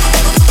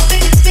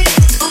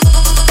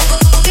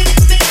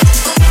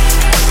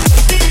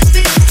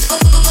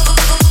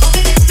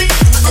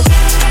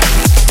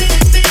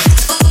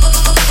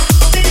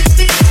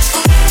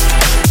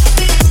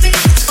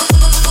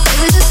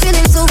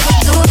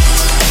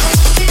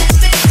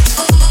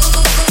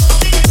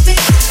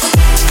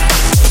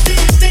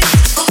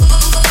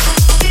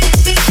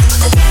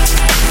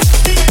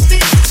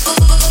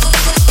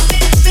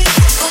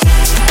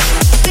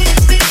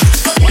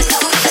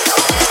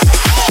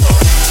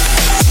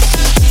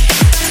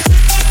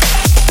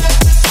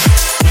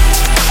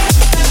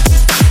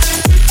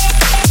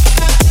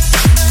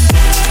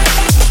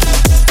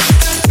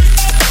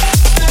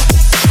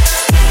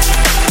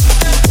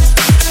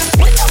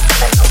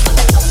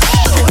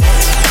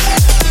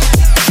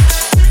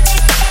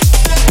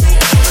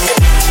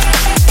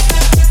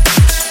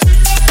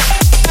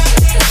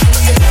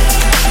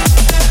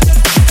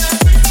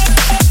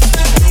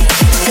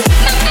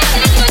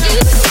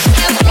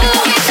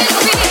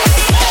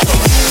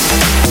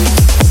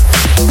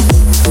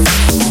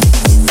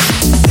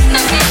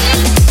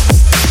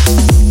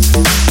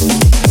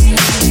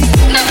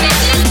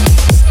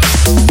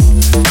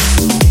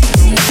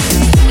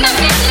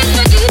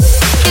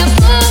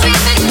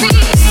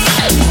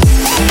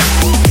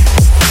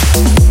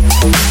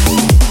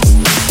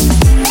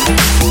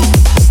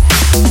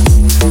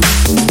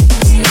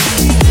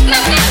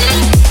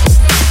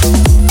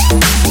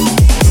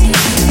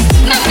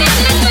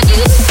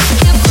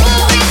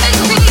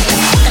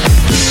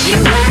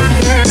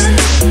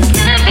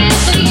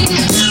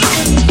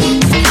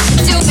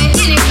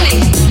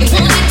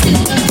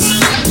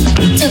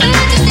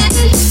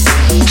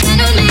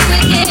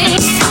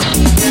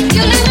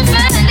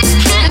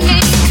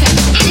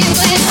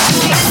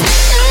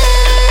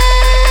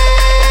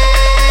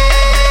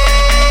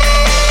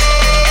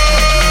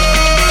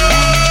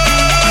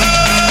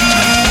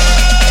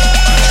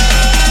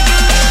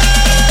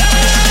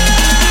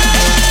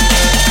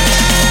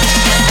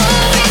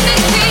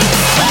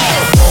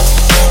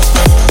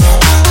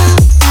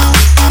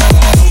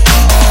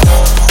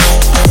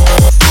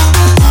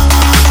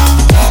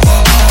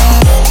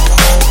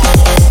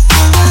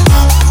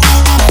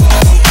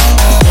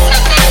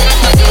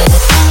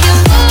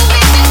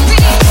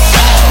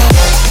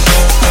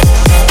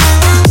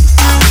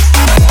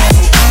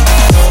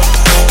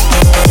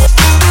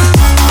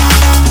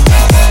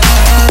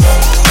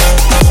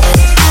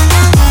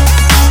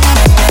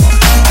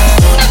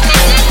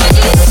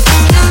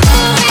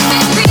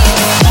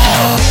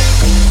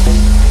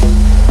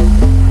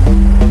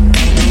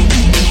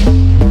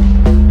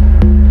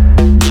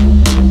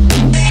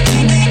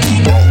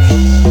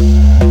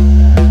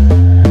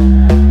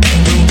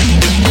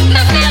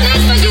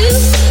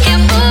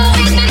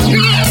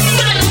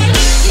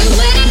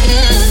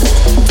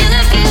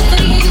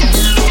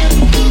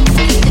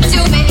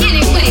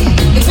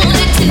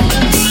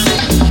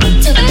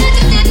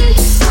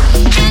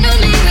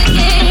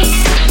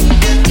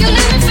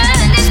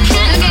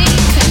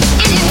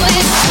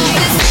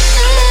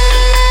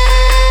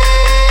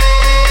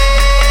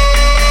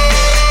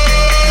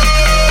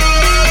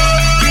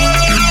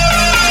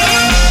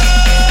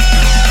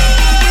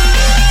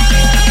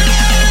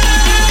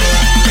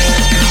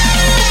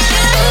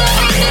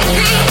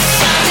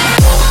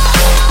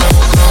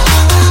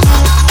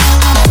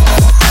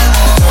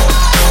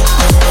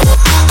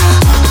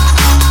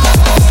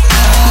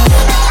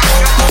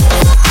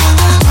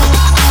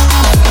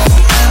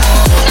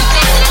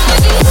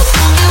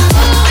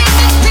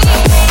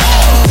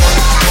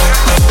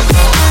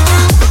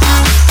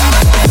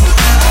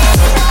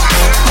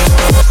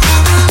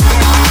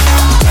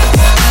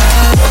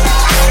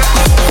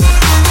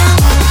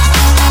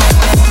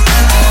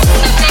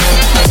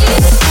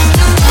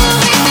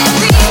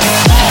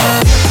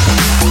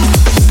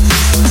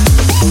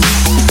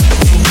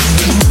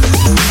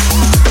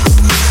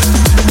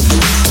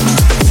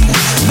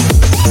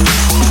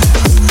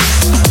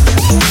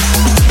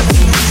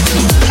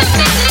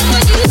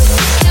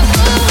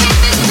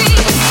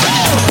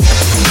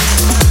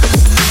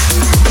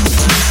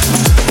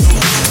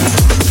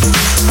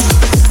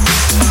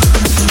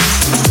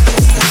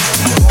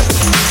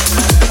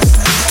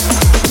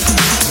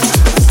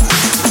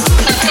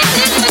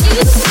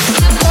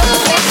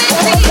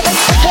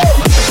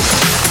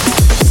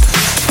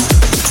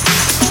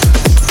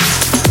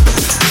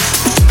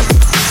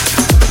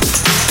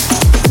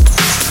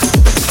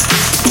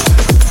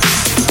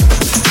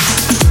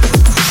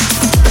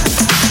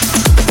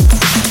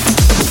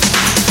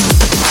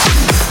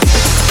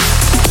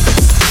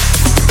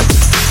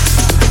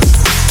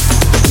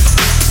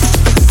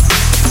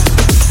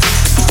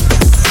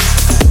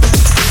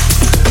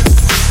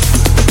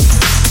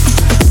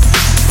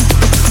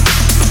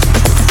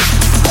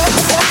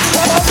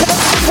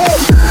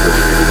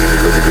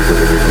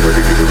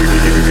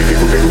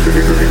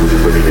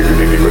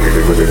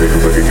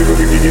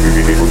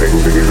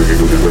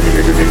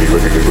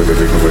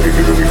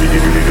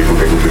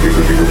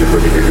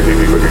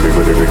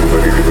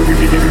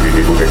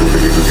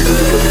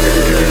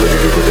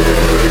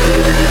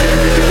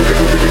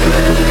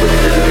right back.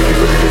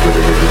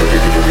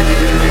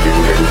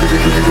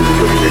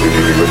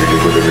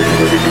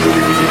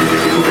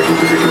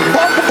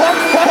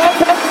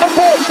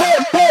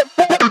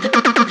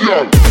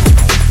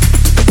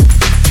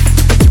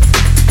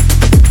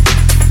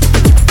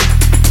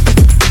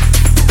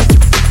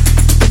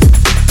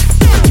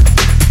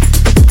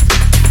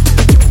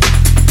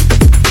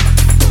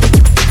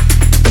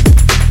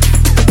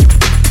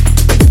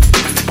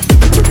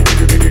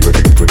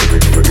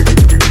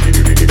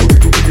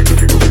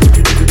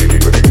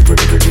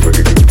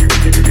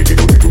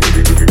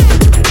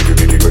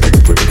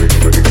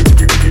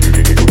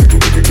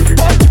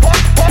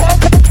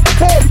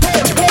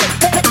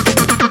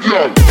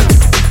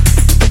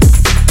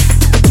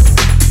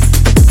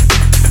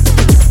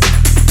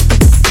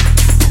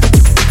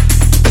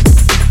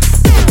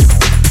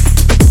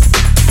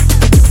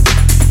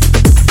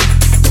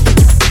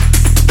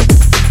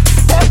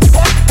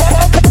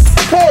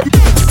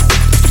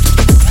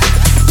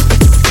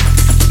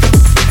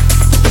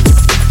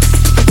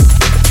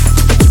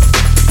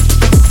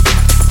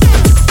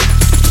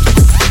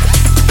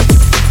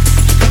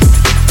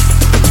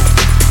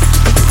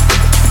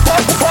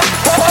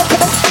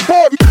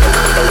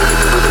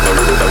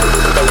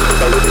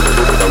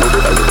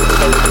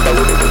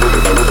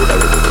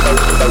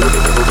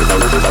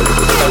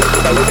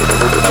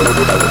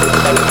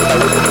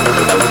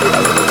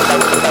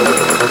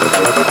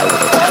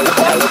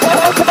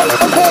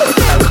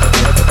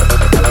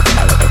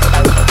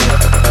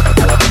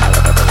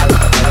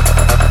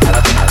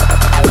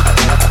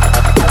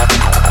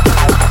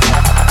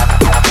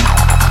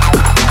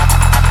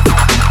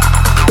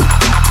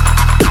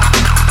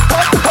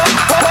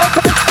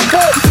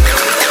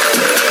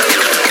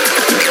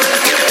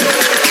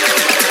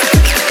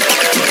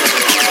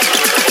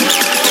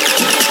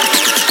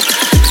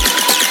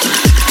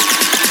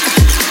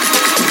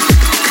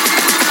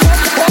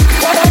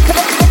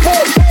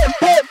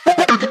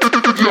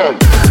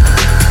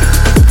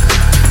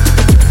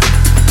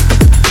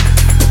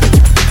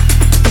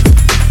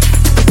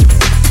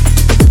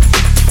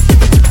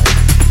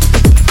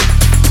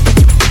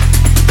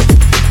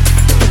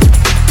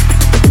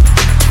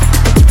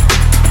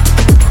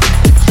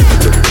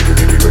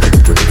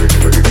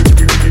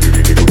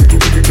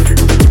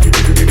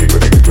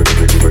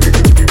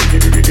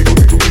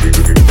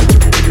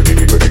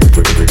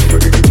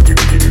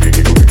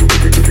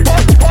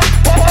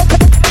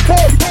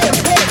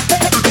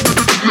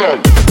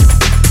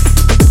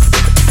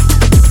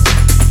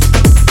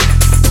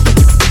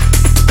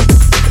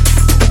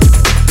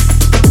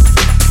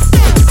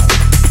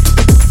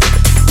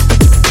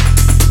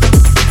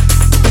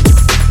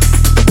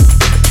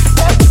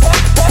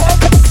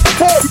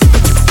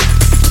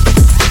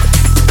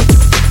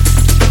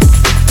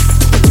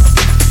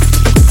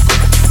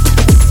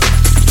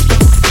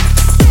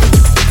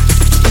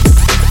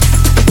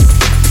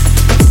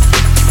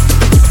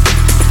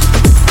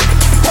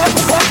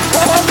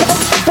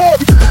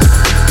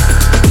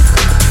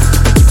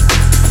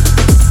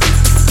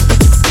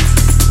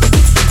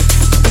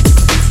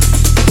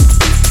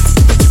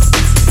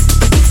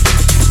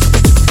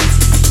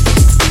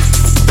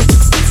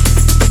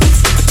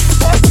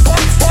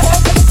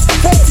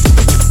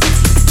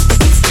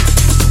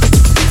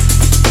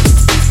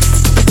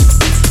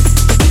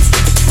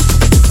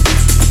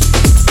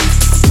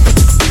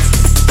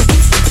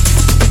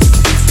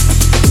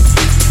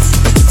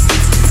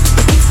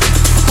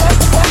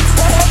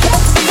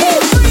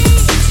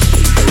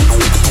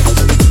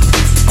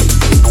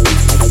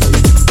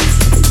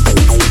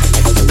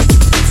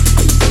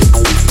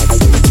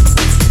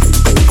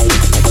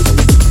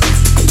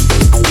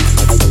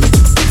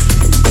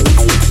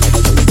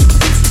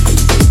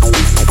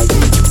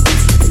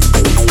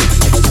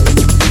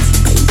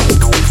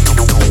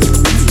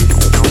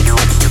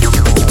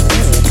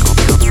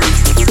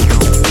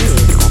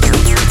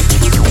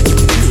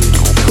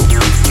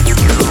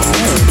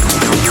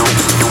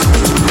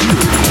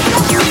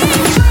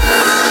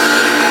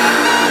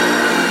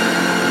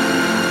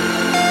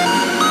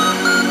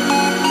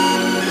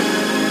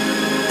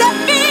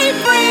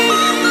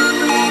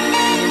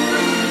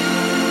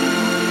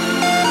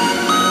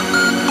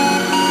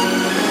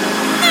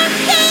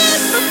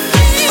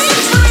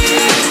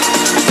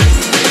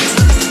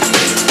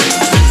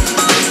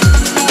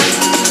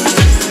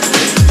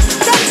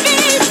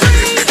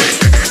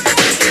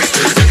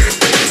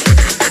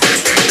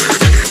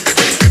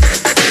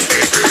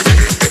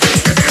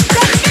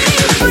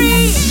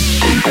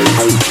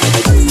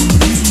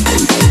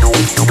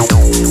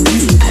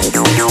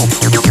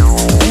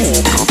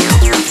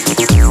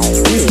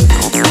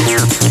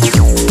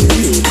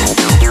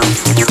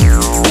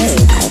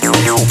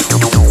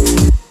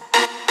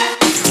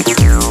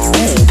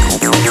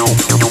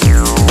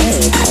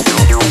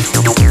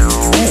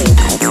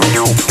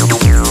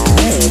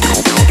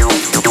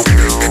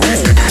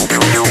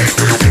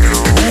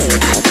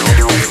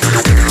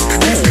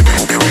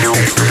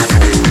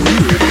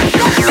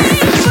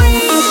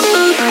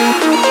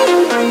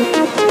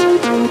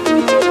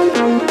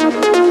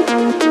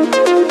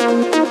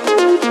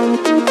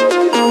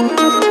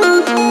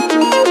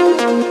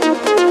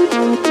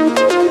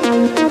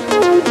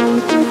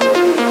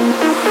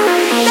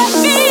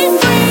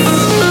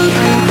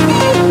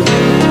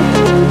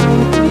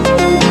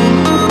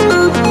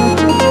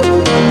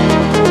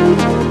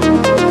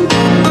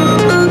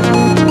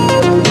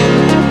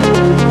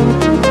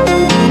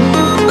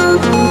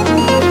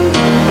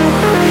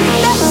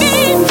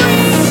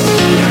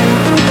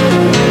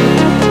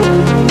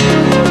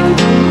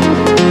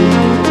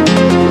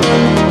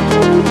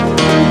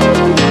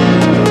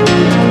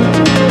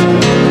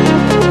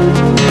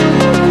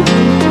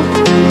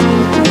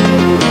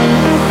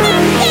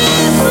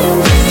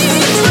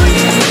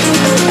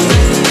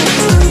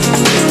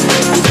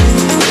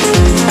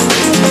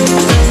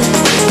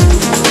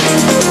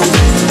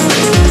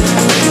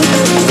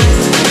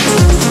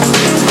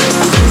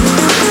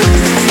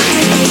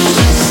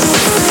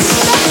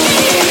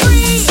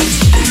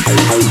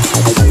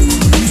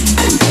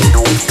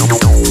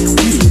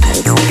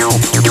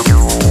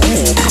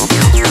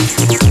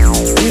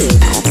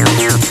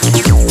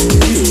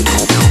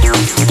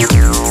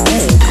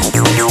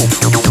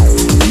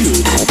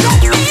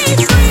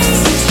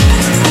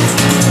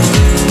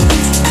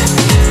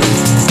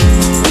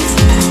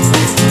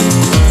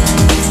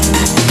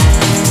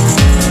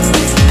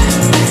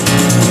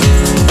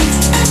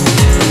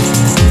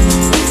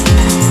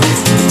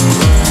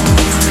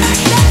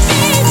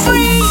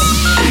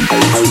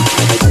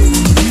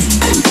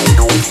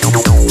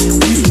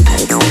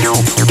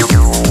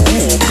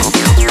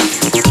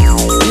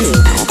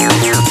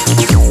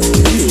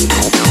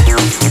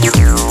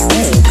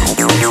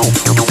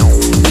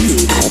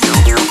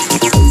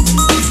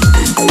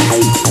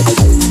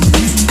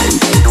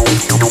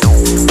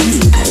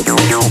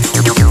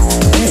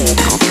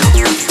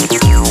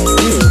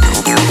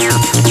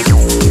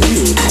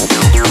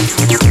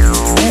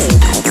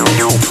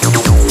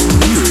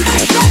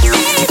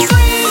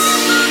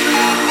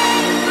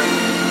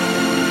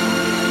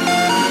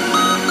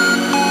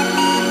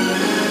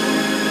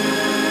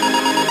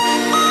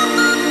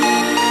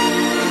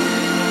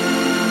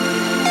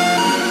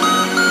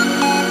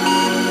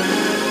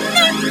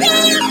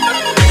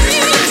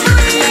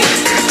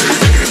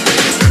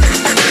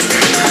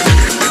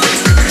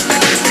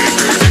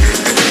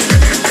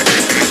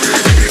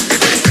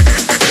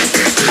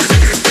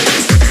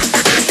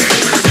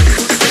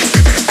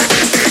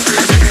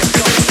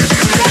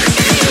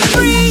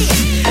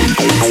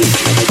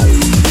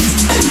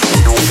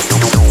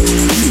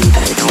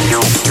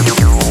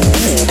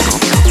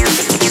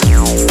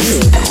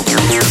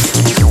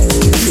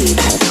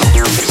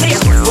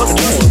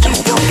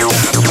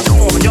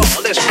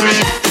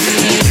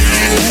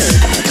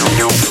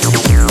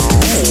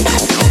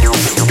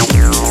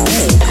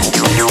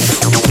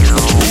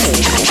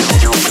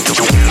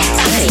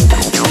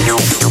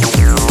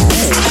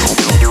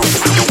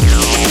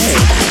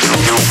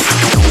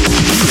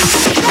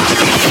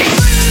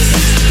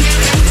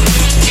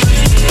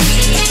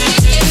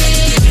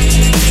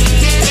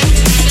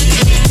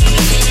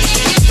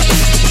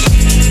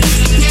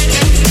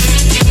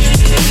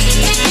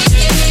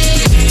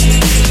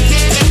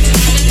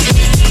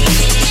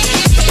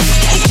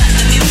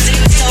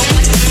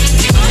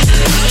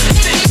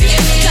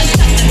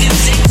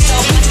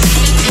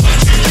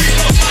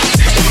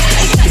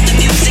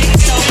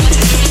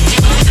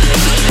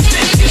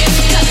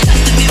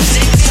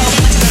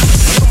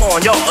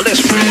 on, y'all,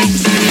 listen.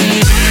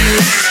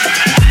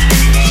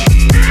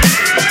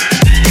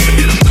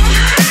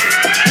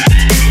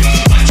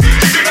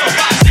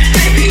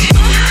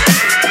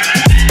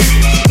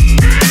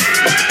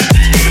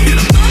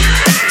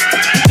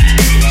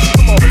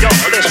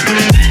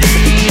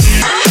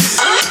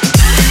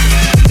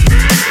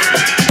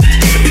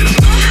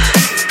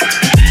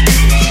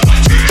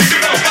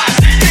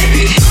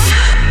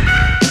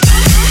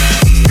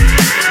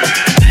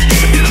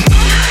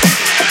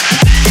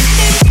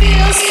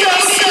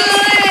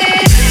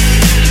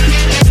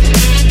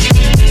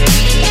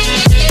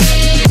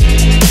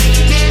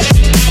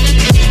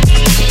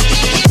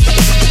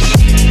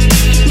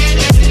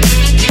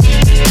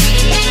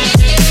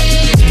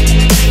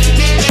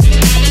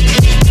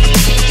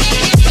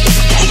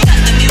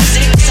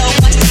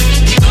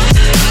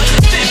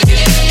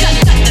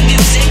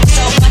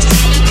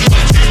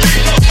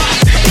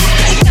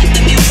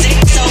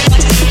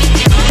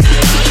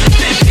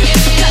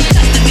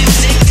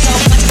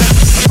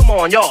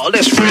 Y'all,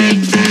 listen.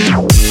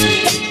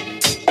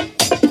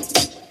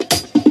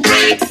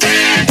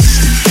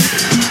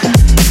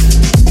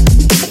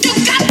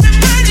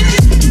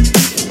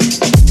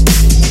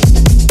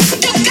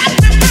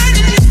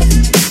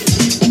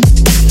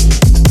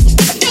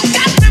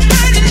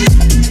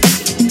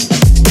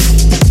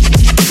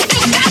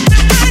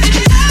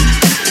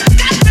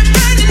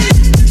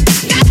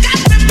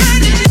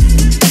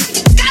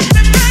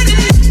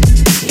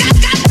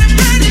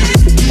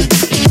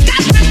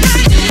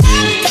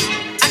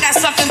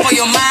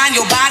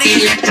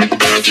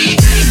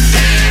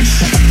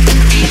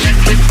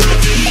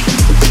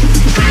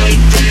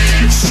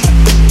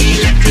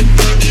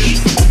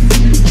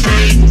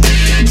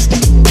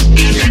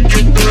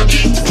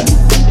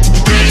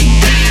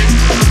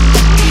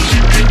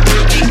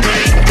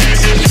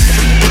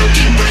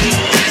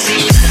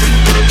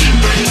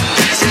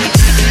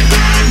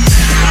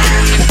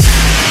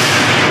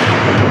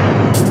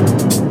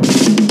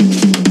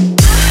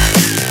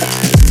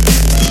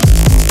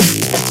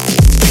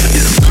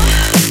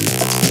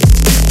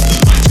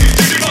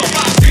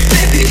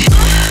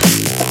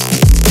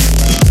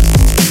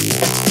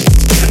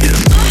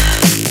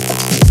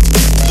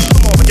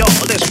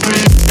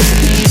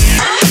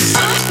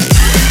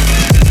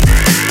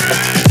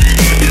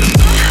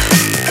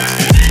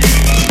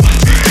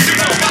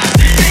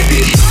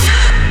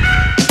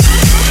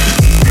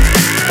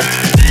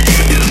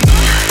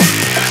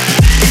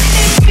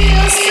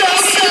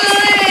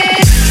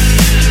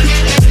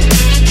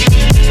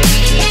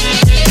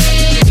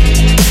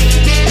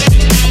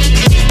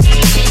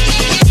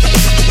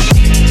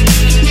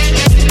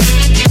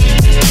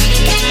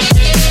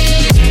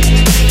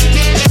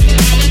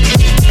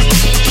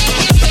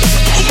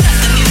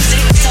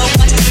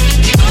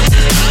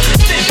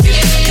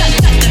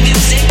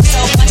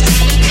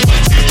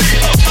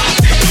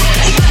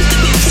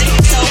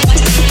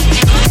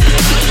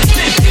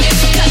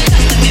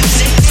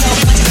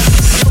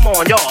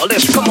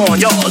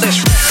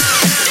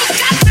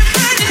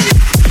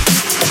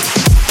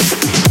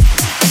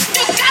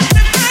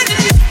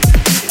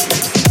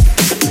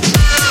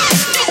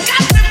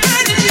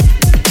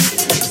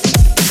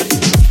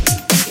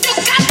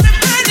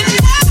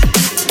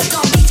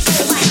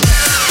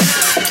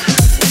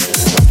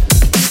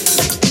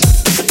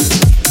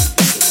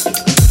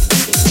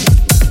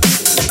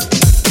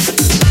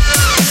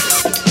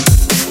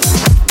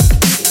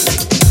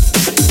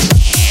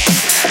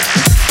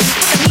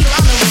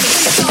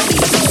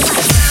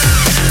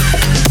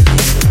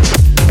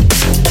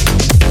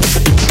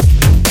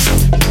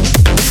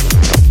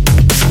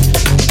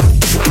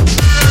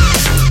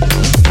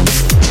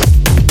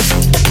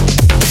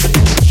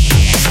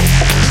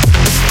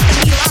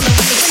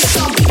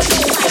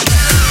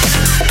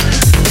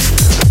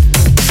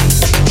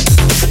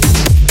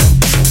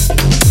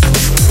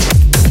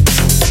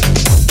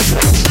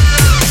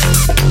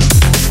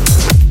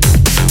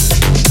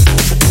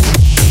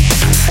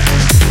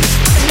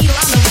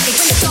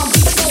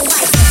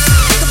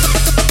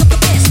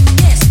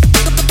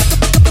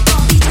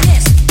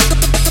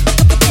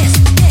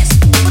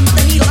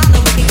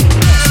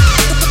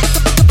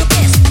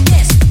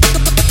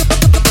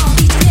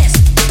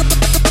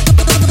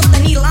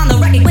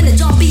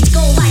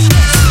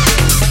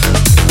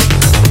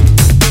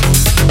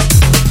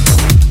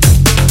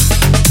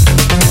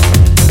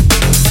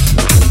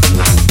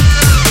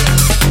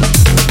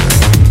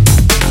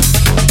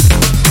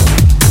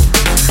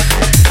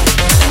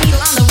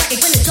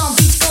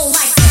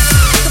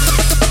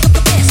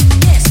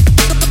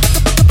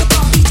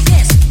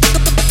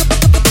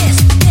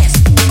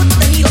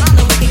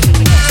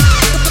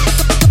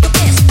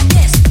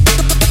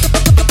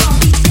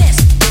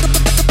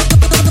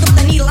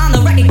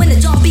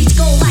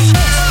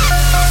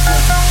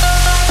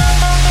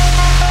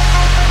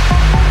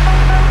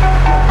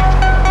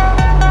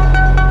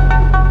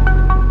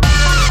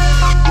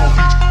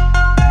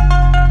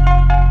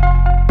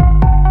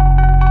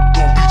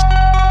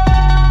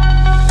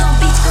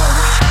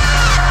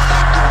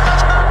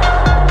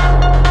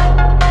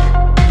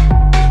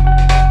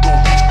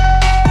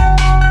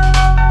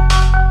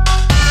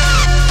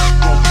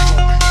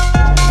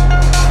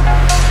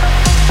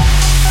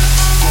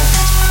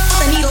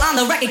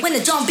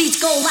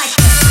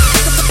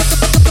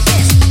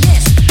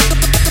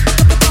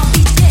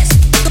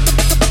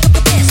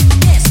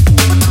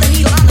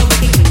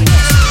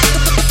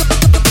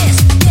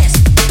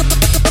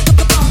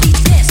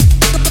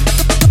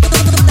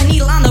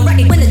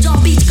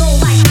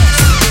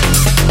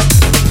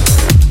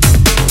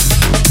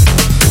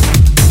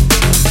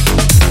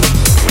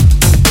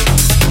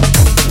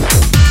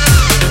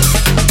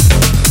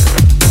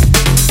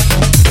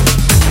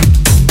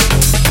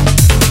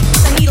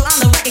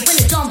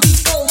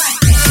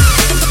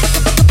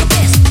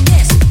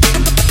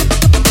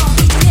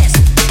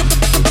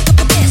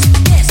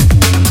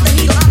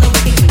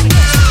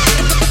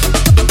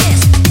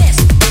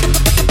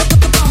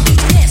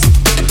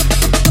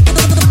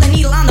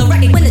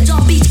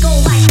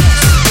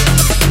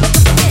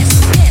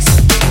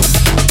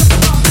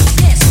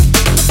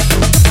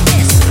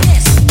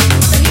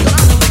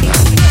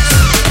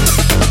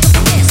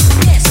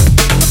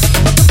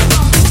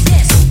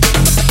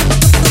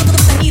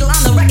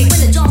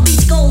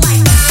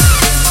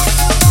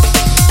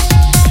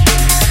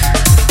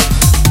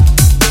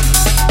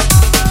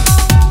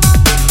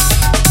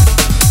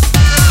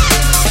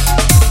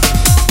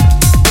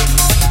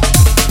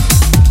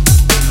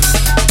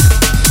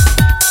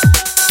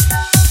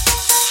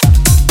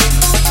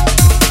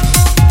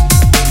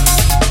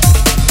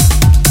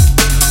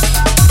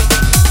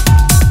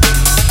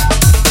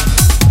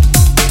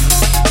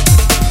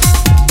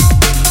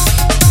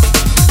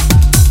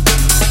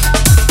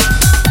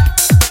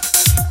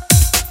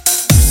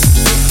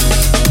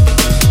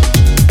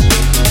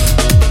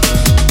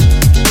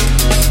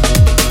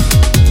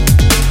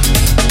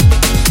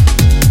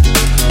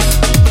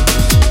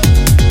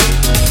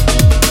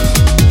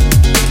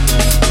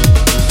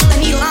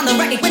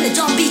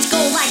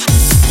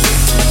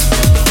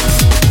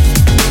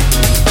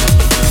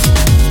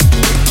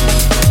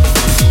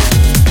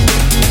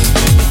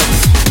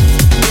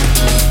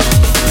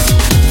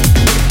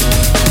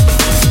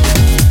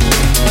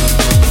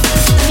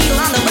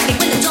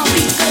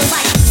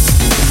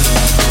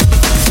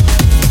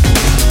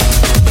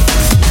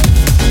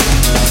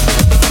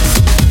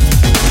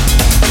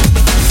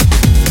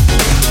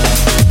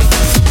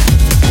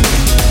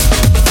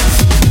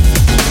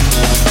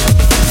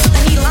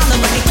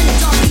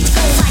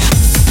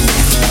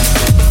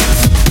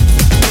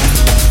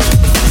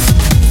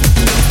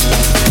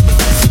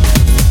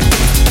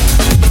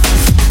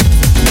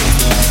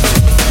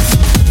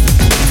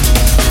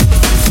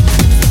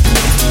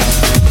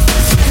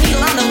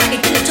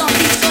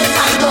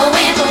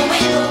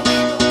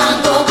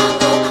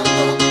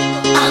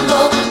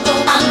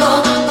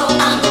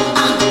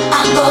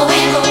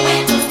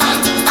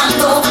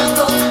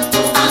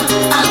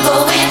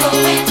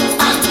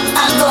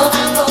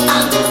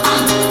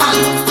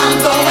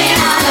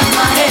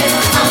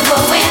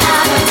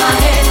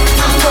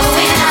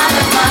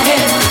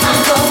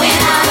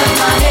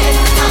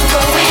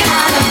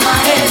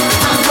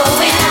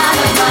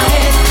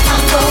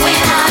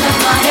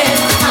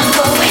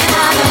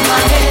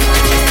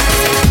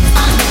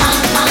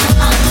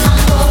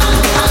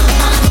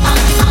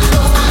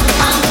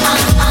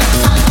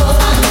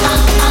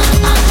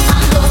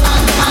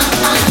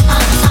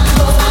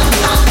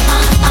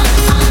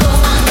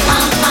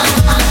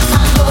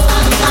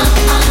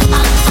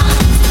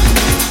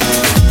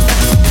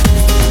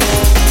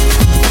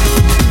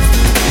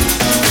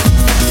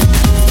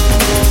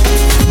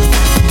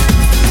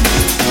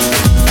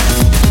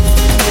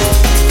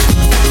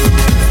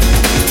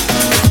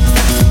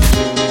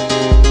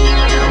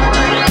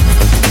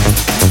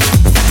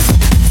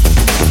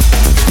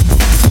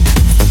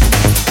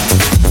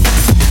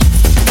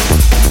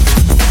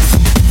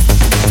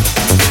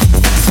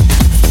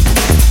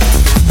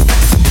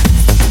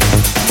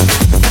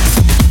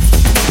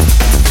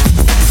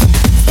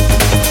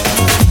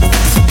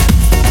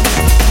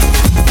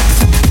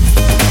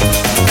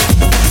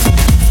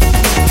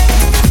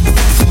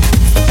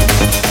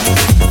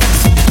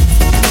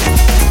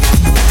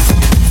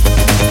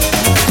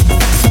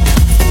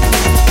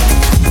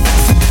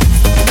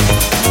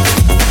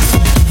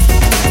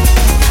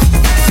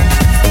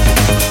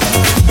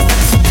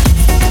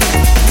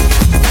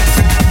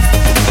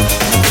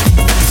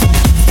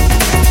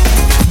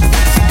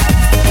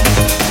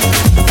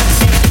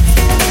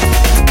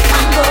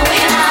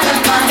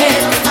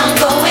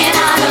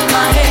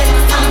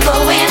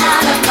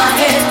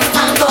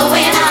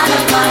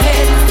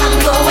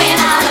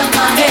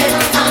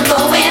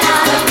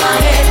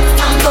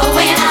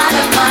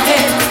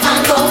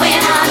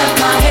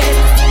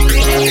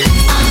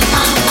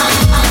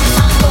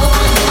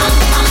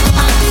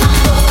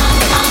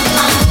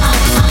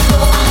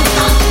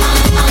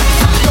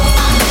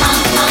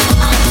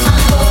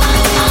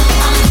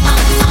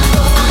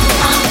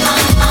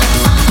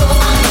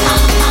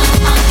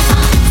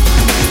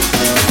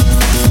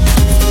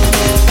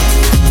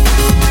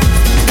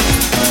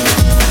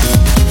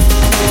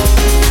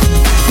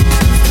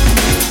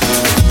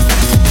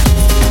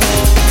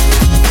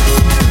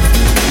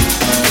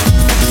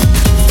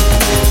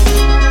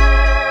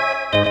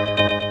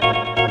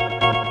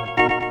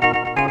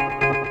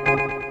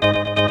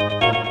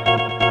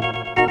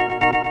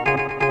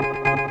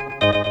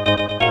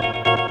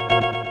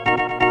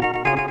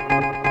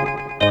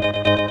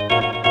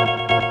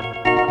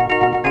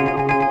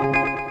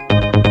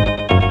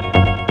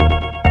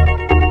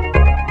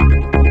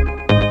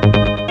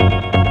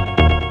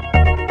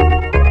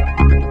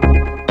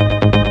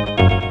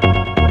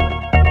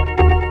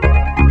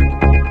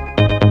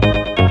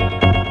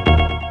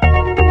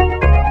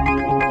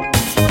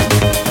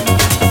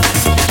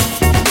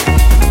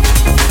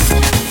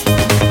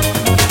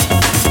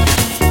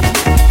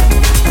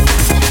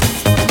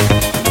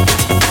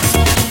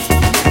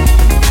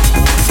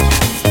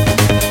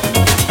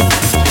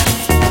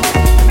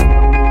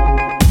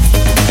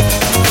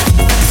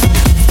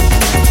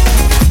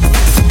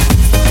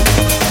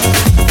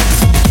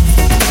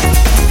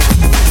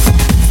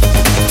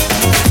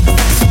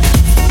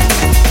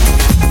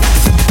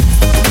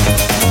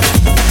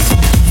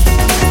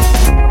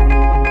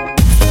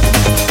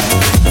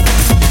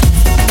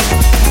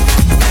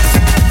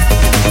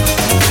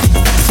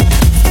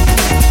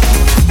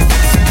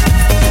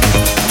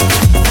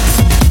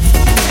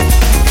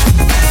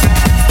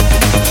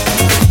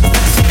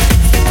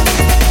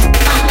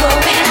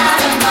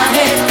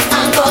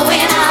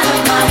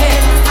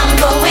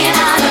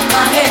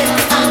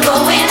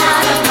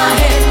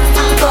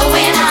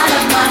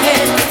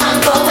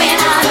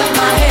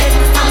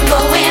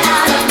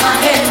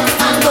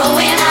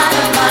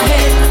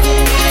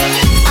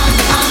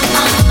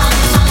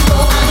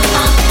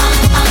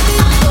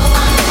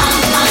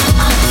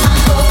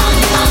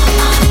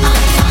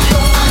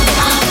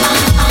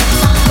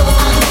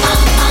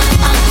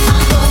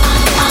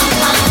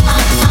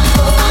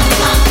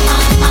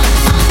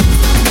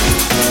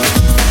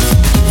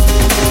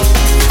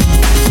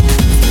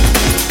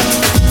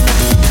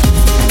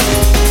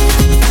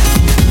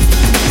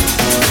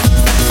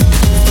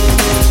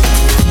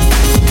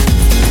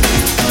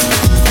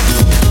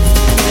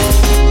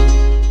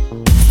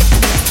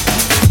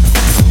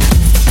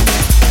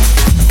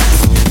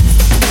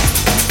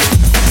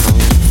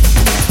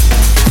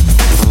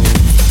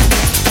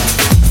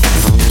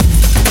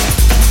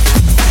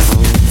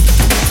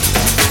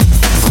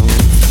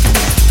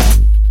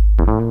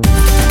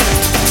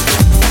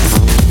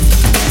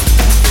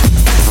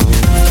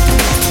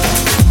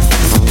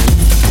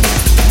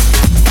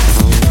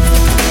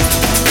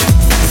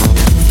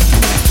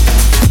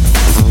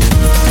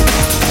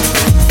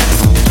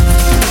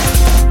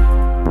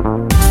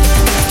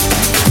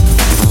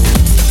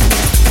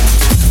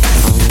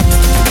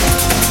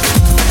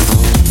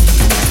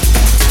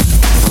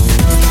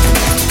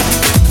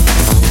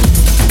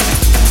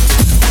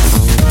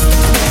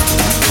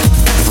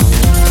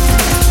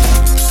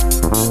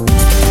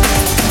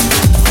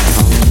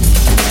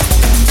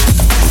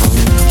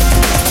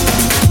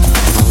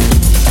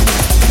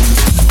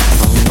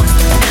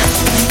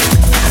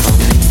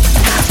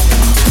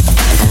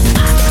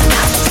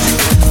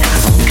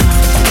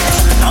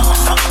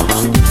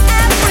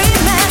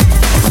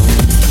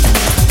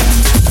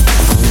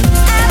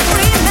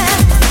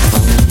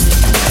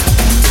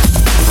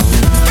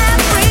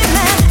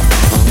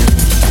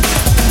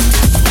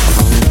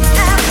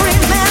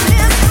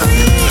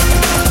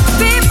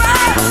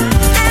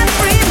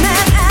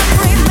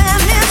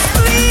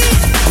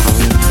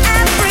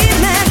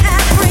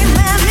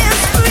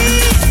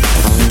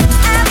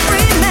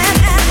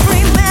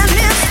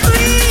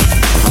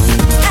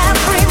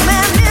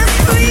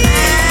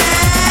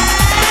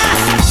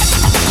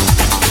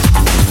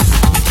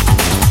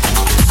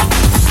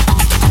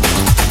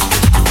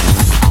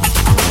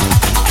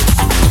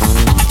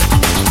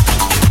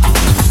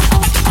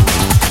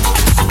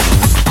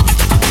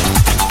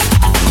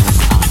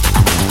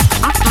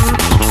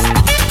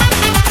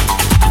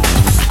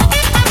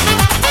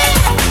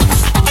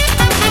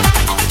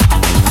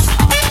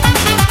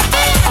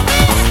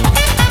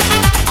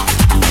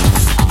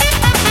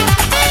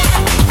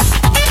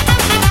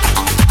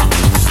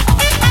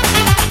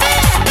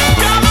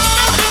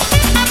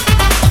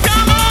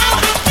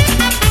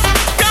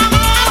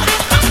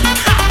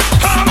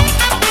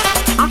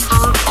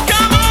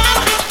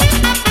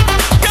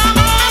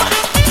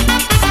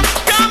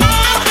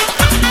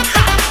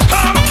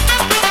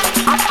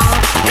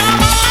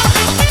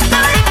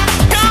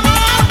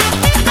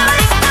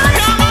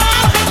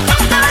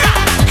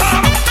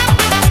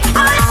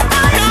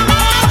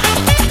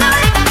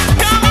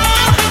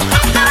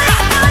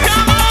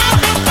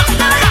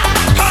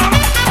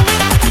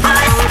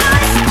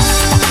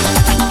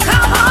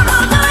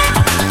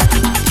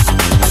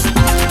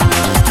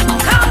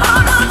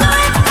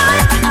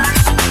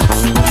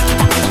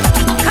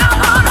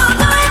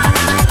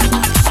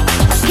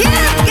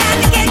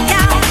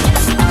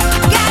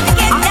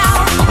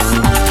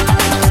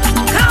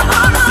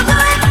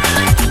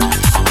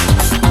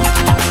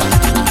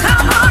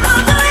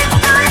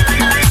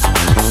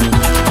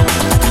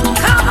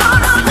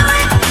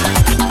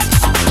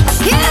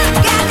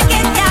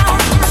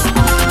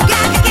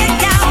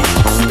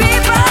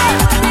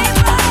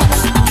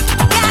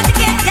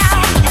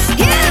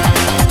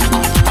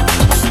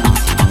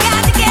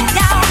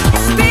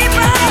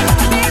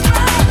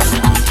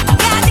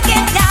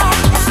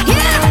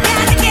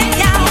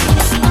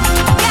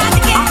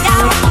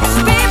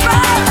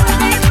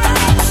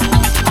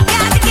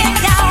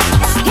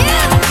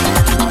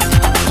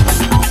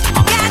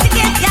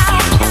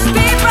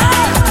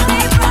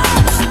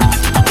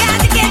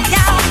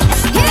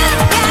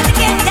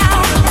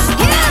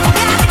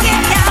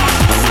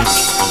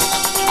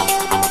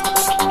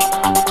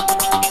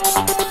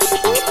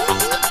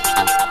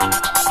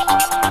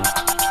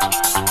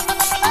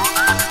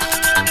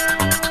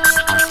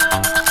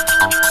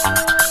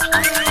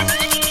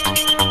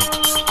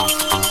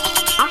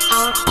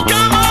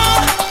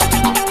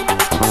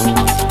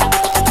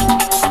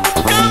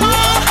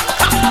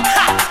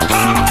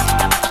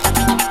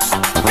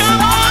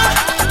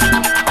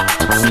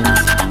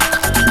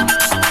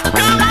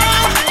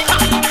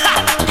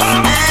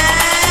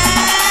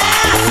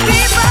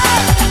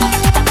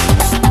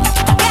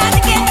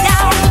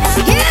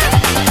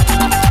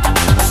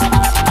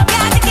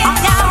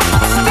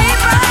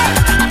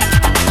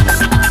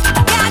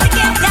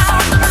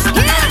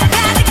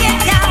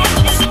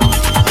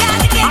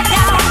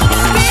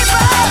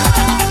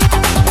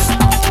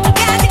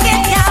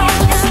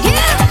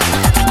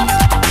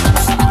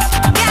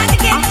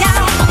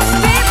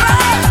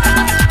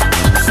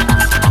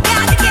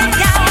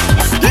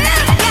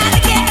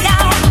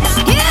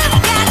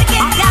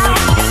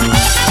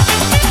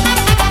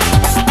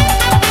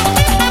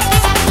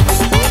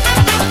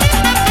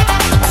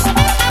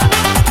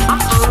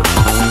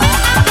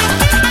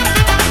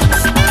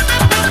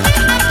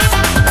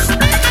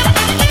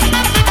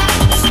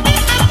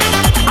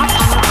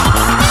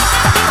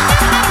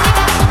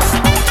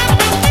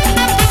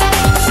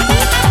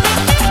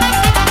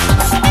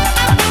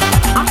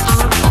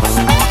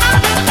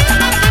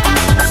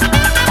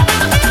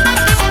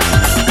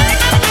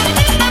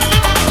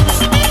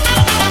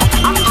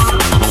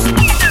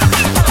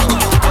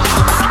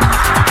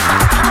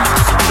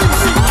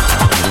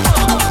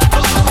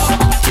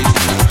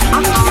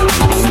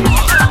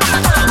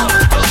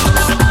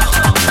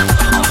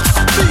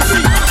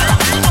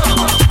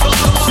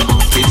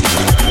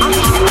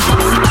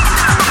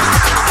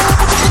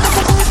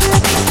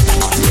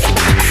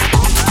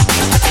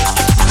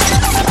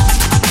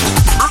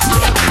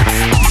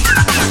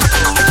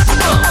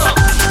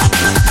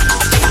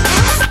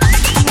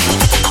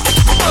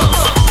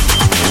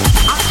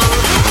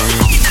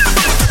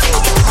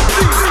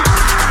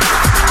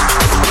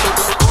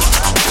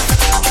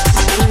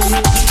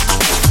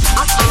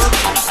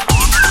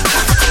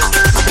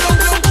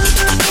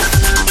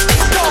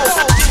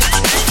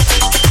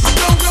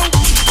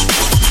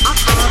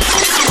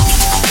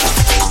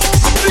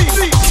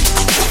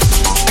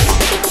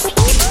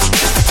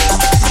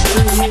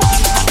 I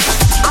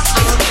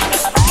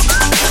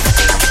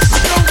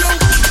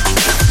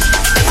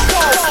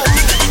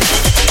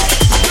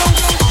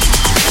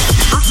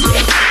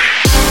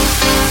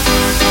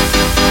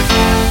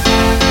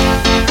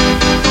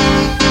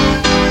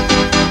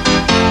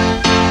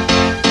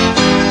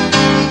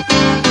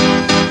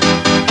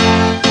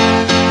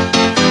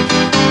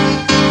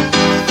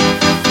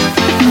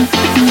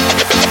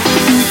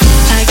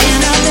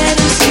cannot bear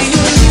to see you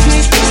leave me.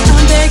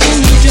 I'm begging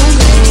you, don't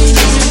go.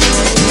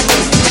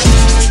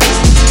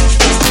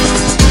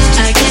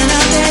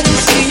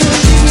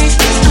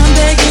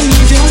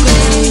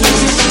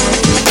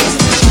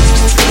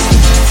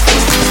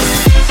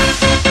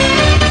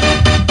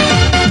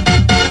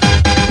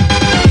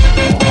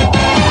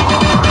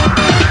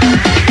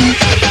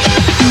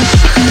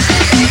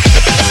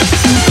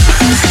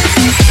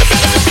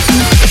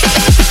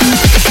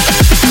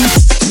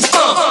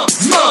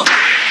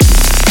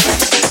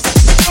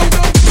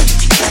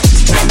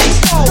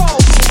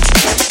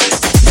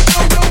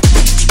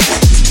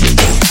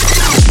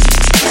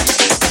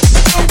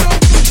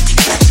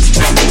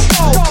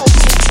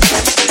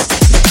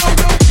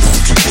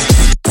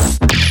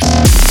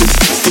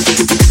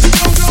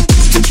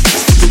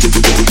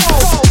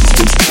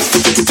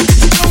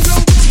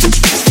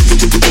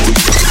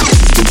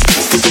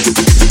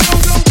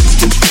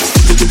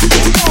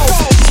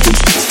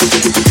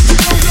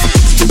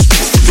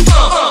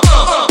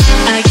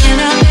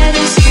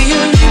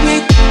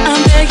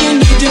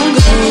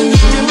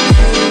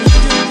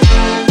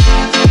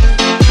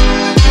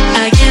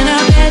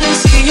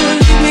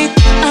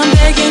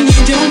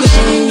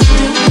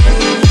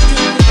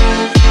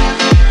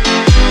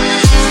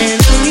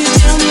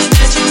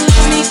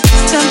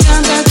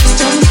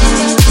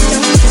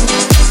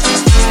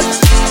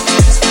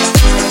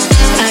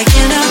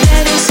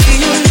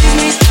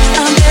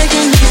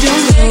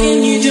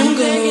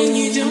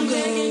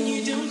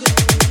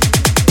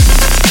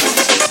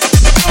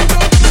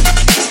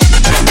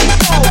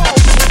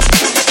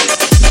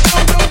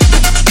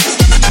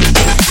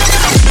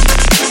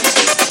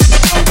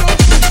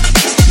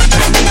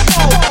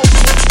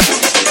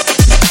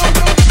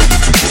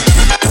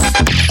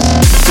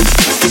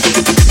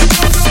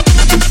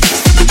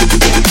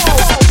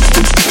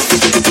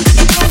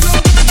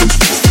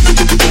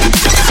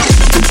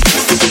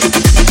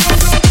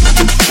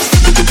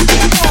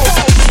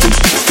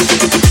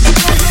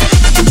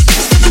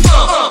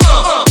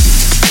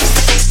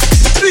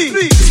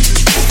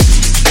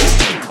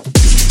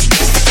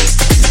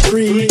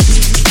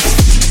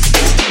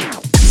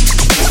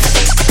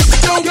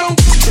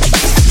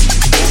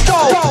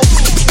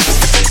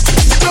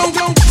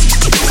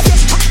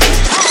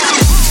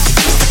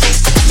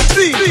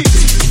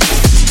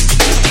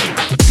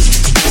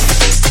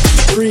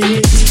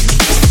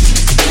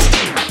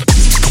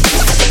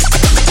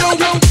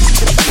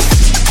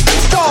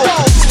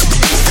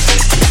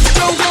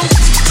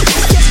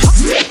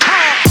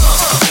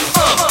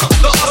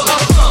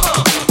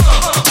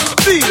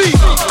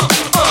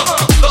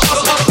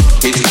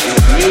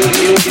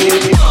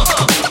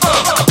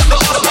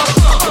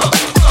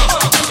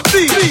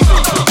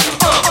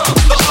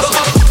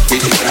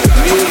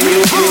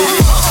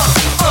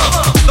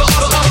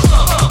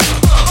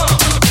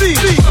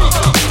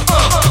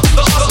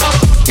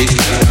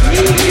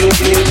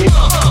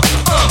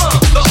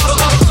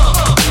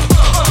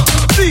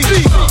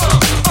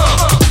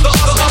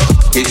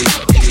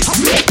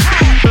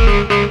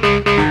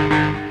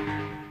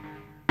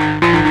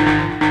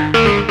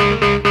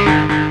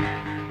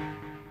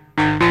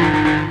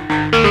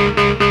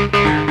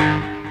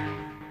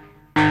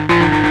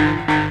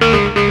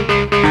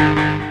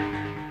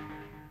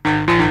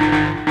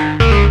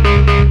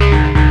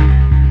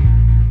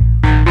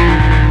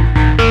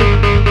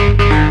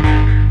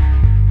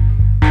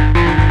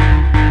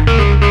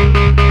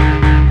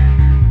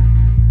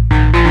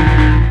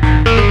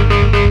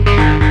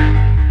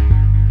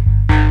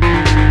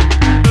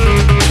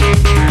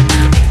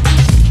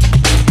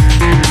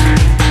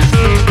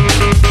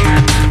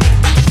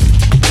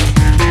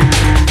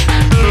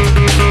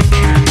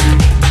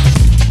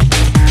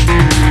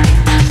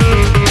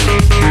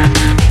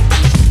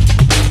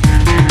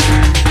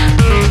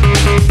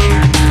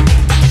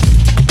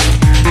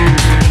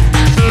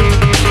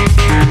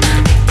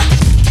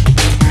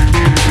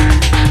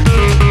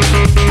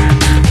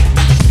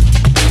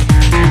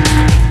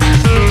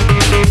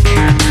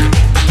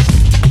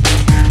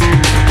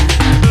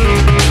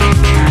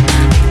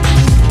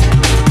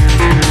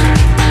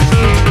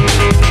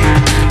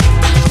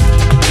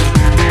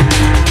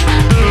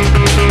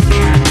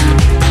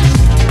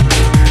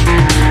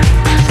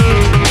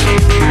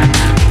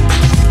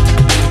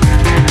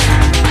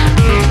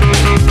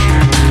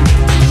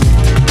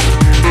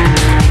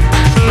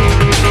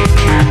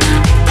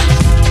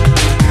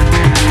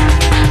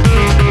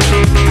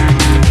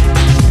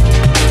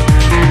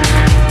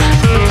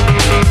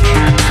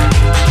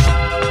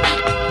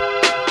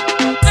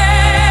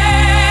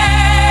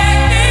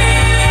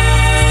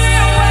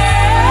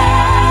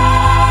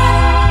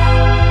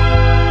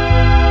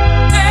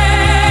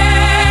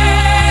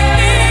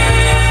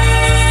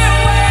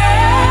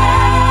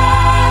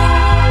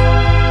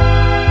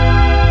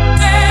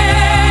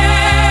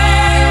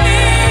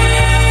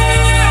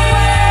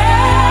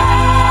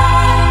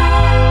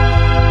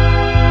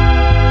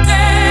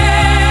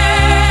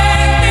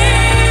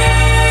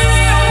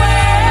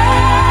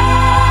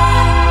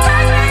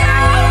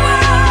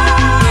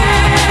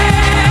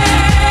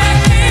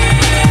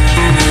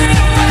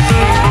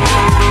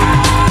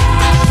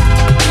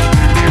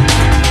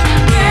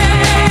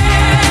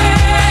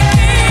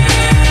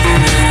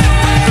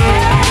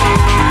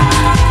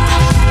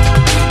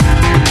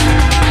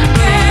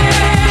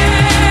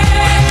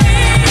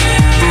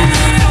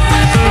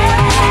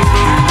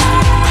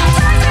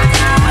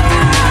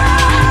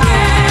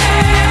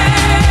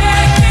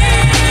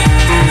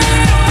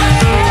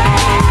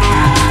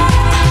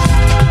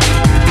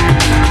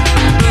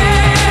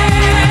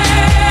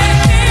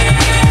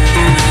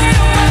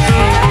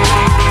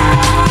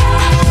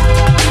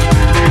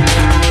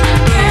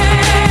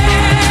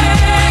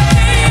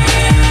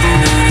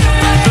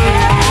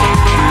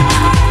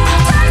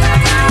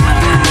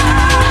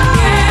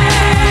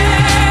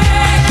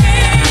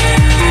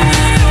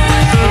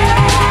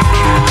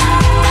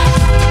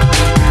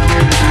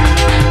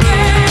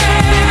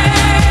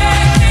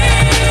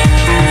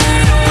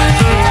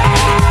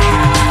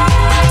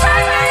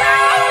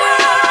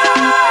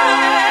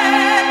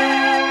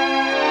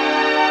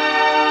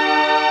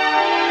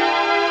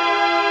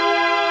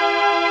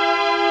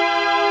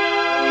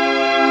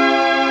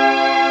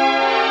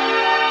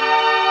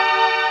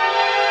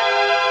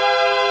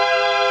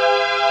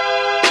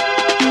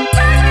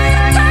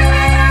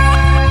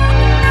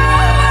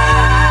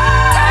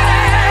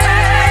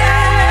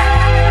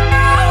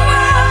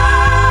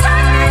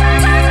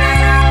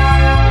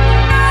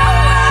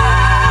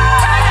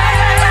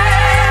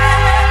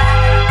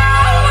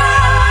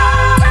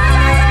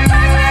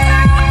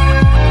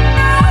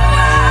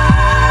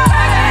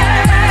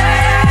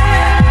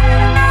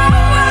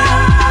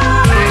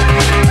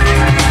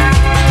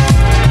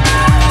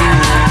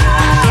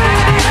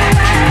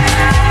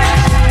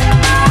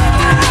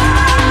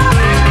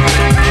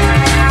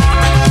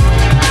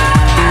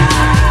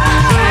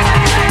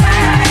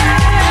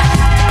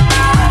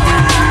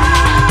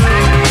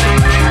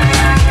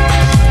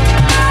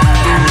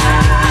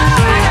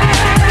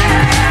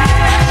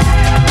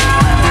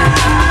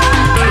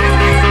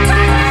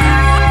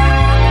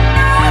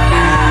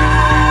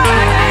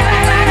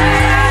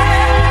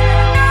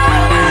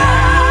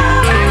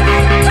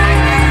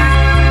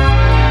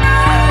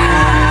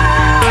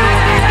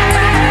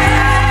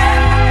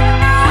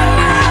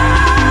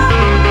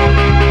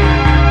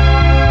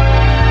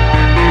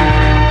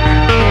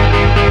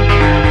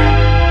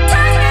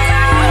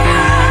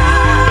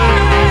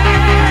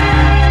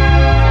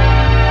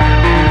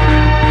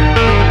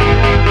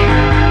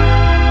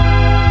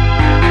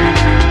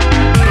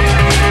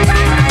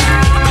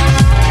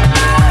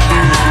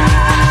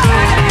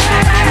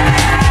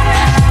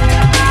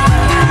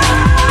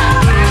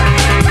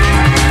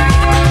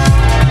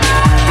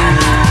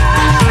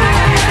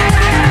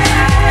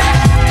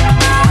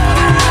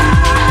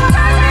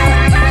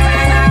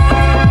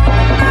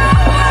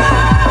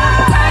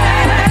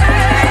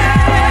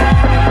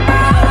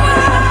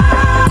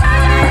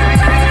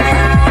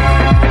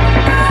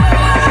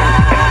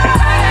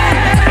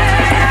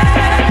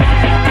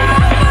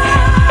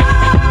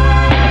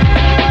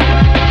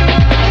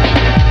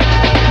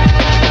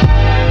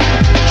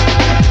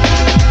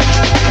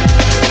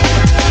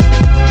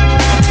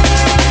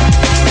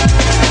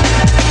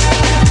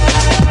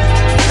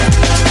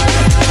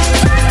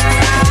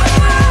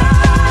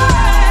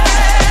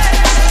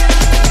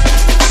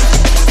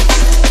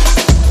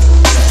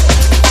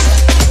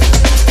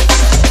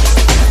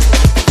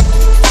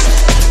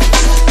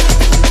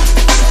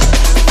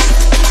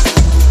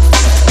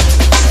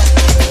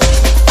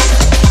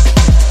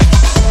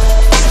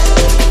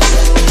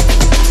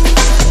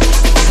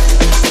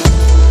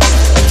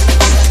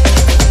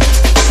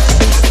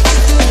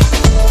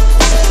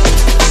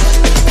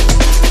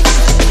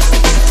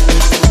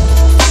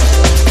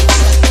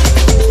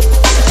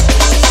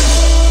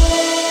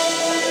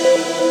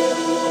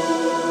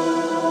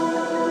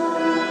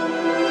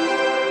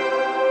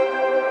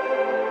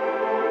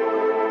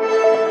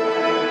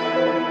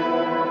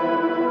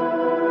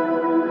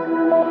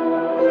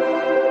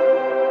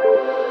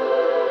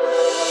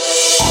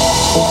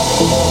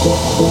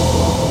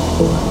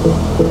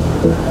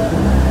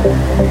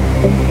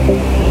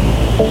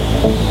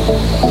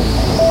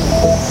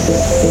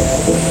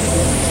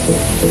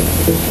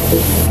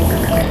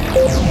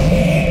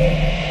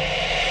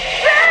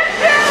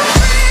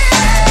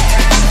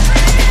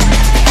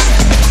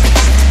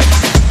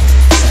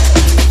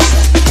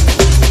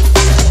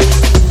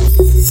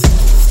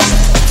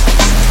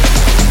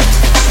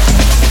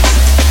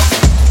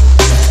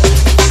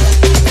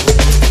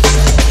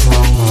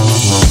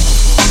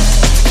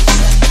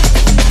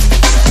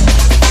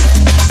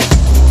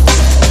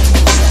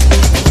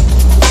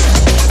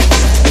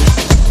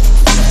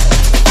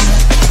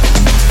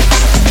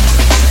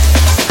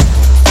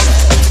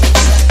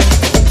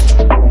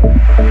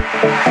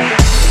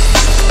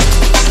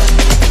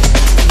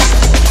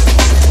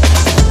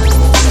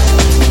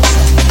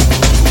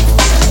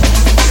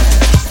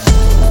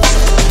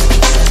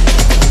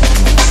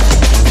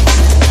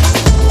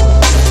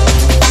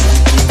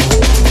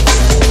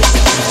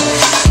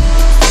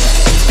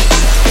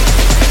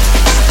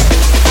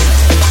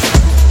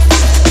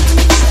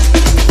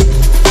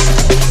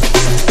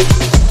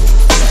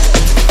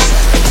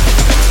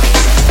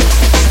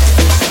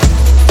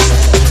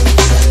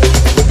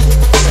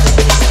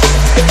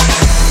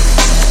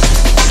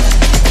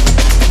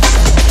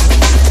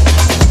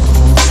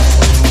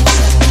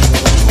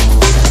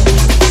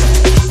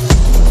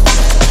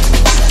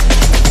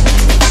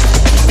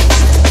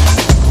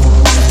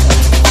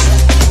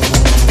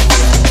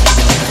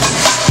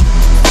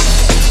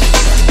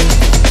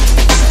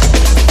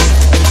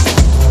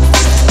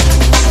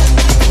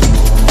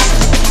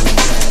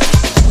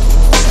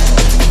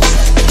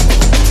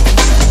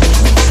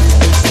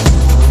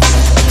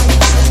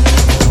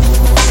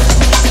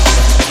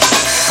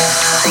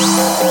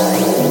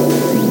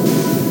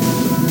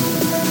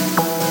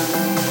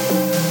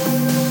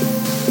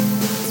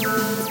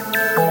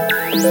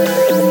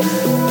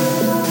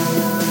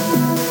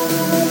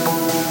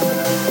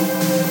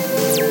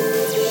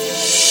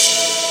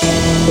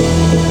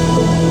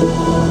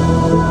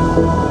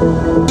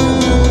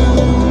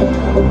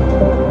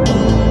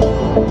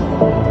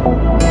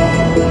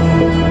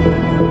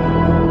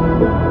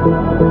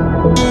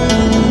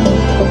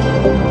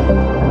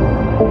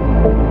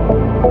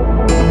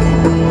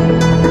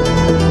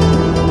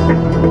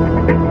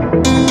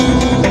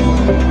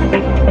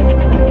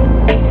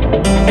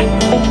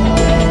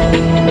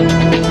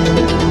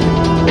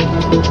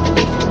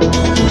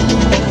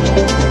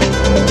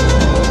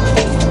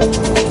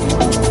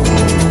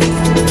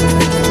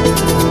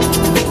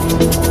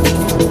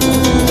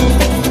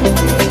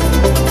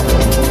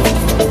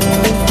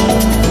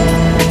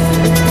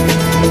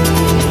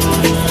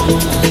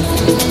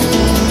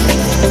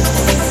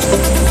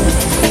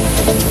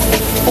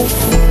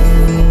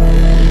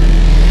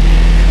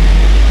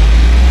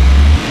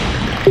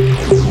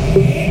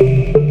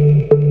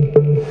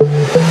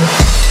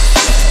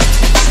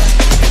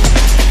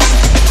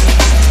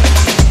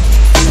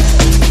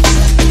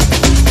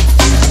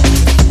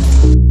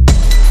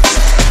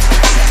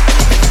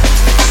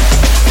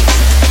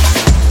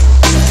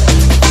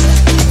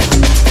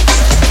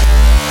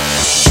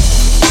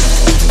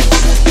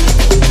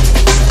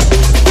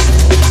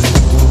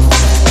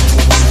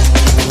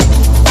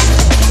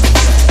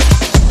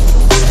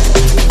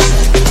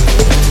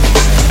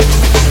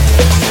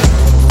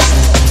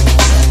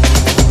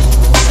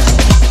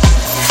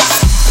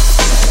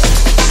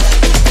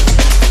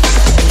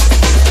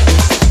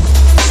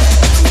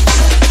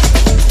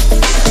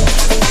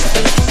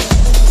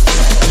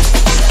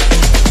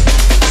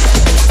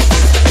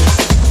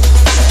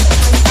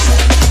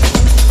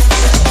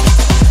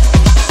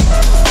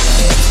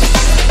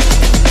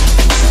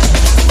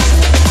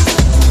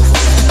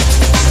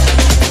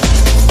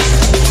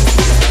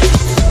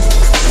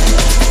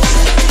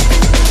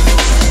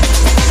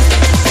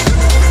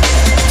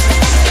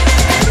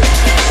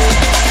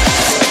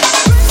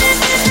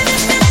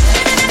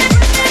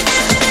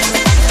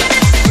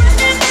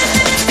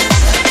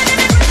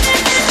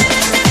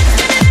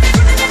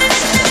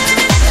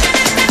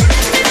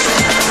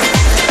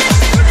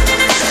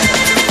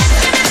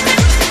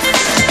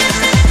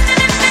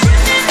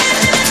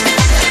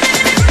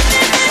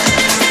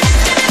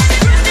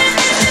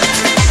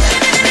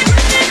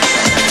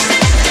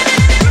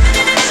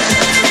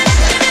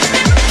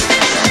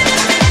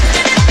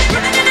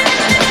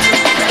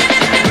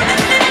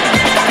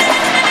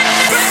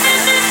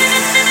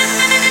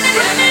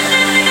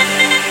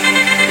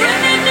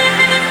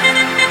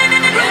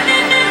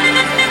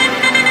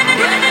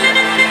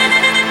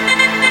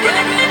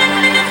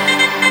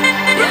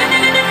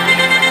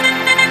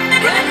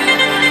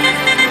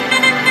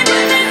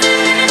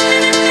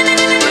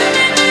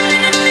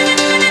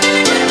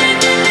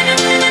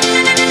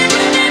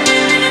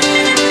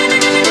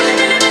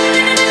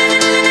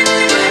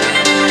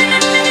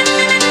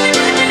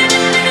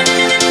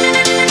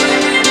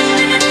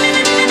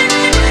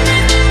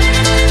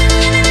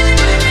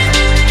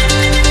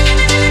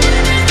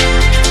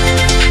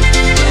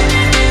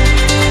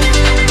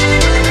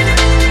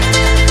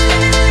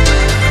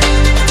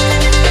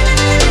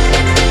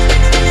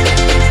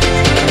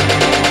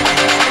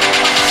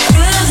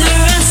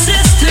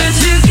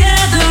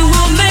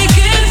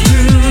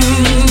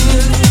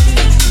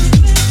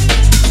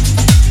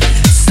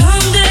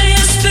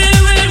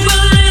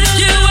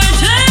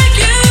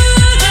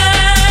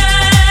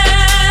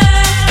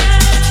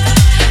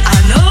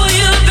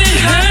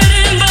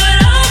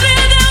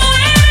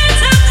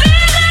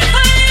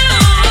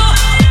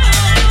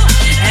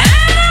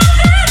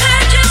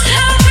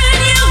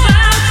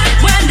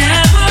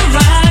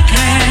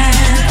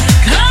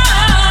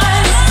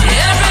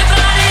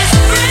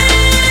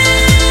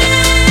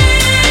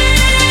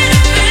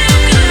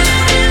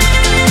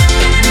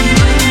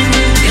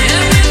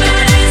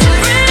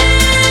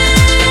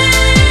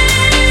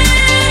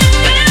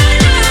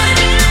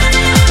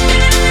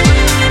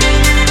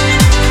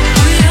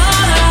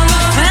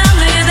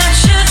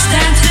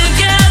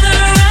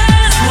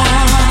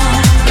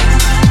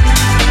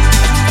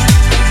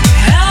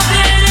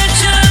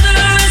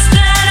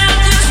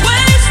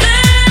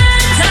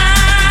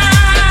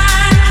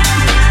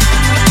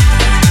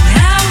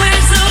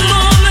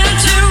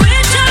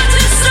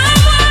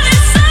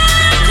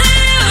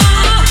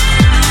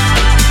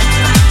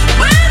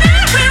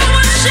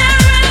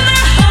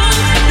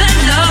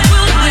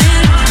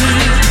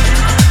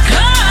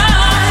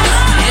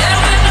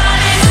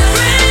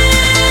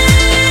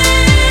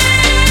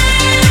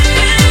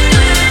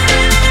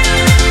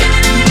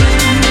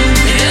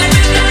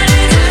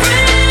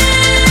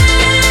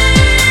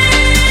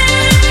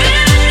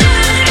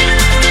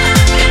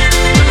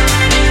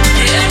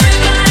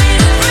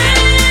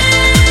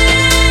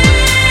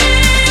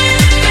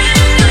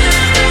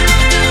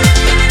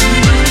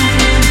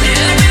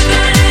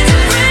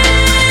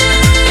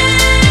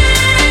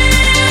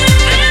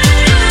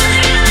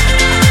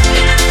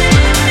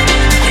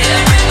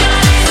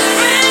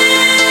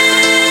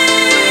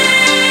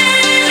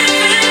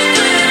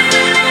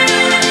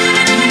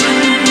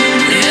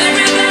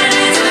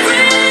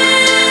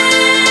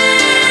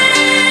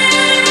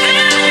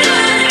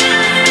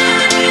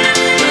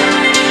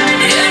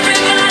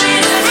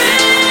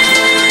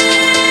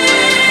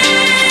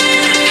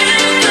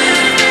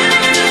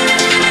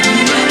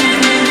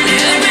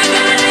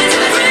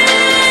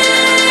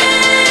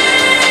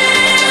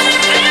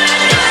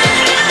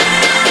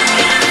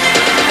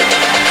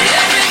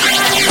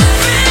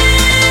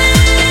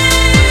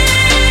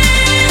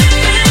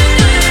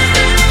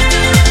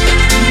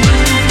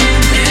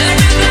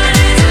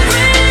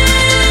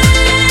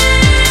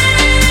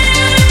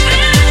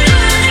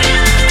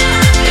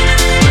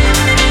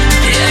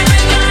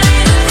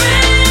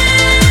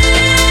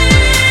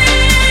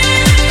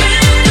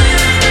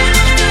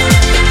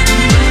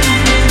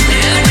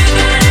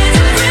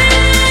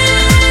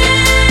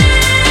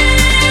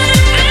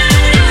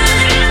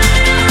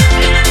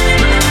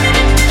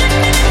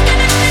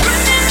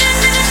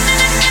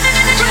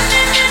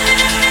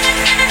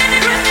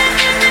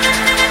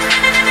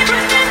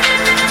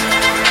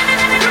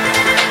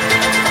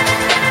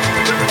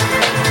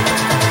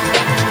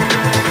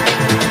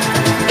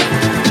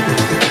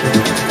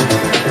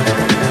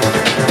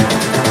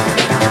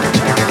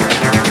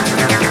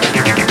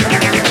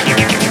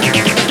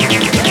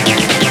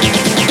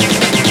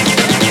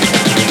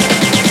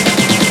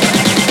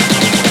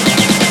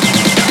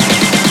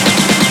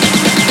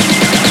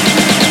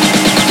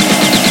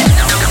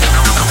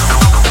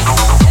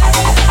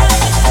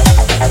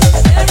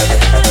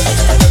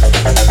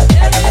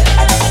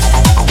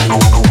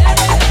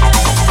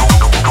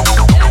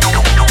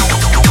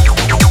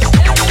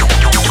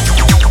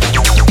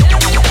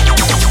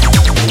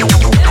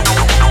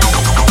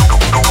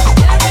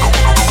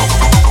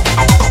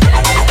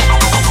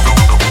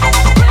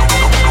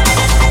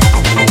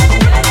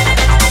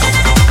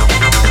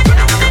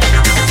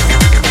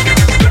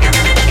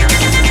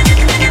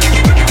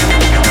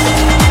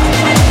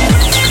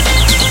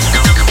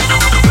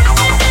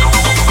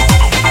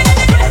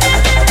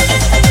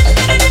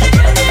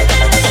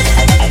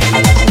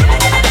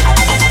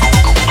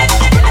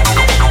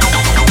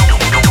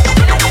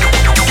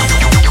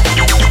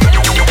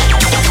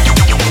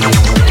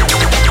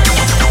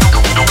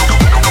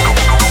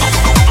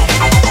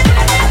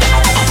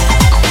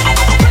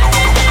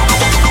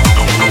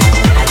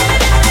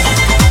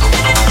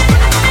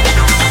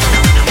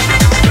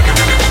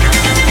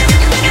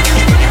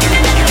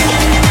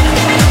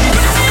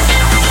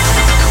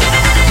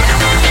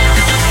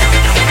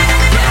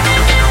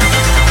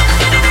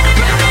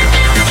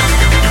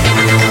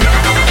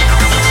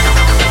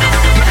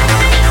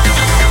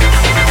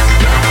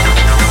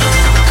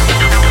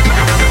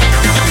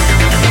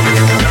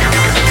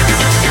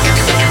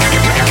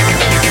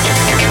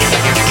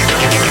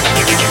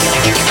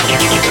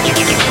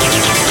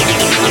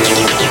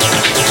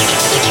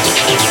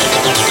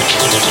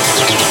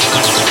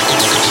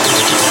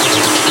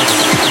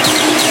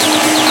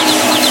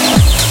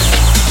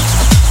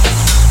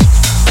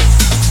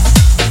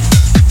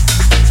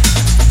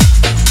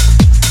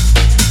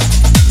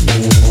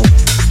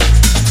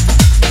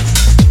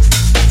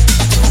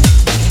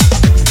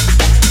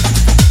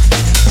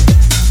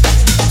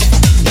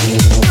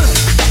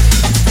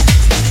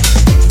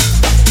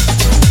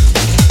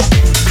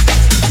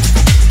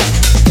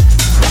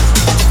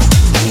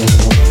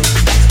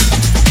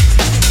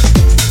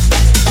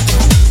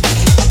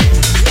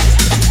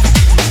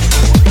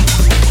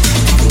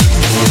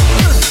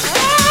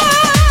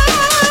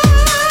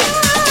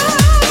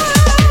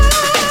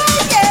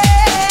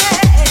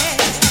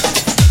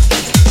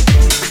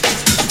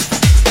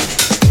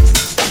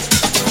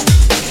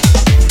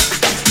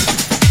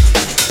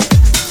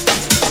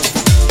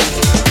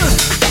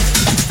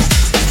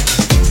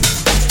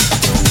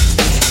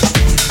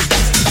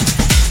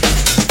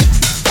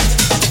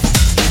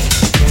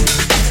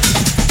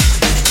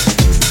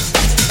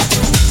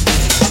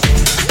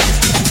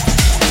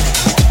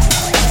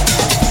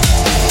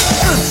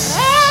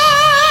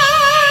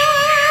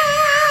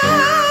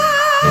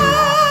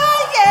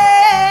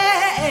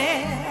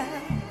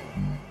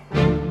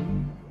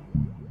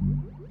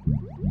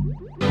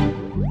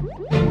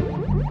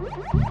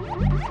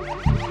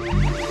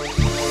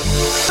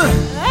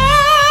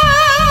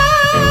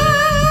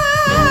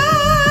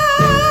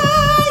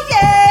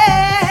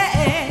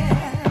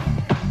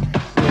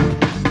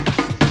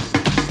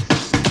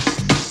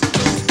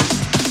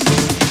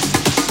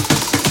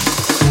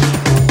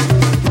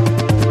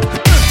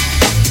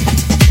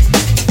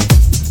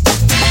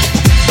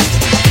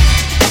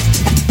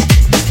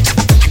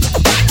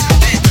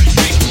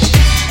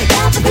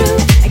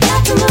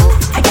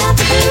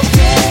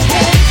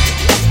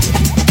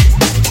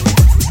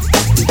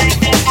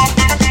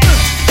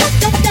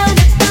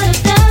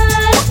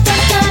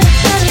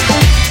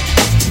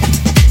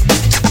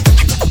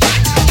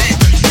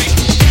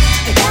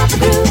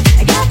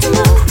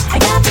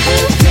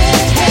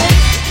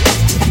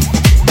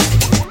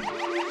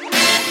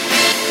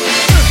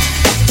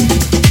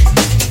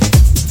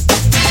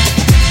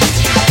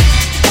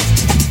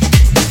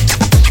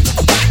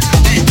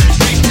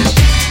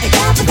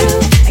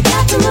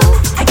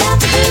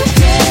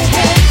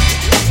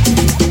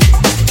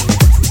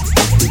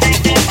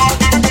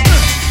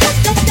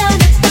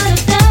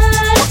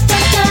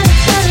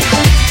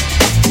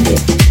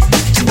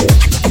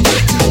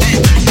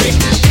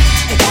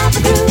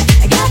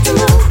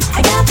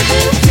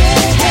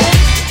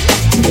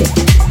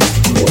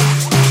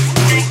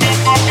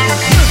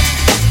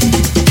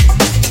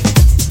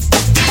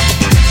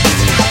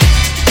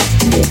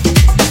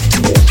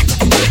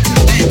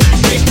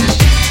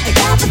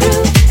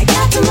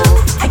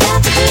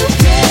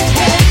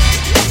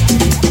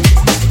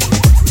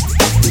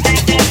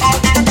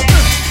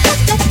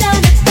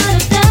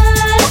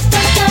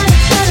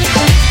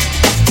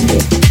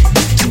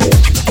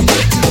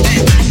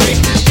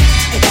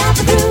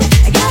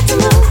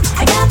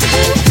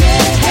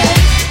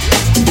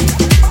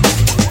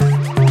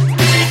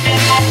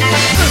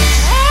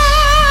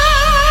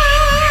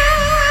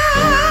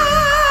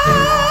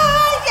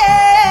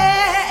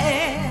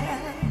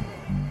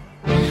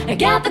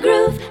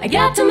 I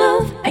got to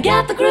move, I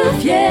got the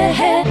groove,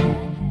 yeah.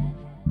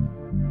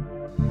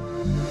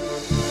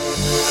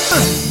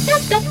 Da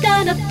da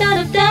da da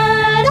da da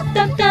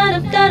da da da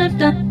da